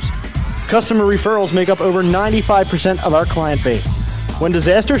customers. Customer referrals make up over 95% of our client base. When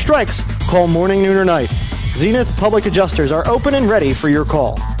disaster strikes, call morning, noon, or night. Zenith Public Adjusters are open and ready for your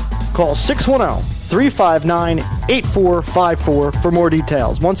call. Call 610-359-8454 for more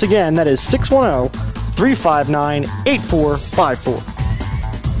details. Once again, that is 610-359-8454.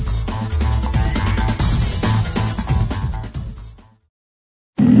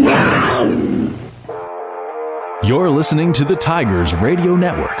 You're listening to the Tigers Radio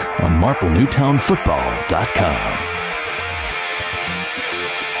Network on MarpleNewtownFootball.com.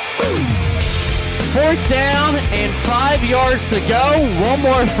 4th down and 5 yards to go. One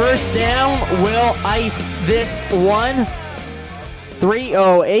more first down will ice this one.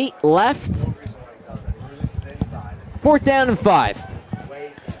 3:08 left. 4th down and 5.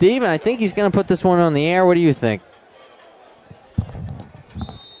 Steve, I think he's going to put this one on the air. What do you think?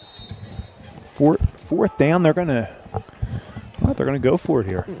 Fourth down, they're going to go for it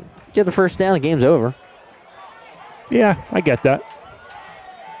here. Get the first down, the game's over. Yeah, I get that.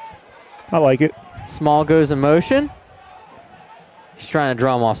 I like it. Small goes in motion. He's trying to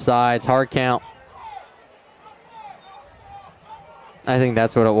draw him off sides. Hard count. I think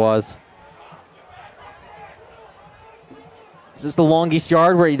that's what it was. Is this the longest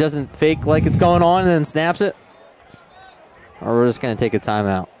yard where he doesn't fake like it's going on and then snaps it? Or we're just going to take a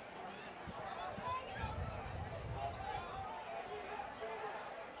timeout?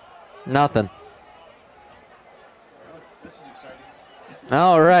 Nothing.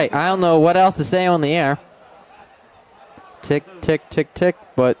 All right. I don't know what else to say on the air. Tick, tick, tick, tick,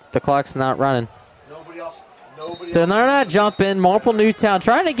 but the clock's not running. So they're not jumping. Marple Newtown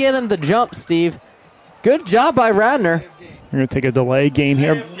trying to get him to jump, Steve. Good job by Radnor. We're going to take a delay game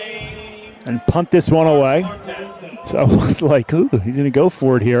here and punt this one away. So it's like, ooh, he's going to go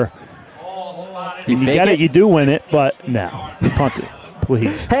for it here. You get it, you do win it, but no. Punt it,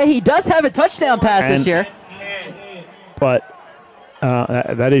 please. Hey, he does have a touchdown pass this year. But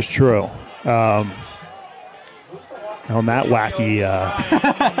that is true. On that wacky,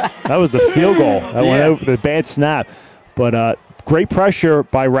 that was the field goal. That went over the bad snap. But great pressure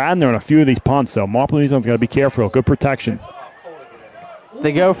by Radnor on a few of these punts. So Marple Newtown's got to be careful. Good protection.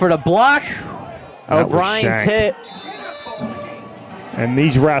 They go for the block. O'Brien's hit. And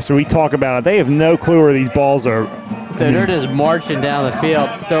these refs, we talk about it, they have no clue where these balls are. So they're just marching down the field.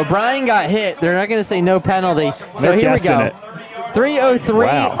 So O'Brien got hit. They're not going to say no penalty. So here we go.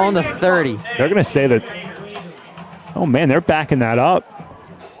 3:03 on the 30. They're going to say that. Oh, man, they're backing that up.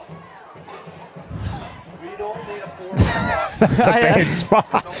 That's a bad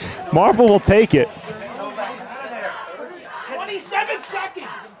spot. Marple will take it. 27 seconds.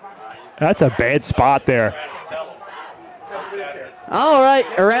 That's a bad spot there. All right,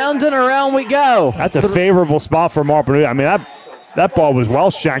 around and around we go. That's a favorable spot for Marple. I mean, that ball was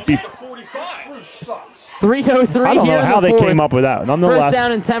well shanked. 3:03 I don't here know how they came up with that. Nonetheless, first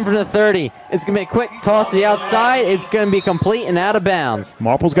down and 10 from the 30. It's going to be a quick toss to the outside. It's going to be complete and out of bounds.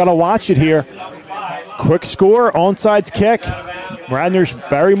 Marple's got to watch it here. Quick score, onside kick. Radnor's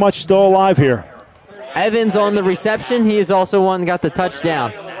very much still alive here. Evans on the reception. He is also one that got the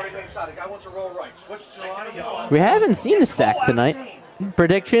touchdown. We haven't seen a sack tonight.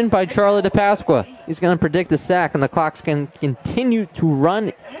 Prediction by Charlie DePasqua. He's going to predict a sack, and the clock's going to continue to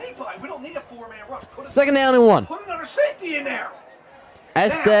run. Second down and 1. Put another safety in there.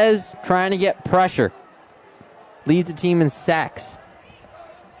 Estes trying to get pressure. Leads the team in sacks.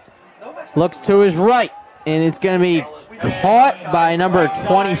 Looks to his right, and it's going to be caught by number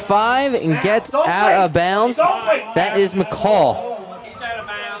 25 and gets out of bounds. That is McCall.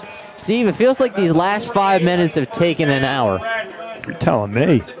 Steve, it feels like these last 5 minutes have taken an hour. You're telling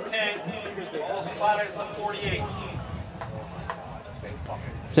me.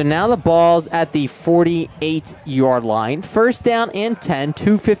 So now the ball's at the 48-yard line. First down and 10,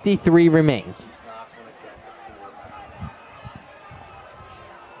 2:53 remains.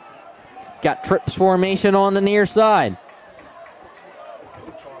 Got trips formation on the near side.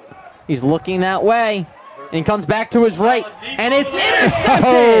 He's looking that way. And he comes back to his right. And it's intercepted!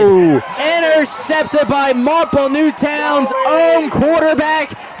 Oh. Intercepted by Marple Newtown's own quarterback,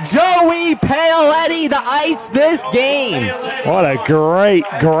 Joey Paoletti, to ice this game. What a great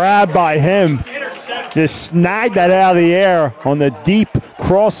grab by him. Just snagged that out of the air on the deep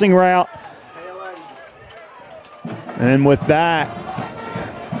crossing route. And with that,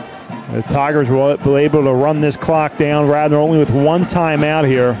 the Tigers will be able to run this clock down. Radnor only with one timeout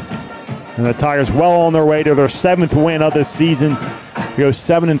here. And the Tigers well on their way to their 7th win of this season. They go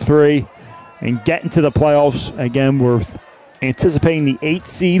 7-3 and get into the playoffs. Again, we're anticipating the 8th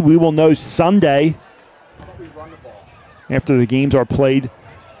seed. We will know Sunday after the games are played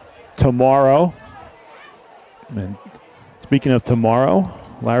tomorrow. And speaking of tomorrow,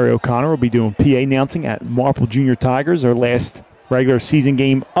 Larry O'Connor will be doing PA announcing at Marple Junior Tigers, their last regular season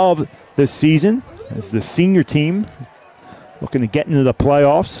game of the season, as the senior team looking to get into the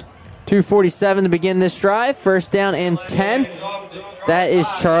playoffs. 2:47 to begin this drive. First down and 10. That is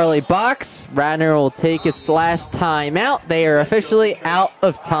Charlie Box. Radnor will take its last timeout. They are officially out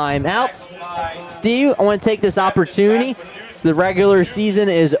of timeouts. Steve, I want to take this opportunity. The regular season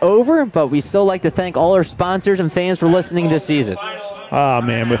is over, but we still like to thank all our sponsors and fans for listening this season. Oh,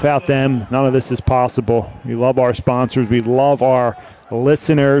 man, without them, none of this is possible. We love our sponsors. We love our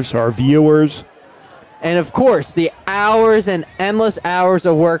listeners, our viewers. And, of course, the hours and endless hours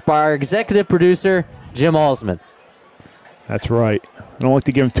of work by our executive producer, Jim Alsman. That's right. I don't like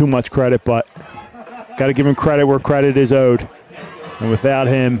to give him too much credit, but got to give him credit where credit is owed. And without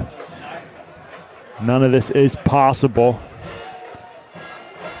him, none of this is possible.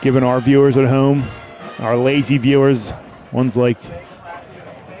 Given our viewers at home, our lazy viewers, ones like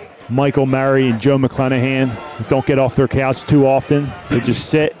Michael Murray and Joe McClanahan, who don't get off their couch too often. They just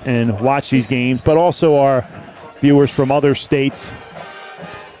sit and watch these games. But also our viewers from other states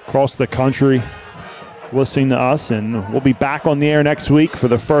across the country listening to us. And we'll be back on the air next week for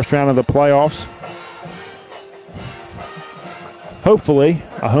the first round of the playoffs. Hopefully,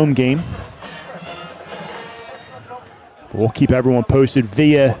 a home game. We'll keep everyone posted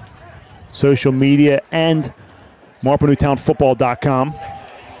via social media and MarpleNewtownFootball.com.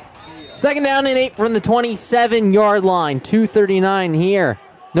 Second down and 8 from the 27-yard line. 2:39 here.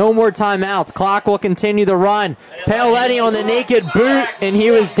 No more timeouts. Clock will continue to run. Paoletti on the naked boot, and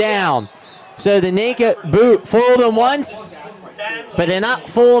he was down. So the naked boot fooled him once, but did not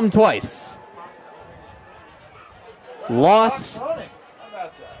fool him twice. Loss.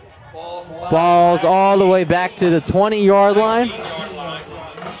 Balls all the way back to the 20-yard line.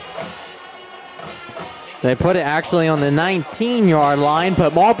 They put it actually on the 19-yard line,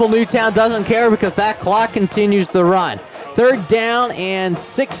 but Marple Newtown doesn't care because that clock continues to run. Third down and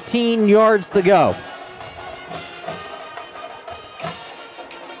 16 yards to go.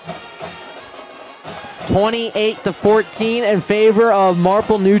 (28-14) in favor of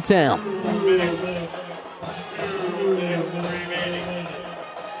Marple Newtown.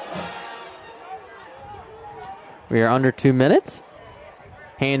 We are under 2 minutes.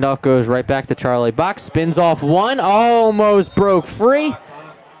 Handoff goes right back to Charlie Box. Spins off one. Almost broke free.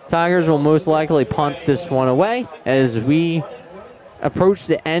 Tigers will most likely punt this one away as we approach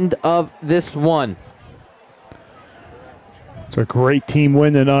the end of this one. It's a great team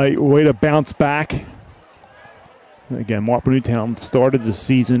win tonight. Way to bounce back. Again, Marple Newtown started the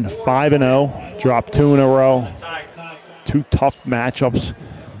season 5-0, dropped 2 in a row. 2 tough matchups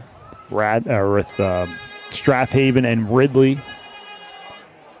with Strathaven and Ridley.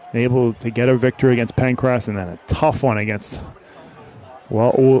 Able to get a victory against Pencrest, and then a tough one against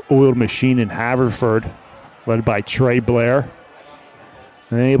Oiled Machine in Haverford, led by Trey Blair.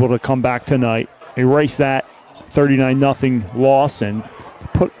 And able to come back tonight, erase that 39-0 loss, and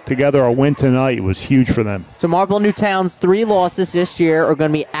put together a win tonight was huge for them. So Marple Newtown's 3 losses this year are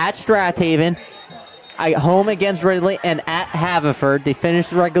going to be at Strathaven, at home against Ridley, and at Haverford. They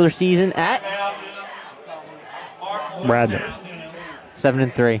finished the regular season at Radnor.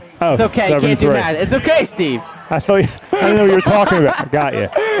 7-3. Oh, it's okay. You can't do math. It's okay, Steve. I didn't know what you were talking about. I got you.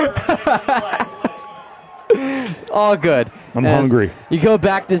 All good. I'm hungry. You go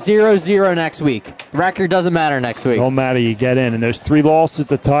back to 0-0 next week. Record doesn't matter next week. Don't matter. You get in. And those 3 losses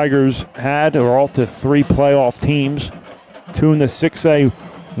the Tigers had are all to 3 playoff teams. 2 in the 6A,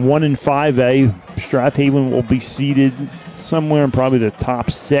 1 in 5A. Strathaven will be seated somewhere in probably the top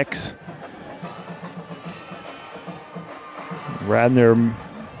 6. Radnor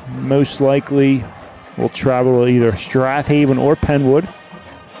most likely will travel to either Strathaven or Penwood.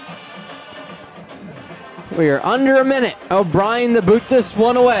 We are under a minute. O'Brien to boot this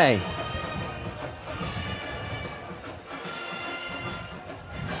one away.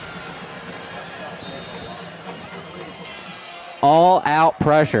 All out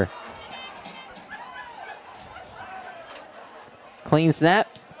pressure. Clean snap.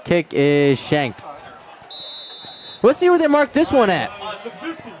 Kick is shanked. Let's see where they mark this one at.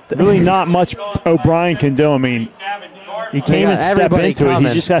 Really not much O'Brien can do. I mean, he can't even step into it.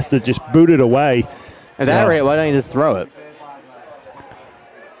 He just has to just boot it away. At that rate, why don't you just throw it?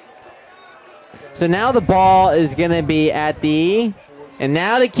 So now the ball is going to be at the... And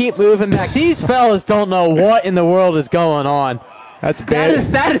now they keep moving back. These fellas don't know what in the world is going on. That's bad.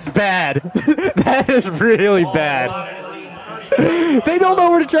 That is bad. That is really bad. They don't know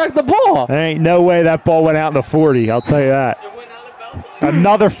where to track the ball. There ain't no way that ball went out in the 40, I'll tell you that.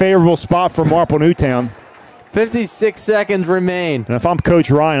 Another favorable spot for Marple Newtown. 56 seconds remain. And if I'm Coach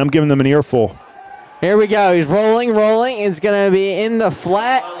Ryan, I'm giving them an earful. Here we go. He's rolling. It's going to be in the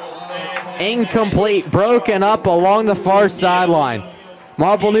flat. Incomplete. Broken up along the far sideline.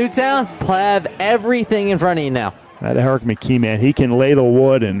 Marple Newtown have everything in front of you now. That Eric McKee, man, he can lay the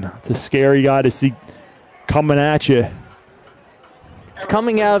wood, and it's a scary guy to see coming at you. He's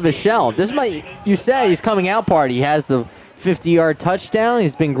coming out of his shell. You say he's coming out party. He has the 50-yard touchdown.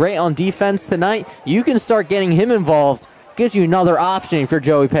 He's been great on defense tonight. You can start getting him involved. Gives you another option for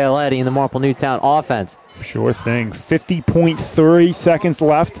Joey Paoletti in the Marple Newtown offense. Sure thing. 50.3 seconds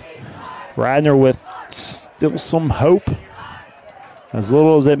left. Radnor with still some hope, as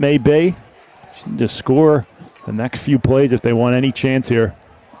little as it may be, to score the next few plays if they want any chance here.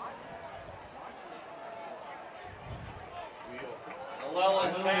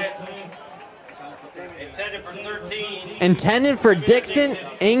 Intended for Dixon,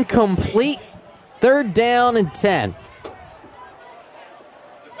 incomplete. 3rd down and 10.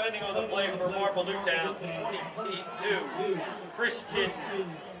 Defending on the play for Marple Newtown, 22, Christian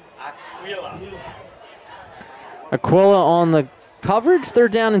Aquila. Aquila on the coverage,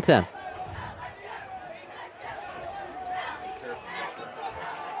 3rd down and 10.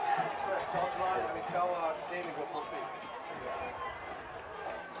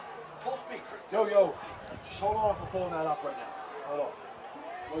 Yo, just hold on for pulling that up right now. Hold on.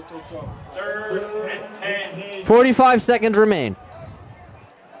 Wait till it's over. 3rd and 10. 45 seconds remain.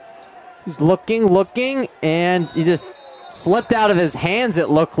 He's looking, and he just slipped out of his hands, it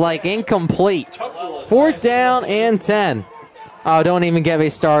looked like. Incomplete. 4th down and 10. Oh, don't even get me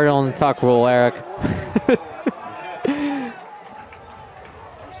started on the tuck rule, Eric.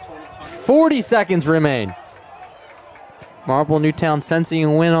 40 seconds remain. Marple Newtown sensing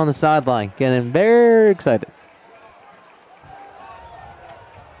a win on the sideline. Getting very excited.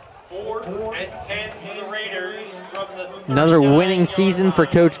 4th and 10 for the Raiders. Another winning season for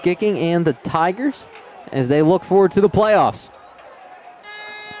Coach Gicking and the Tigers as they look forward to the playoffs.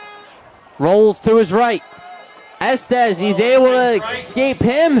 Rolls to his right. Estes, he's able to escape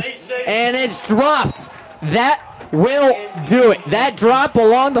him, and it's dropped. That will do it. That drop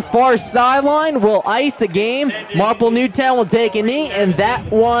along the far sideline will ice the game. Marple Newtown will take a knee, and that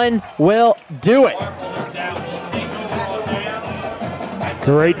one will do it.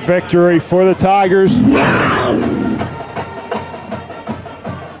 Great victory for the Tigers.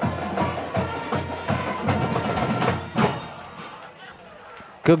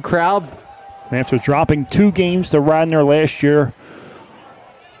 Good crowd. After dropping 2 games to Radnor last year,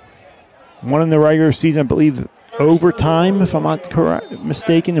 one in the regular season, I believe, overtime, if I'm not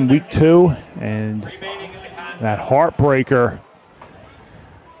mistaken, in week 2, and that heartbreaker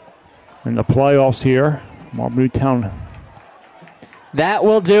in the playoffs here. Marple Newtown. That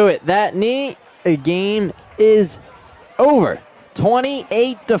will do it. That game is over.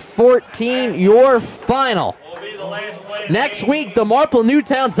 28-14, your final. Next week, the Marple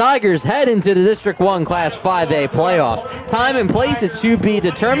Newtown Tigers head into the District 1 Class 5A playoffs. Time and place is to be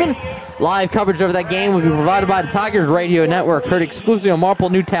determined. Live coverage of that game will be provided by the Tigers Radio Network, heard exclusively on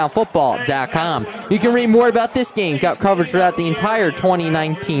MarpleNewtownFootball.com. You can read more about this game, got coverage throughout the entire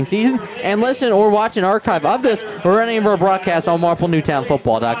 2019 season, and listen or watch an archive of this or any of our broadcasts on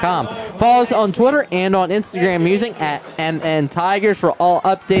MarpleNewtownFootball.com. Follow us on Twitter and on Instagram using @MNTigers for all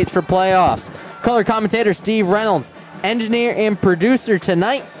updates for playoffs. Color commentator Steve Reynolds, engineer and producer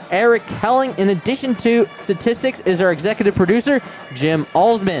tonight, Eric Helling. In addition to statistics, is our executive producer, Jim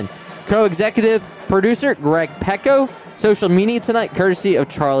Alsman. Co-executive producer, Greg Pecco. Social media tonight, courtesy of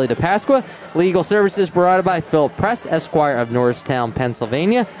Charlie DePasqua. Legal services provided by Philip Press, Esquire of Norristown,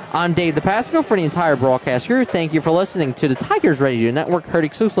 Pennsylvania. I'm Dave DePasqua for the entire broadcast crew. Thank you for listening to the Tigers Radio Network, heard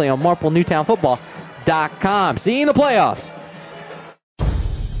exclusively on MarpleNewtownFootball.com. See you in the playoffs.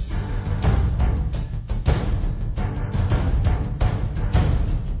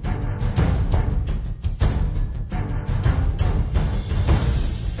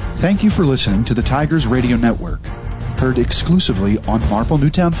 Thank you for listening to the Tigers Radio Network, heard exclusively on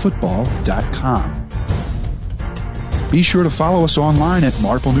MarpleNewtownFootball.com. Be sure to follow us online at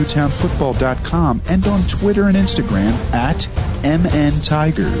MarpleNewtownFootball.com and on Twitter and Instagram at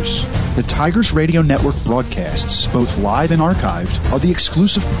MNTigers. The Tigers Radio Network broadcasts, both live and archived, are the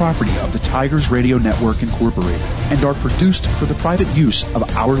exclusive property of the Tigers Radio Network Incorporated and are produced for the private use of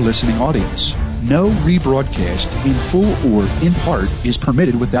our listening audience. No rebroadcast, in full or in part, is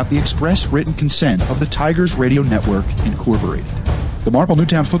permitted without the express written consent of the Tigers Radio Network Incorporated. The Marple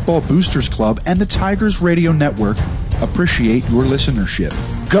Newtown Football Boosters Club and the Tigers Radio Network appreciate your listenership.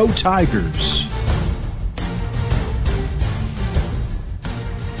 Go Tigers!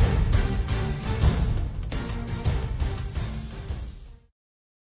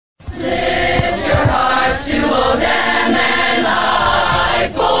 Lift your hearts to old MNI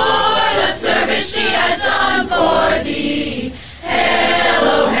for the service she has done for thee. Hail,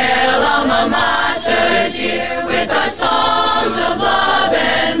 oh hail, alma mater dear, with our songs of love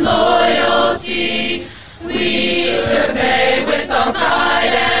and loyalty. We survey with all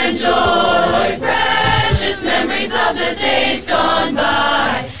pride and joy precious memories of the days gone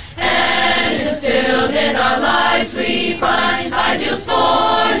by, and instilled in our lives we find ideals for